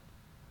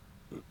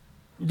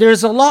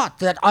 there's a lot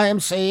that I am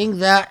saying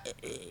that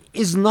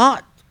is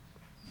not,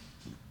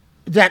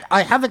 that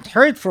I haven't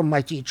heard from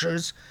my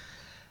teachers,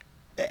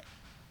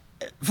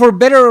 for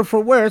better or for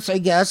worse, I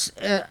guess,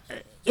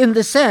 in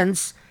the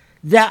sense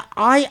that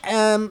I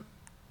am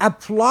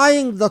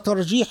applying the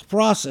tarjih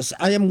process.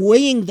 I am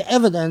weighing the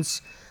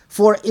evidence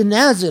for a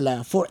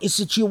nazila, for a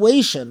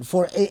situation,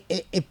 for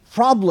a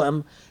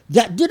problem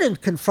that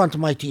didn't confront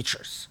my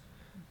teachers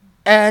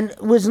and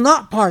was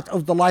not part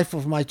of the life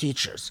of my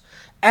teachers.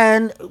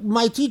 And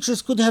my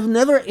teachers could have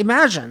never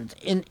imagined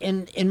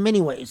in many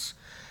ways.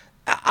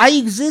 I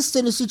exist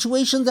in a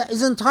situation that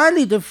is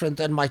entirely different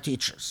than my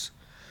teachers.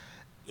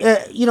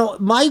 A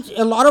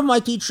lot of my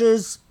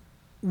teachers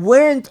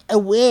weren't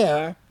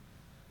aware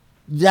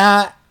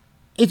that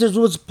it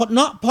was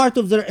not part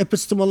of their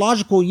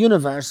epistemological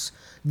universe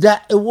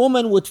that a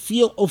woman would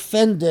feel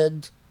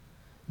offended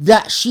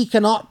that she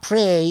cannot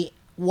pray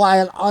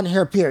while on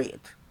her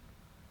period.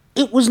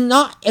 It was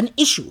not an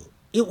issue.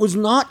 It was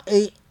not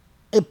a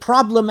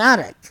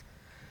problematic.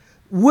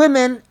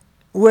 Women,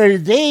 where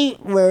they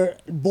were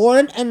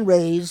born and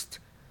raised,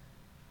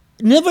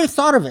 never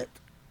thought of it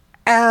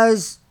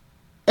as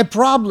a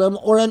problem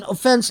or an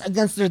offense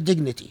against their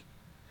dignity.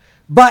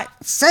 But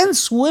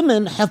since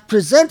women have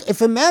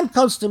if a man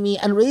comes to me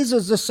and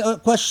raises this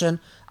question,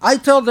 I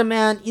tell the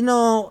man, you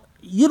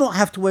don't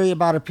have to worry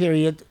about a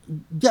period.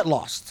 Get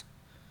lost.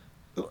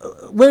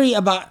 Worry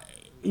about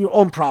your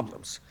own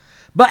problems.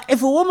 But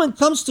if a woman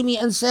comes to me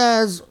and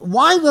says,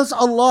 why does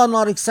Allah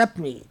not accept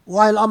me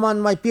while I'm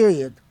on my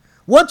period?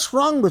 What's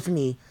wrong with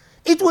me?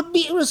 It would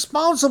be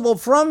irresponsible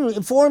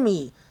for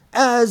me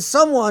as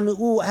someone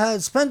who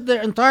has spent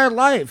their entire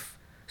life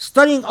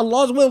studying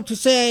Allah's will to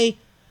say,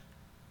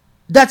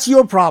 that's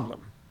your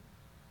problem.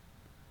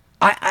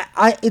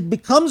 It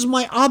becomes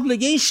my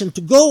obligation to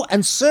go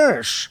and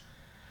search.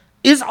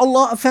 Is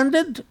Allah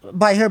offended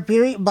by her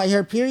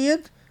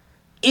period?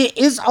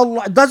 Does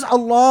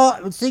Allah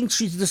think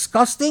she's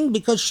disgusting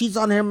because she's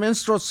on her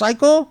menstrual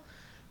cycle?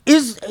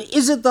 Is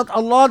it that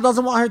Allah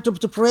doesn't want her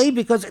to pray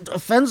because it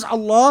offends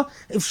Allah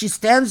if she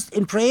stands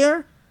in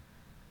prayer?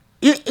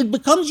 It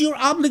becomes your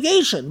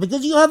obligation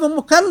because you have a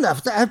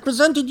mukallaf that have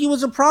presented you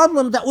with a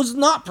problem that was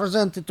not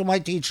presented to my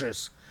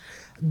teachers.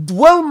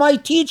 Will my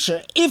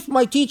teacher, if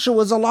my teacher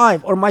was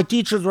alive or my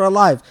teachers were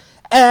alive,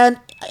 and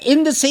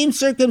in the same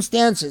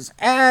circumstances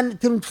and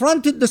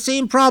confronted the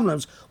same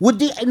problems, would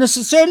they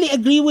necessarily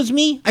agree with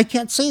me? I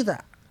can't say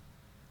that.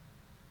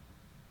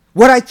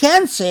 What I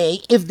can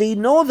say, if they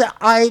know that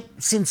I'm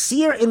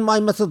sincere in my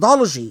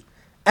methodology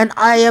and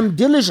I am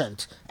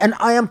diligent and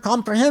I am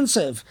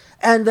comprehensive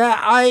and that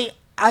I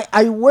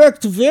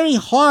worked very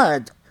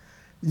hard,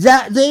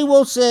 that they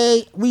will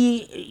say,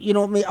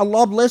 may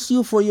Allah bless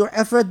you for your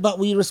effort, but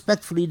we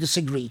respectfully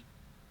disagree.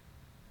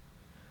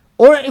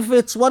 Or if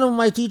it's one of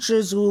my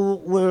teachers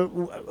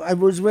I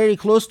was very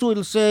close to,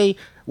 it'll say,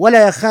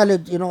 Wala ya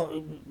Khalid,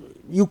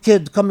 you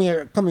kid, come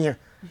here, come here.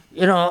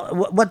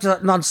 What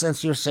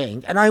nonsense you're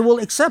saying. And I will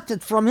accept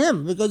it from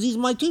him because he's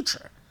my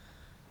teacher.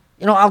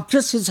 I'll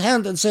kiss his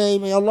hand and say,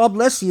 may Allah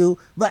bless you,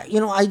 but,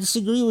 I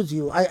disagree with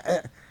you.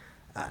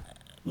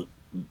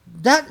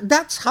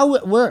 That's how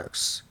it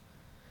works.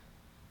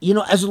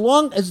 As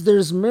long as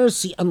there's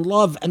mercy and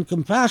love and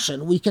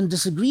compassion, we can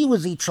disagree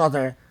with each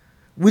other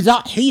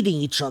without hating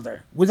each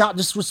other, without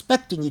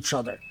disrespecting each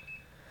other.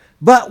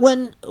 But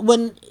when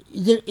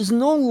there is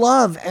no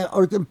love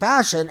or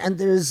compassion and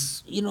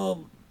there's,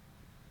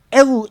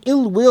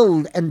 ill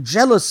will and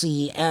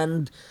jealousy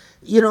and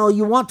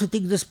you want to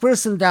take this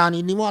person down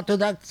and you want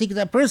to take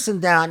that person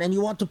down and you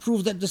want to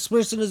prove that this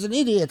person is an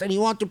idiot and you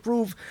want to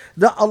prove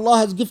that Allah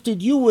has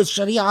gifted you with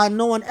Sharia and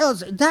no one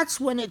else, that's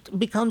when it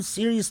becomes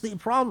seriously a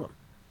problem.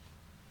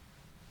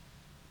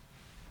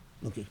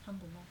 Okay.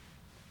 Alhamdulillah.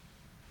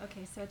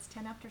 Okay, so it's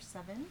 10 after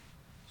 7.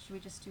 Should we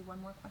just do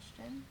one more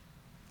question?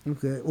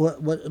 Okay.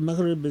 What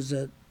Maghrib is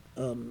at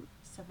 7:50.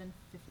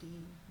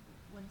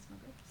 When's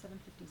Maghrib?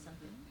 7:50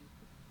 something.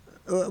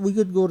 We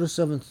could go to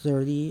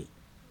 7:30.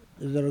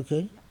 Is that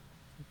okay?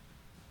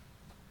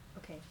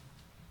 Okay.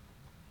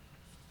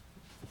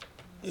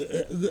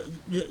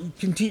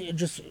 Continue.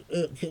 Just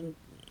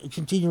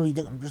continue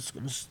reading. I'm just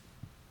gonna.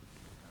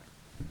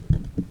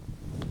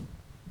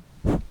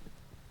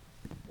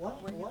 Why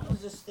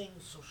is this thing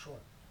so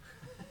short?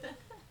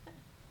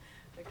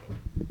 Okay.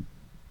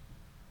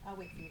 I'll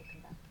wait for you to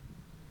come back.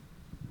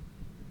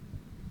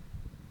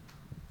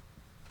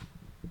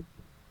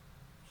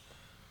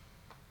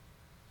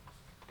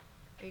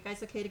 Are you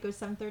guys okay to go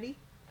 7:30?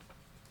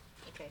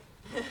 Okay.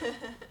 All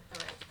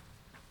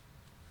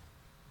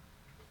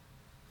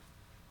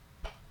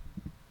right.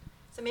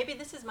 So maybe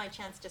this is my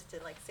chance just to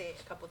say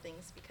a couple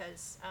things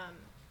because a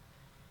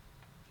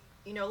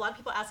lot of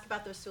people ask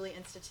about the Usuli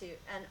Institute,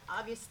 and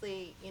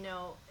obviously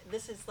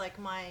this is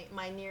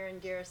my near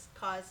and dearest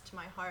cause to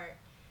my heart.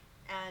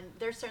 And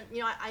there's certain,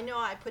 I know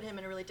I put him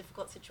in a really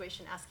difficult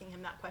situation asking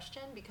him that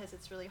question because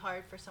it's really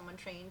hard for someone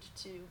trained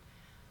to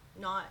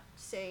not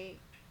say,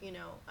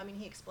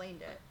 he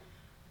explained it.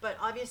 But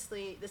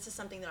obviously, this is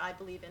something that I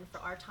believe in for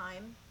our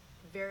time.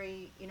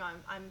 Very,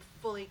 I'm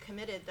fully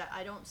committed that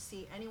I don't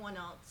see anyone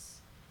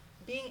else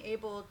being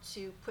able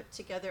to put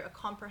together a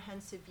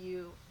comprehensive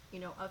view,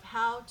 of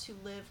how to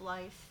live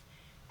life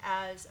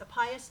as a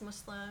pious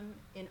Muslim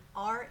in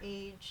our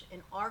age,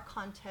 in our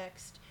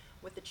context,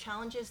 with the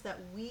challenges that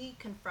we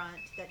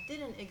confront that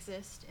didn't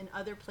exist in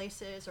other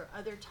places or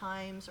other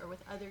times or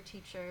with other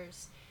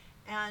teachers,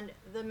 and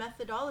the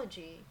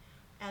methodology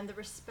and the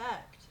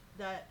respect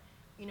that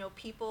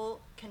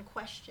people can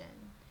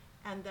question,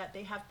 and that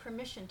they have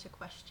permission to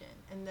question,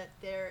 and that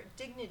their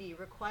dignity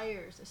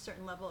requires a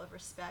certain level of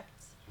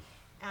respect,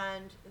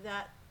 and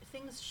that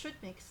things should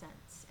make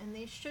sense and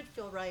they should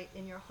feel right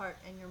in your heart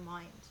and your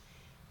mind.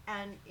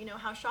 And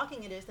how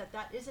shocking it is that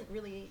that isn't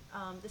really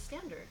the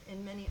standard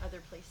in many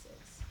other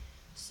places.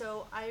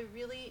 So I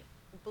really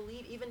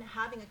believe even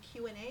having a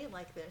Q&A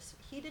like this,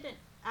 he didn't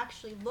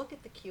actually look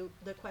at the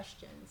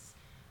questions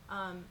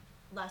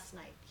last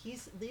night.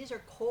 These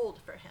are cold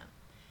for him.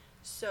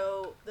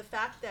 So the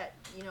fact that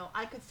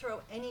I could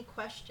throw any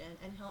question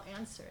and he'll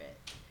answer it,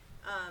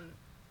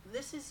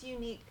 this is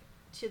unique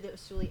to the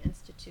Usuli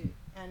Institute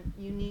and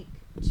unique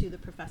to the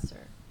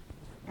professor.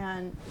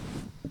 And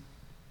I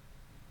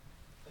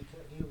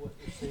can't hear what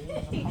you're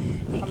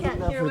saying. he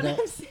can't hear what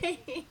I'm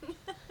saying.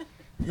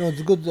 No,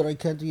 it's good that I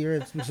can't hear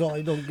it, so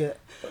I don't get.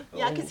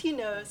 Yeah, because he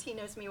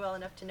knows me well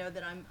enough to know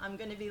that I'm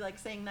going to be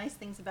saying nice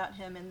things about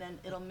him, and then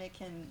it'll make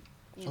him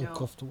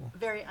uncomfortable.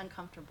 Very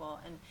uncomfortable.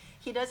 And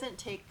he doesn't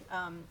take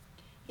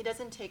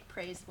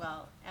praise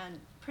well.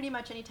 And pretty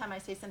much anytime I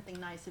say something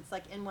nice, it's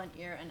in one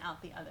ear and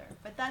out the other.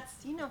 But that's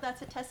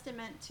that's a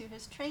testament to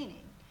his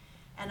training,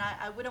 and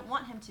I wouldn't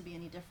want him to be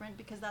any different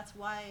because that's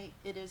why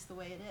it is the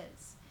way it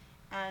is,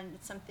 and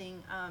it's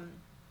something.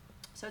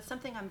 So it's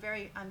something I'm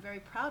very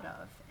proud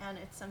of, and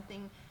it's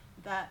something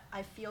that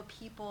I feel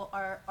people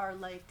are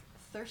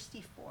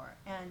thirsty for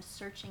and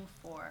searching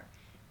for,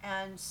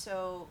 and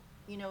so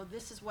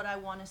this is what I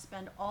want to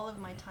spend all of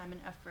my time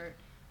and effort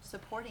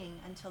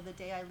supporting until the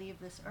day I leave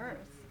this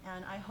earth.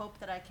 And I hope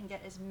that I can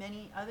get as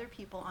many other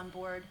people on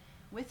board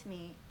with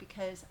me,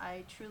 because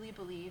I truly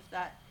believe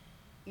that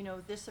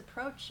this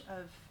approach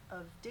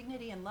of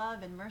dignity and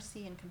love and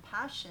mercy and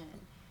compassion,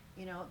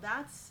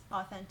 that's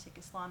authentic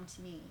Islam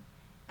to me.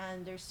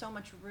 And there's so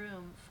much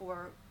room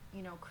for,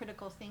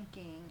 critical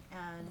thinking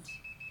and,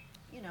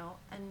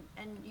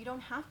 and you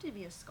don't have to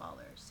be a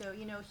scholar. So,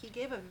 he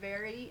gave a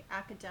very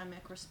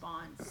academic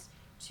response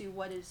to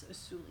what is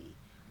Usuli.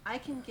 I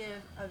can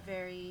give a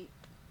very,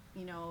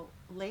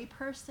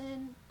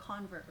 layperson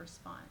convert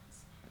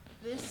response.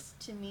 This,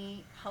 to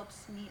me,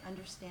 helps me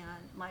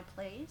understand my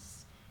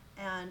place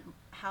and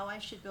how I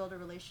should build a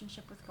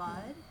relationship with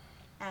God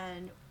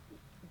and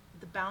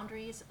the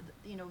boundaries,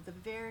 the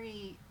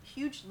very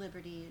huge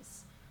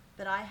liberties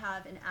that I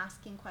have in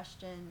asking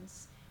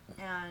questions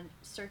and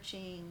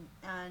searching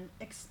and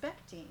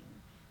expecting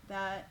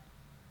that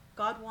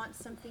God wants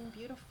something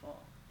beautiful.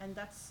 And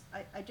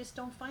I just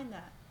don't find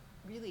that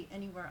really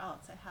anywhere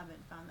else. I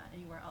haven't found that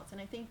anywhere else.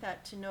 And I think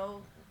that to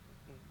know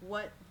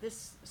what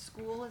this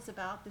school is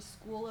about, this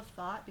school of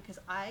thought, because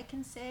I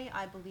can say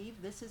I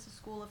believe this is a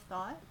school of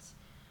thought.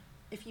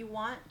 If you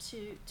want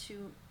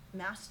to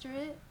master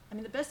it, I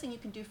mean, the best thing you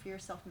can do for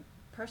yourself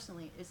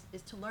personally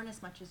is to learn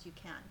as much as you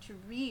can, to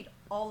read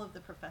all of the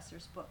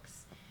professor's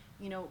books,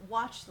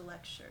 watch the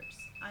lectures.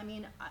 I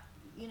mean,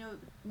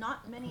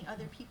 not many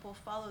other people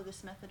follow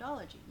this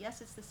methodology.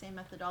 Yes, it's the same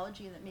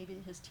methodology that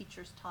maybe his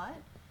teachers taught,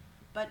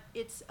 but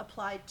it's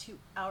applied to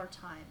our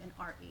time and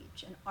our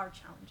age and our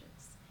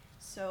challenges.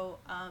 So,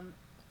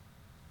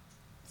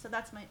 so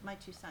that's my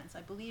 2 cents.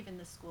 I believe in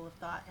this school of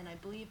thought, and I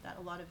believe that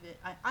a lot of it,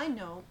 I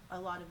know a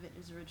lot of it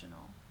is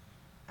original,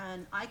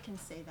 and I can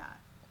say that.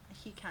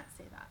 He can't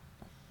say that.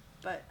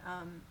 But,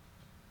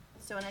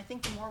 so, and I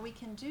think the more we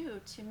can do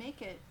to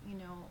make it,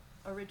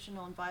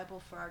 original and viable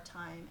for our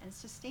time and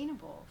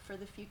sustainable for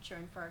the future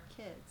and for our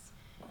kids,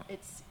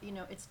 it's,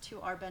 it's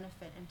to our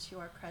benefit and to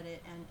our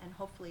credit and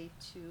hopefully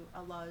to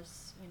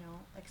Allah's,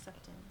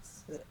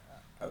 acceptance.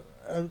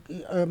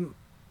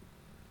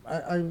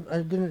 I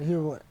didn't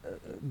hear what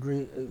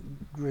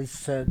Grace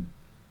said,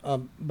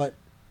 but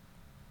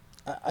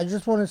I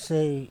just want to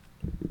say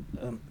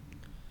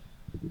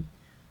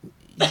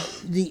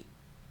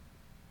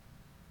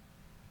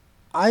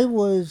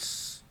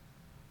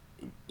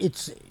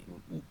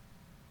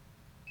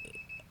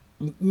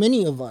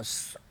many of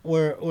us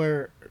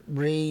were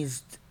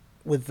raised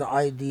with the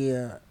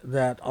idea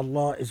that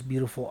Allah is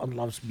beautiful and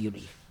loves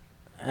beauty,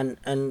 and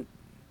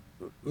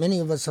many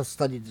of us have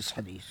studied this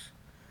hadith.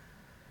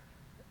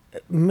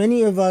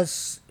 Many of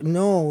us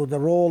know the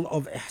role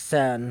of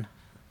ihsan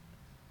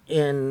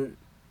in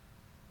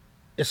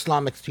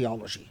Islamic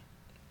theology.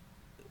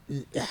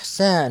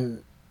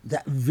 Ihsan,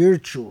 that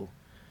virtue.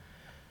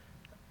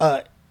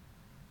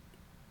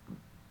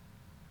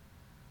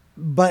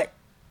 But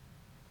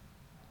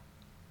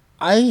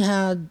I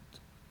had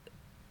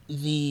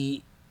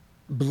the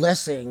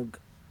blessing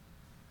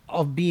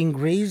of being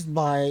raised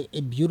by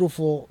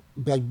beautiful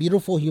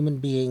human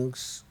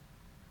beings,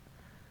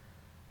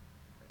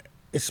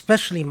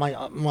 especially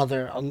my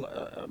mother,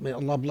 may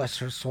Allah bless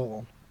her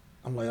soul,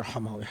 Allah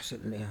yarhamha wa yahsin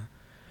ilayha,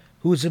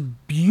 who is a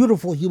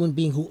beautiful human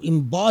being who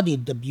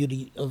embodied the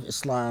beauty of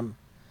Islam.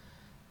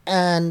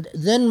 And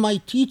then my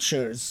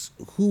teachers,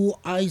 who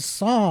I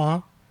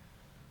saw,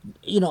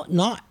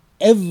 not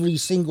every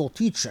single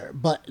teacher,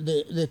 but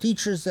the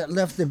teachers that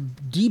left the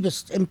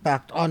deepest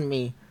impact on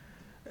me,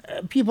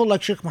 people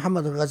like Sheikh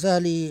Muhammad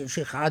al-Ghazali,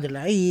 Sheikh Adil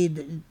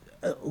Eid,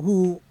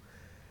 who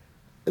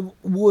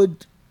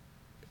would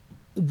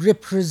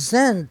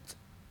represent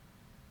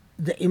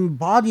the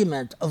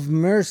embodiment of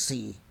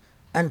mercy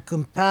and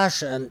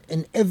compassion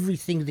in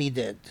everything they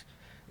did.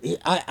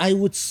 I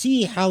would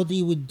see how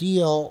they would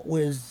deal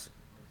with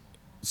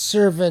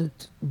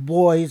servant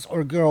boys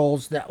or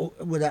girls that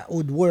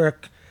would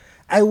work.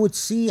 I would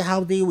see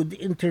how they would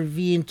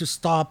intervene to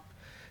stop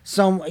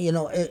some,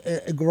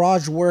 a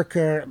garage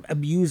worker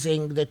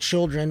abusing the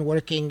children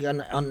working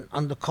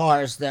on the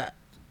cars that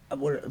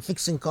were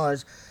fixing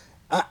cars.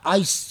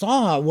 I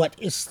saw what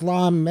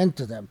Islam meant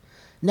to them.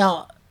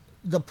 Now,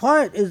 the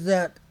part is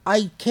that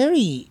I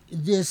carry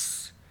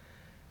this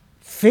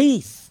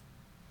faith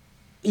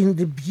in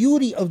the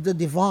beauty of the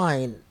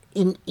divine,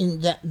 in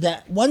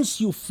that once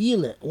you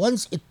feel it,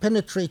 once it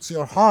penetrates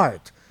your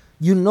heart,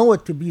 you know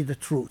it to be the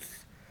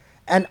truth.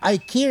 And I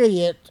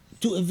carry it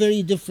to a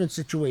very different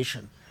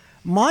situation.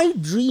 My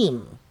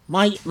dream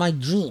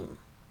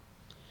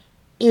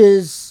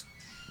is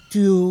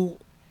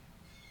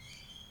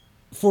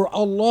for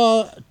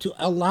Allah to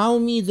allow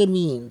me the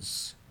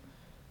means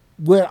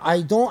where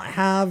I don't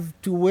have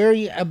to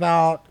worry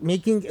about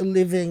making a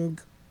living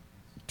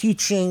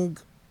teaching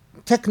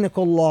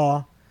technical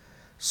law,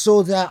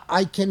 so that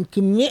I can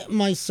commit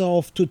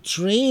myself to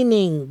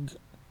training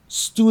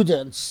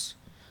students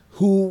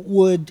who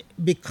would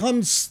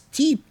become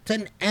steeped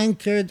and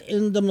anchored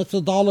in the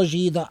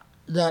methodology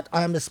that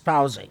I'm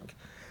espousing,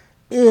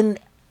 in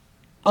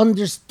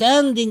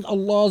understanding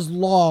Allah's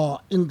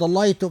law in the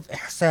light of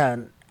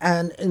ihsan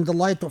and in the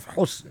light of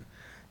husn,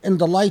 in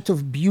the light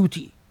of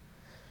beauty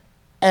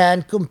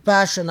and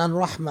compassion and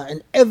rahmah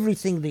in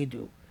everything they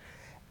do.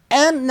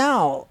 And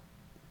now,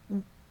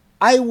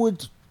 I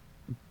would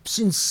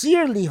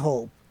sincerely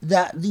hope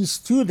that these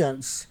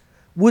students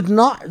would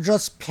not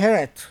just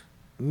parrot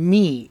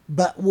me,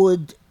 but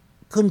would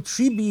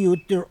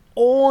contribute their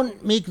own,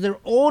 make their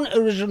own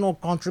original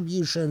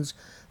contributions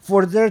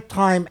for their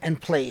time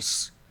and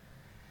place.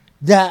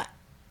 That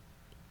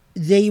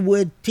they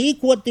would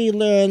take what they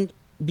learned,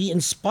 be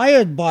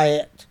inspired by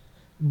it,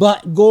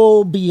 but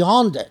go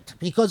beyond it.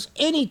 Because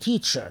any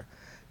teacher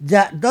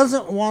that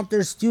doesn't want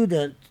their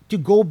student to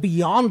go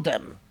beyond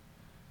them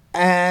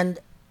and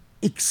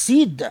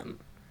exceed them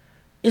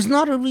is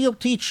not a real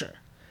teacher.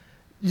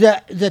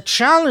 The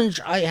challenge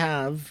I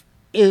have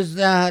is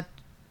that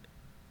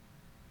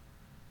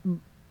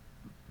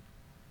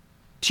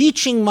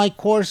teaching my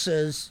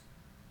courses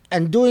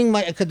and doing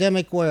my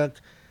academic work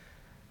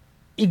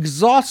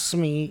exhausts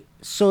me,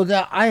 so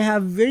that I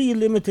have very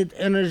limited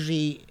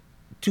energy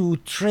to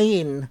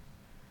train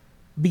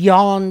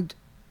beyond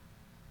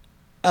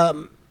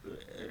the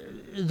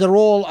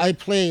role I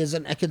play as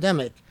an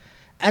academic.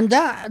 And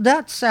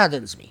that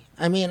saddens me.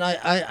 I mean,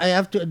 I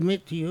have to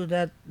admit to you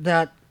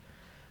that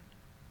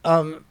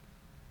I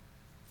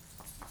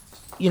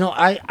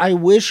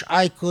wish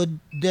I could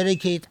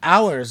dedicate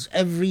hours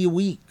every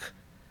week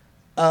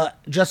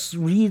just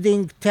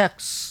reading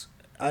texts,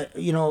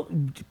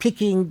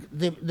 picking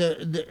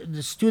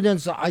the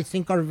students that I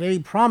think are very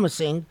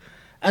promising.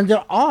 And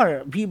there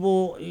are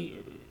people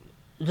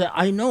that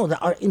I know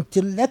that are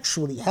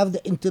intellectually, have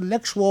the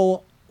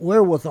intellectual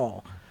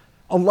wherewithal.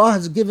 Allah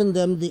has given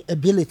them the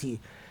ability.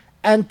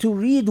 And to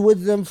read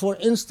with them, for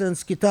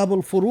instance, Kitab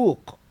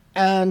al-Furuq,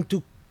 and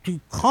to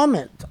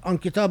comment on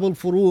Kitab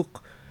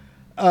al-Furuq,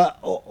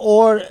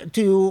 or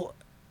to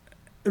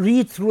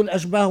read through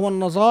Al-Ashbah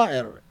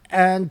wal-Nazair,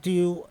 and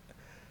to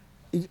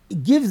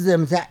give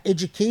them that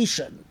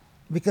education,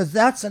 because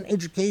that's an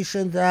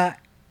education that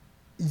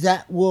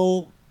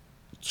will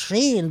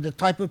train the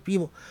type of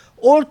people.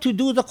 Or to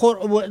do the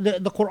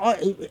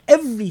Quran.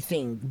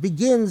 Everything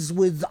begins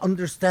with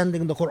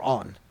understanding the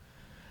Quran.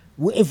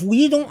 If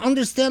we don't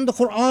understand the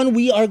Quran,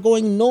 we are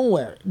going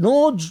nowhere.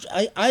 No,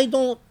 I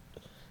don't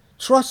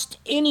trust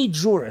any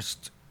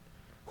jurist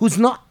who's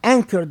not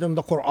anchored in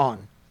the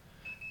Quran.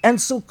 And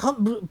so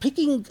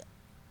picking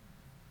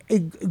a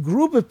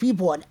group of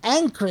people and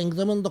anchoring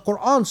them in the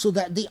Quran so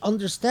that they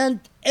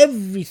understand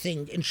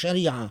everything in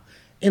Sharia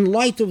in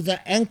light of the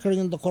anchoring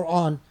in the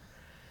Quran,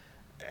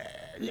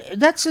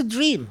 that's a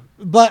dream.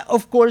 But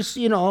of course,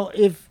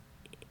 if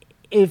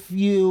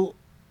you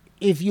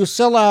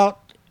sell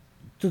out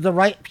to the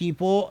right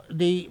people,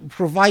 they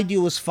provide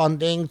you with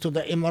funding to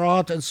the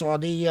Emirat and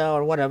Saudi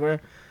or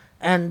whatever,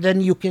 and then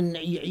you can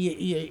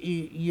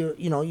you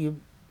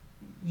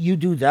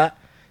do that.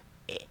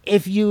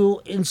 If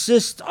you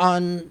insist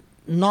on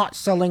not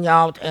selling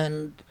out,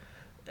 and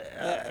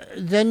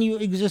then you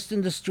exist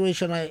in the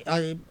situation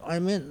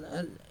I'm in.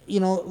 And,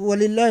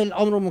 وَلِلَّهِ الْأَمْرُ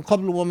مِنْ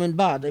قَبْلُ وَمِنْ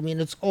بَعْدُ. I mean,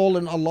 it's all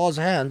in Allah's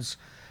hands.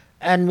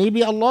 And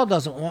maybe Allah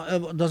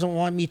doesn't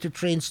want me to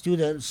train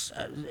students.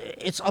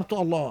 It's up to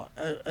Allah.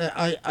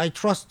 I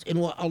trust in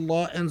what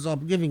Allah ends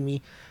up giving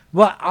me,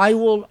 but I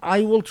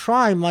will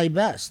try my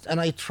best,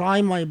 and I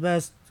try my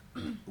best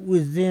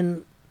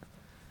within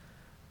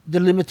the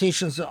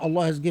limitations that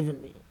Allah has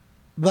given me.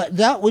 But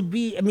that would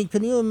be, I mean,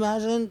 can you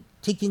imagine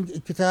taking a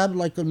kitab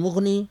like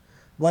Al-Mughni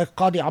by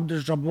Qadi Abdul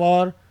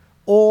Jabbar,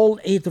 all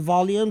 8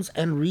 volumes,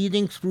 and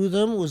reading through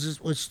them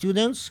with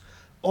students,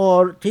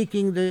 or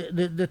taking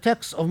the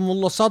text of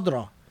Mullah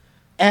Sadra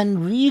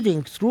and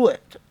reading through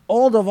it,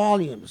 all the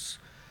volumes,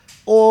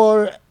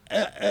 or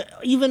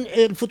even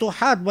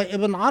Al-Futuhat by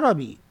Ibn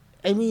Arabi.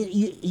 I mean,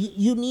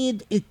 you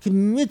need a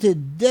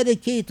committed,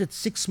 dedicated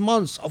 6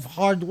 months of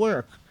hard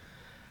work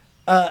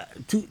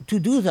to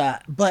do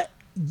that. But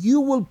you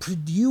will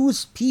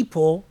produce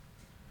people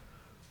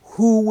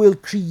who will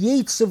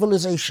create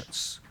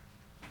civilizations.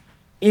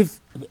 If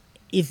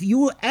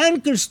you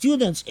anchor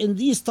students in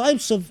this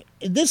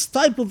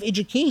type of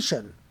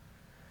education,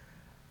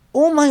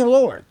 oh my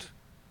Lord,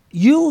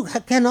 you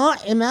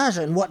cannot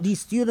imagine what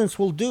these students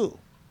will do.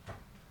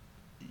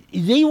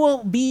 They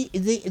will be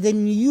the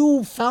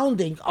new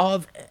founding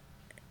of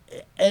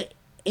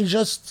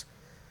just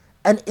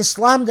an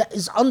Islam that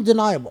is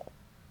undeniable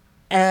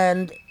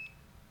and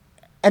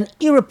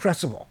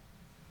irrepressible.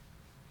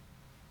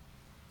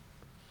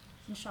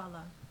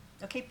 Inshallah.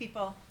 Okay,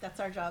 people, that's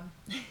our job.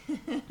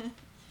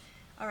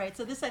 All right,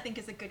 so this I think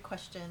is a good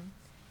question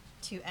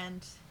to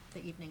end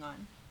the evening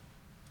on.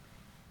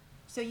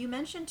 So you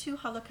mentioned 2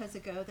 halaqas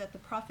ago that the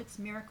Prophet's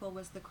miracle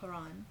was the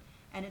Quran,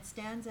 and it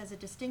stands as a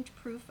distinct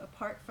proof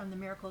apart from the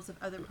miracles of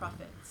other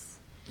prophets.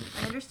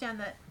 I understand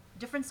that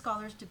different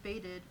scholars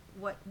debated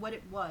what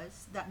it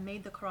was that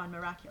made the Quran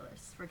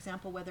miraculous. For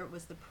example, whether it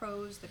was the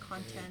prose, the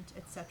content,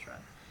 etc.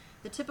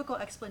 The typical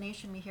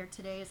explanation we hear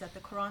today is that the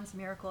Quran's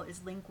miracle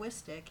is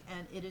linguistic,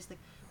 and it is the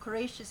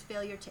Quraysh's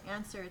failure to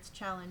answer its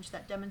challenge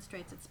that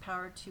demonstrates its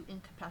power to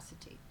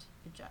incapacitate,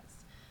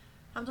 hijaz.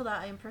 Alhamdulillah,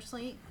 I am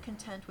personally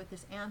content with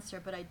this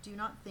answer, but I do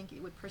not think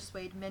it would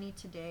persuade many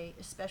today,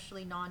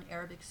 especially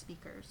non-Arabic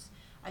speakers.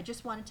 I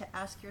just wanted to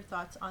ask your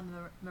thoughts on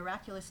the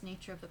miraculous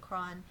nature of the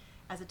Quran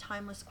as a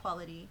timeless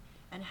quality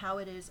and how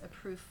it is a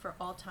proof for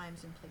all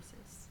times and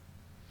places.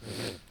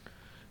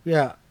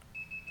 Yeah,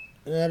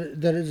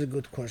 that is a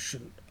good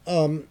question.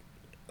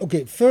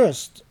 Okay,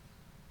 first,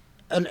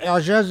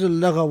 الإعجاز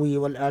اللغوي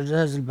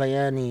والإعجاز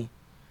البياني.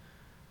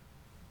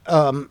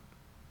 Um,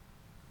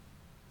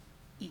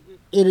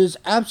 it is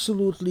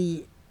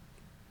absolutely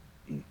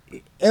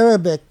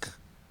Arabic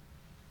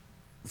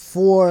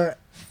for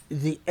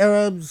the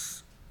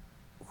Arabs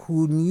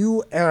who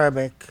knew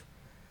Arabic,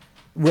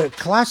 where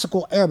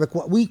classical Arabic,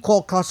 what we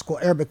call classical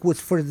Arabic, was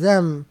for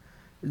them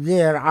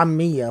their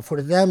Ammiya,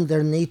 for them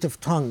their native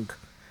tongue.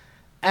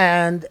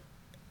 And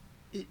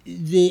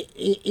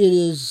it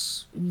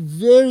is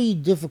very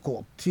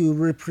difficult to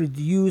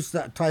reproduce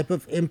that type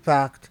of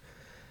impact.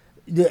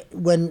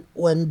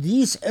 When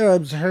these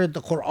Arabs heard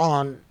the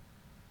Quran,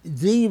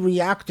 they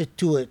reacted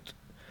to it.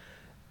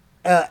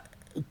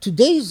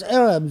 Today's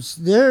Arabs,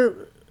 their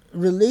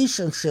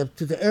relationship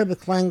to the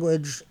Arabic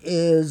language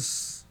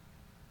is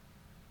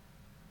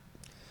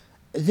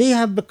they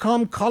have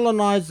become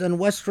colonized and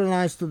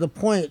westernized to the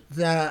point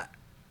that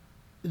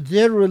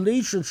their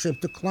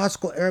relationship to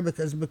classical Arabic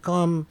has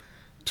become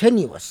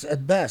tenuous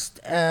at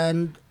best.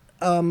 And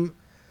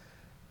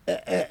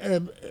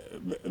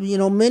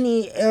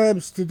many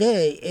Arabs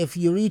today, if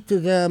you read to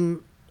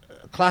them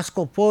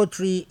classical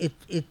poetry,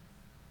 it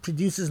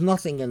produces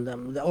nothing in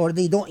them, or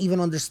they don't even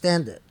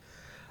understand it.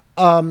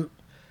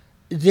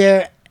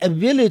 Their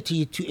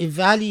ability to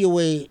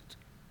evaluate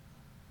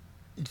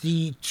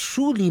the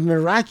truly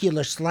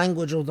miraculous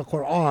language of the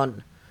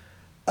Quran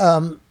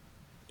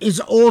is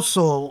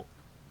also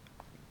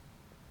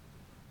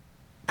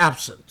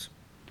absent.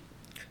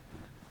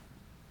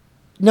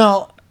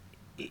 Now,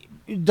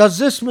 does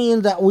this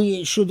mean that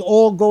we should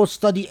all go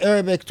study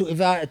Arabic to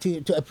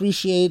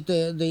appreciate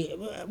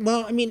the?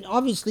 Well, I mean,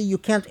 obviously you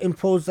can't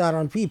impose that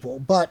on people,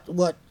 but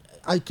what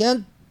I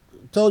can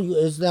tell you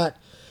is that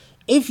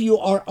if you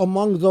are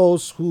among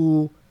those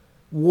who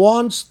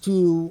wants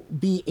to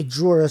be a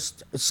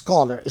jurist, a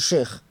scholar, a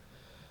sheikh,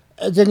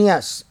 then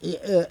yes,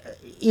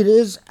 it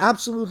is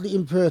absolutely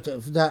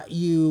imperative that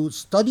you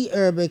study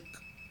Arabic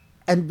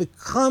and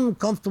become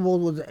comfortable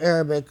with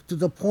Arabic to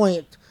the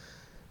point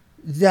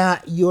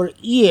that your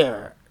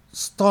ear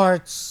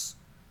starts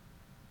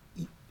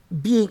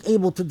being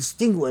able to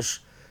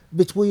distinguish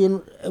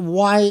between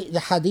why the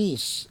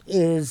hadith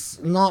is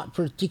not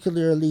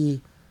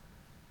particularly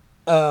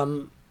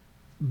balaghi.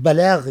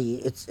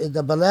 It's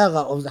the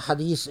balagha of the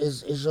hadith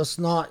is just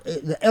not,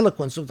 the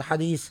eloquence of the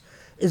hadith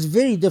is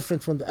very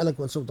different from the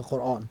eloquence of the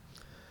Quran.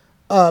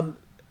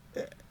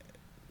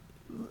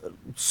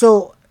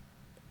 So,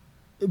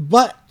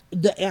 but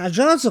the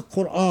i'jaz of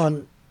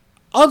Quran,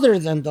 other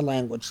than the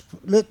language,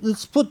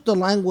 let's put the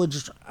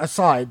language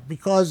aside,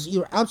 because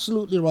you're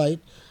absolutely right.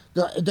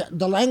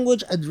 The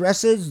language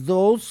addresses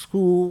those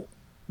who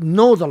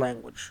know the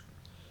language.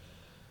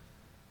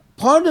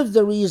 Part of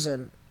the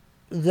reason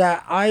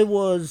that I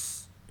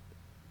was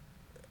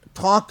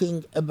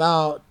talking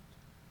about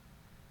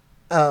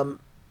the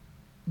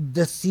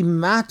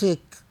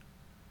thematic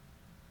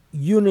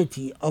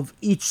unity of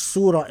each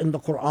surah in the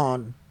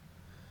Quran,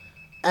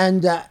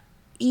 and that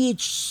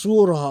each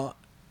surah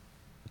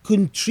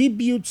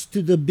contributes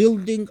to the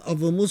building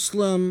of a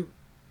Muslim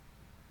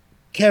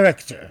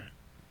character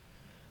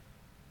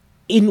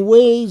in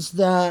ways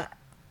that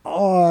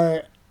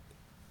are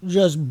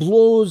just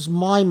blows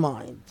my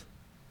mind.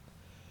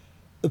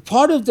 A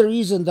part of the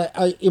reason that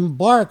I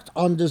embarked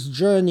on this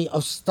journey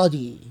of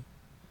study,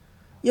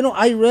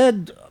 I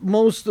read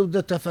most of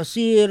the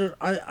tafsir.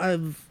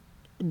 I've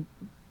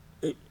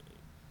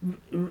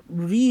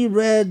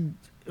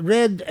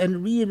read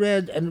and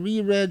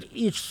reread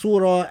each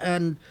surah,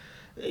 and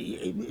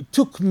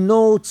took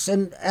notes,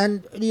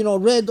 and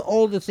read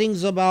all the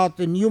things about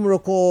the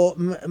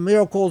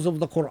miracles of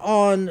the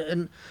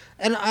Quran,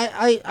 and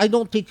I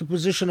don't take a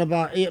position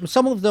about it.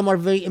 Some of them are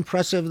very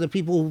impressive. The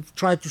people who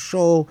try to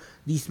show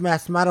these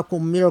mathematical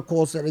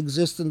miracles that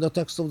exist in the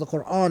text of the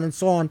Quran and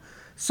so on.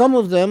 Some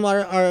of them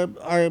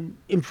are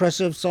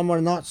impressive. Some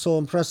are not so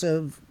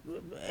impressive.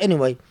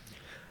 Anyway,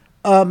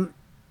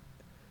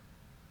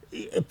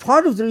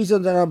 part of the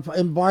reason that I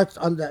embarked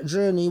on that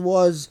journey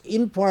was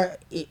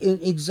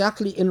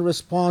exactly in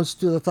response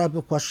to the type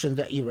of question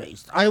that you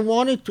raised. I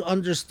wanted to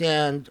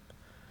understand,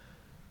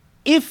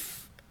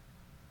 if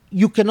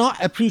you cannot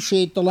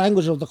appreciate the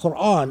language of the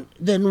Quran,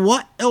 then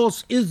what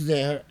else is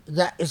there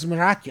that is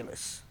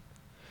miraculous?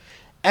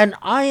 And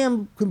I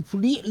am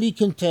completely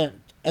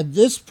content at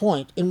this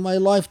point in my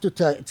life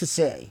to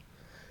say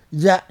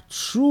that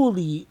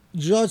truly,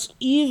 just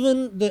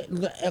even the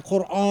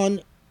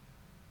Quran,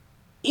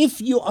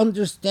 if you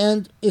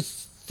understand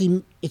its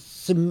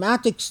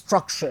thematic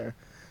structure,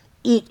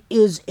 it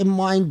is a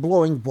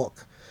mind-blowing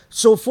book.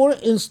 So, for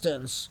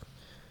instance,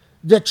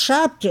 the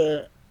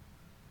chapter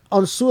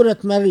on Surah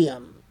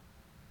Maryam,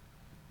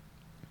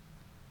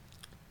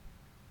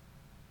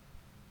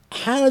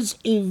 has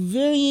a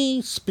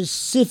very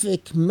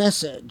specific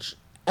message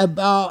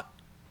about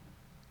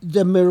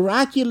the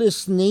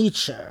miraculous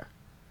nature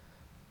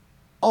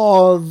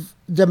of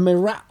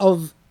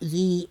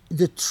the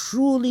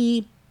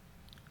truly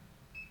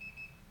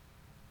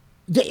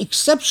the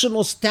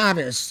exceptional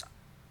status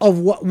of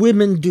what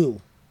women do.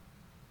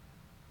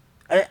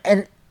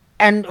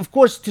 And of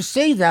course, to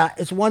say that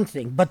is one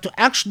thing, but to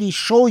actually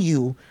show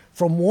you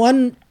from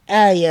one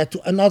ayah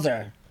to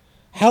another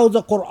how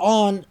the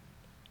Quran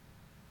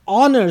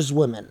honors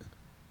women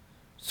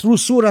through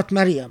Surah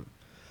Maryam,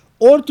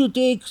 or to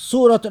take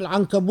Surah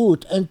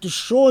Al-Ankabut and to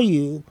show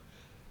you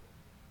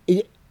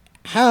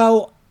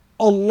how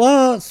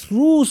Allah,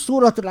 through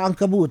Surah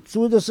Al-Ankabut,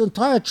 through this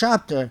entire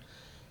chapter,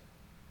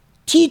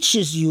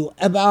 teaches you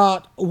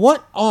about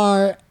what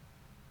are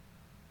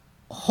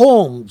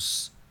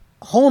homesteads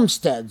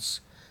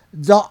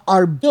that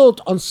are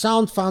built on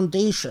sound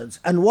foundations,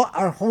 and what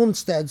are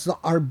homesteads that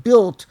are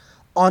built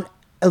on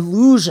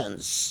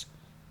illusions,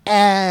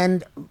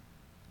 and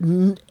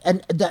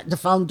that the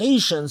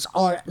foundations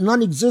are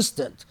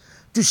non-existent,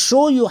 to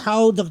show you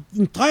how the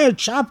entire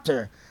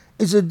chapter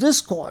is a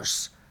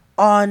discourse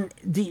on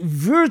the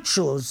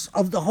virtues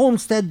of the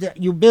homestead that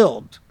you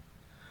build.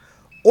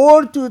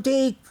 Or to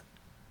take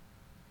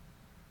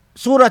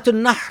Surah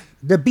Al-Nahl,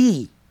 the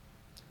bee,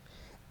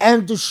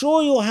 and to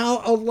show you how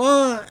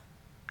Allah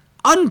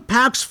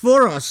unpacks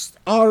for us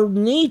our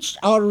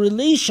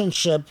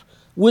relationship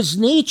with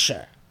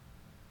nature,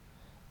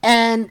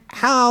 and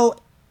how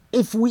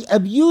if we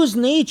abuse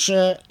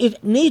nature,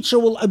 nature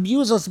will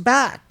abuse us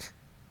back.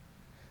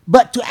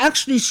 But to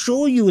actually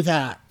show you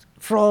that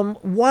from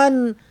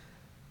one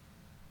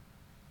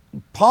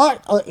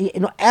part,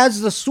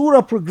 as the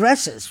surah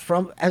progresses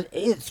through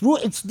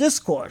its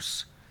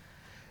discourse,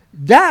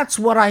 that's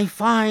what I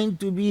find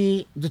to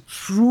be the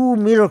true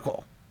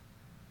miracle.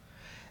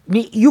 I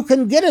mean, you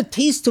can get a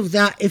taste of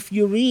that if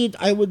you read.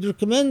 I would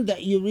recommend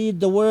that you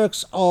read the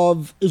works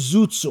of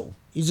Izutsu.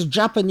 He's a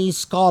Japanese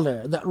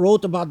scholar that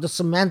wrote about the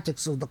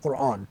semantics of the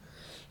Quran.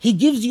 He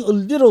gives you a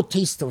little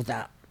taste of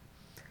that.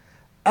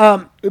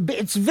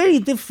 It's very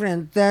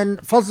different than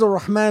Fazl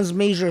Rahman's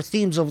Major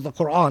Themes of the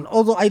Quran.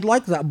 Although I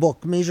like that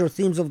book, Major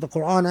Themes of the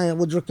Quran, I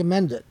would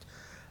recommend it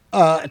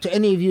to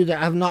any of you that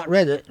have not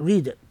read it.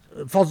 Read it,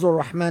 Fazl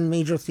Rahman,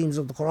 Major Themes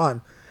of the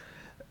Quran.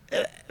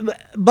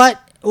 But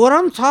what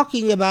I'm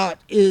talking about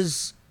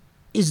is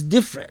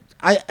different.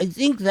 I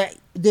think that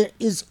there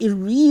is a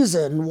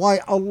reason why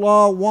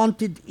Allah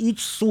wanted each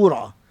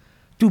surah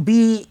to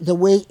be the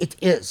way it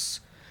is,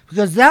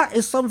 because that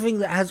is something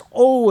that has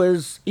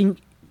always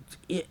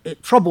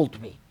it troubled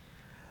me.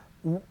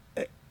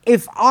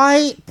 If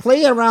I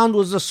play around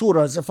with the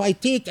surahs, if I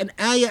take an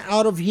ayah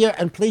out of here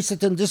and place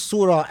it in this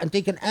surah, and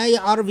take an ayah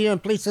out of here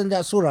and place it in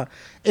that surah,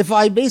 if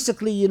I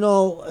basically,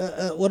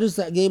 what is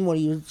that game where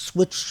you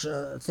switch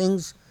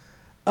things?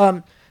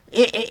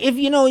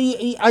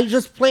 If I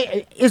just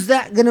play, is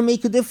that going to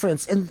make a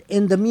difference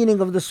in the meaning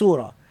of the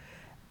surah?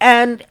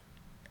 And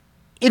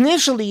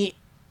initially,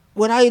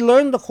 when I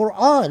learned the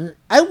Quran,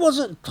 I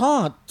wasn't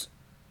taught,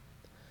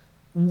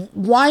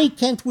 why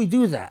can't we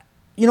do that?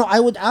 I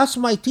would ask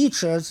my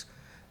teachers,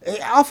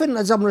 often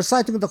as I'm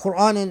reciting the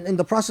Quran and in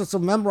the process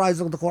of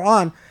memorizing the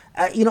Quran,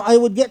 I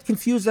would get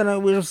confused and I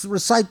would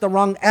recite the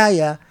wrong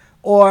ayah,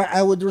 or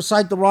I would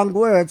recite the wrong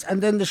words,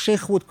 and then the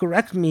sheikh would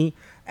correct me.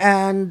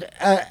 And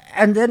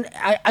then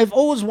I've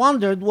always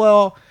wondered,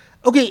 well,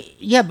 okay,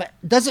 yeah, but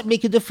does it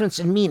make a difference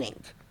in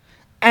meaning?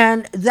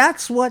 And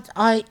that's what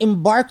I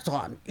embarked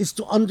on, is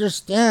to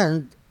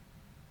understand,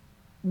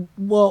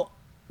 well,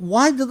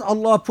 why did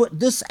Allah put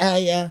this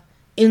ayah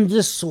in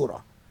this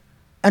surah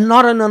and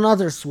not in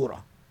another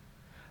surah?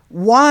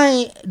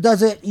 Why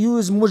does it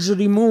use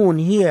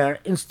mujrimun here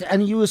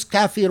and use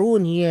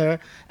kafirun here,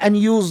 and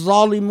use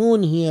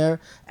zalimun here,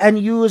 and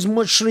use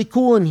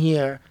mushrikun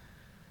here?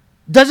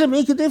 Does it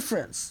make a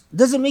difference?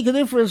 Does it make a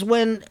difference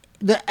when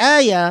the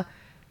ayah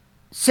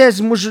says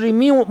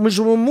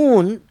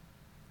mujrimun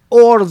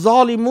or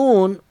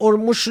zalimun or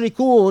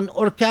mushrikun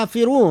or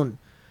kafirun?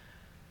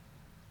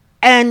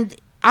 And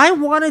I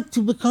wanted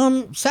to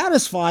become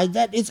satisfied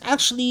that it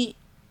actually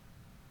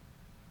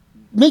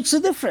makes a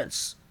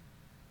difference.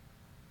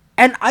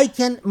 And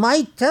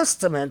my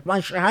testament, my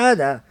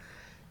shahada,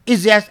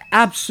 is that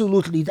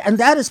absolutely, and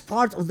that is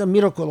part of the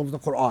miracle of the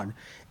Quran.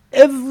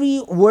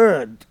 Every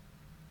word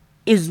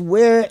is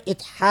where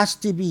it has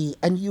to be,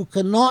 and you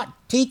cannot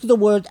take the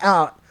word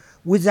out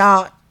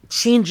without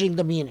changing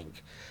the meaning.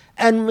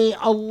 And may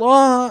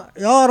Allah,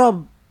 Ya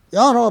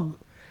Rab,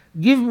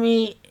 give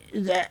me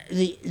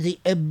the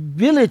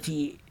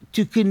ability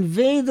to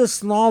convey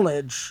this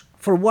knowledge,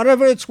 for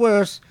whatever it's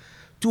worth,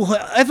 to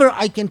whoever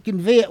I can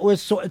convey it with,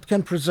 so it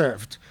can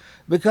preserved.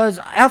 Because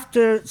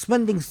after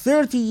spending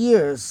 30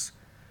 years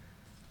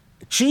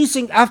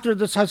chasing after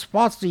this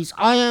hypothesis,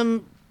 I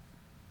am,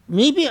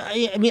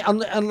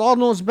 Allah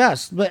knows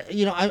best, but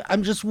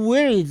I'm just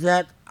worried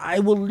that I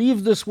will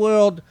leave this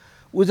world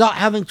without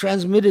having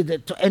transmitted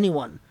it to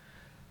anyone.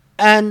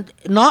 and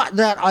not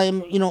that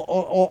I'm,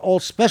 all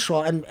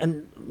special,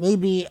 and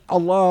maybe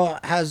Allah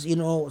has,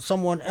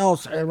 someone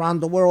else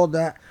around the world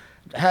that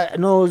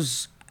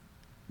knows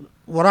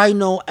what I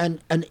know,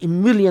 and a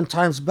million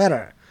times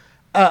better.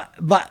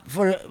 But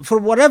for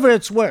whatever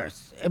it's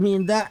worth, I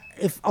mean, that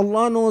if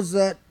Allah knows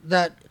that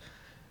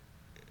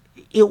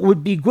it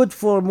would be good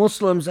for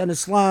Muslims and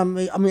Islam,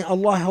 I mean,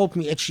 Allah help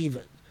me achieve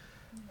it.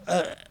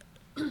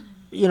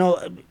 You know,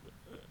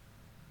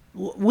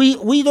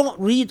 we don't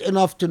read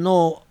enough to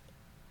know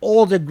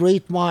all the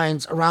great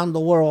minds around the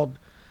world,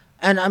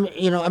 and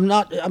I'm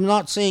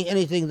not saying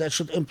anything that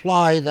should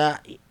imply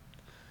that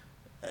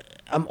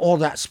I'm all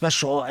that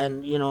special,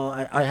 and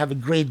I have a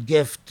great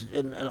gift,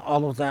 and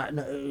all of that.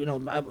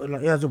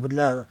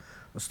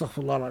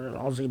 Astaghfirullah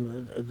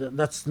al-Azim.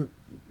 That's,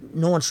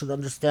 no one should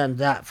understand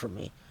that from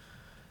me.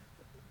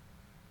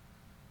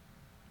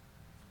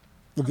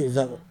 Okay, is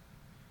that,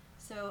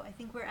 So I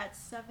think we're at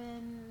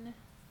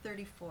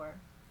 7:34.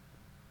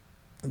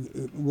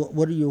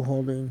 what are you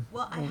holding?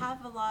 Well, I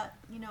have a lot,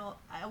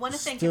 I want to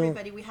thank Still-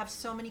 everybody. We have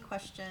so many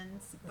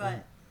questions,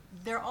 but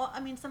they're all, I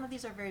mean, some of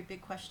these are very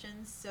big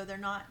questions, so they're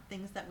not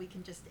things that we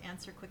can just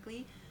answer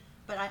quickly.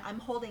 But I'm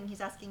holding,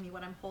 he's asking me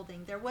what I'm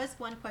holding. There was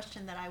one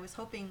question that I was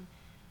hoping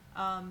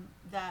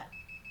that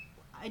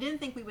I didn't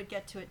think we would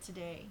get to it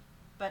today,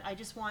 but I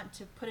just want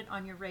to put it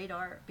on your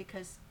radar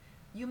because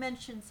you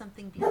mentioned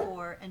something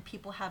before and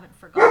people haven't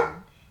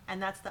forgotten,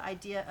 and that's the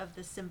idea of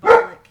the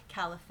symbolic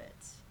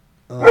caliphate.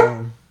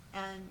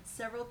 And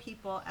several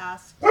people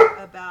asked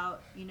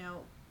about,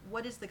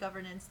 what is the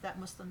governance that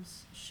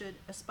Muslims should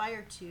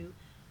aspire to,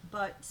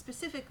 but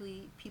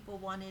specifically people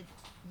wanted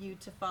you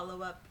to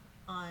follow up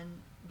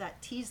on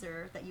that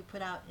teaser that you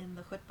put out in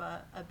the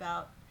khutbah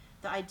about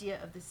the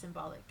idea of the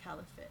symbolic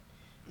caliphate.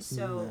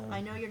 So Yeah.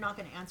 I know you're not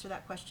going to answer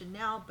that question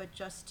now, but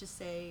just to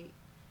say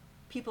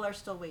people are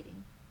still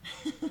waiting.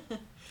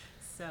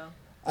 So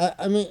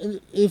I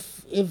mean,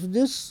 if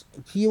this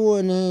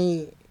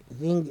Q&A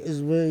thing is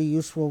very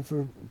useful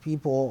for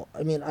people,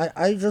 I mean,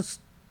 I just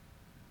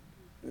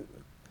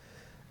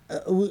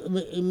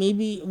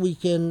maybe we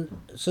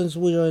can, since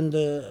we are in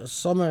the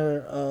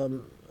summer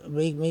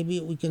break, maybe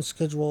we can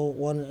schedule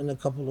one in a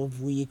couple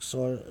of weeks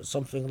or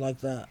something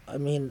like that. I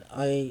mean,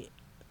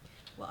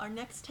 well, our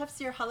next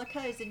tafsir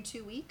halakha is in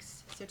 2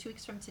 weeks, so 2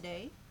 weeks from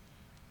today,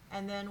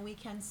 and then we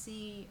can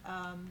see,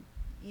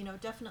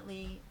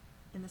 definitely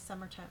in the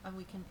summertime, and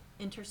we can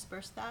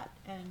intersperse that,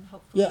 and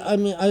hopefully. yeah, I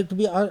mean,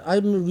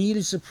 I'm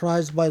really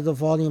surprised by the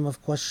volume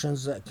of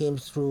questions that came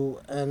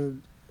through,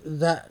 and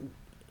that,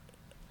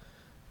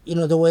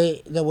 the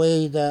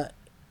way that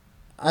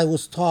I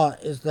was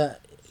taught is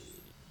that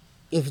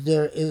if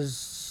there is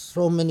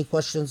so many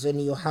questions, then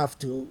you have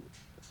to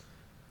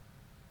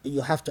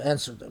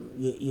answer them.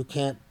 You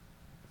can't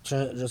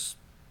just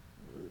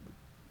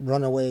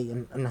run away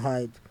and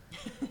hide.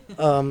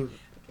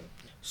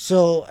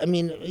 So I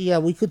mean, yeah,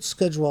 we could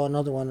schedule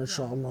another one,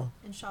 inshallah.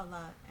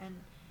 Inshallah,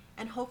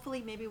 and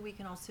hopefully maybe we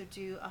can also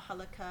do a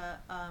halakha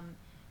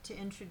to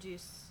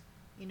introduce,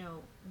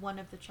 one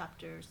of the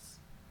chapters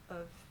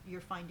of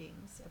your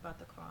findings about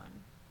the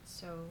Quran.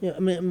 So Yeah, I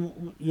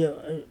mean,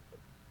 yeah,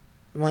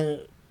 my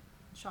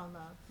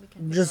inshallah, we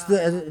can just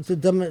figure out that.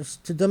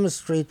 to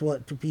demonstrate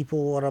to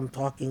people what I'm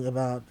talking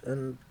about,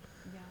 and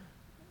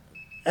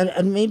Yeah.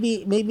 and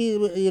maybe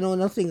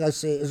nothing I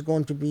say is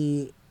going to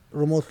be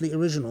remotely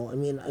original. I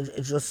mean,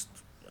 it just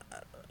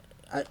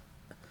I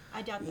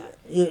doubt that.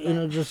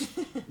 just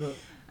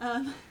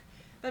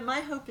But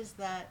my hope is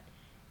that,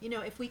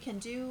 if we can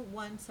do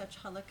one such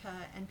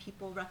halakha and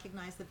people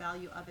recognize the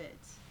value of it,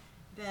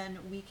 then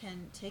we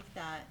can take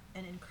that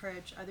and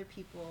encourage other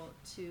people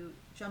to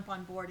jump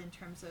on board in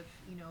terms of,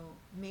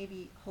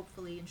 maybe,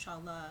 hopefully,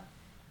 inshallah,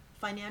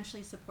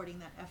 financially supporting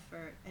that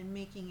effort and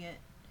making it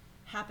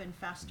happen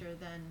faster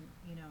than,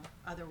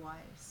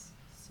 otherwise.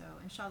 So,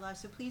 inshallah.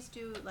 So please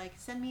do,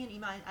 send me an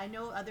email. I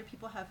know other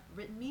people have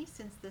written me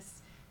since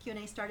this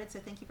Q&A started, so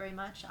thank you very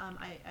much.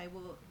 I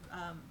will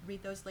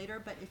read those later,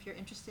 but if you're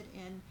interested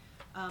in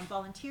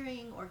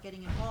volunteering or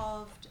getting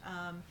involved,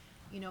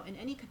 in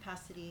any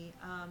capacity,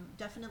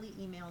 definitely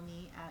email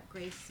me at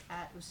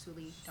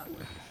grace@usuli.org.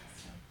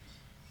 So,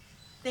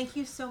 thank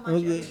you so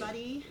much,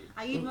 everybody.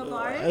 Eid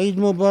Mubarak. Eid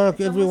Mubarak,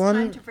 It's everyone.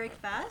 almost time to break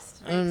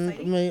fast. Very And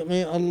exciting.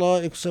 may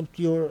Allah accept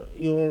your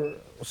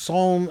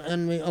psalm,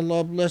 and may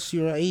Allah bless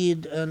your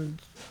Eid,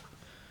 and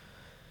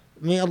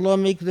may Allah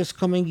make this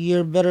coming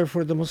year better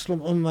for the Muslim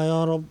Ummah,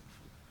 Ya Rab.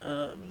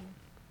 Inshallah.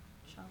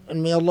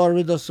 And may Allah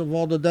rid us of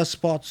all the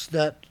despots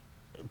that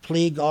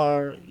plague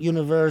our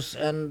universe,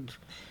 and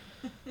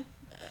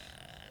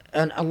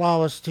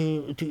allow us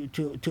to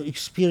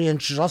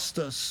experience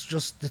justice,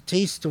 just the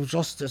taste of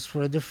justice,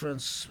 for a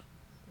difference,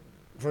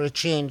 for a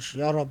change,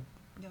 Ya Rab.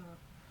 Ya Rab.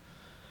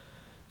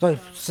 طيب,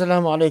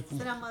 Salaam Alaikum.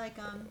 Salaam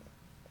Alaikum.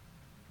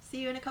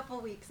 See you in a couple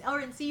of weeks.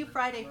 Or see you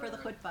Friday for the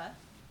khutbah.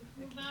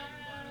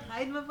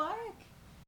 Eid Mubarak.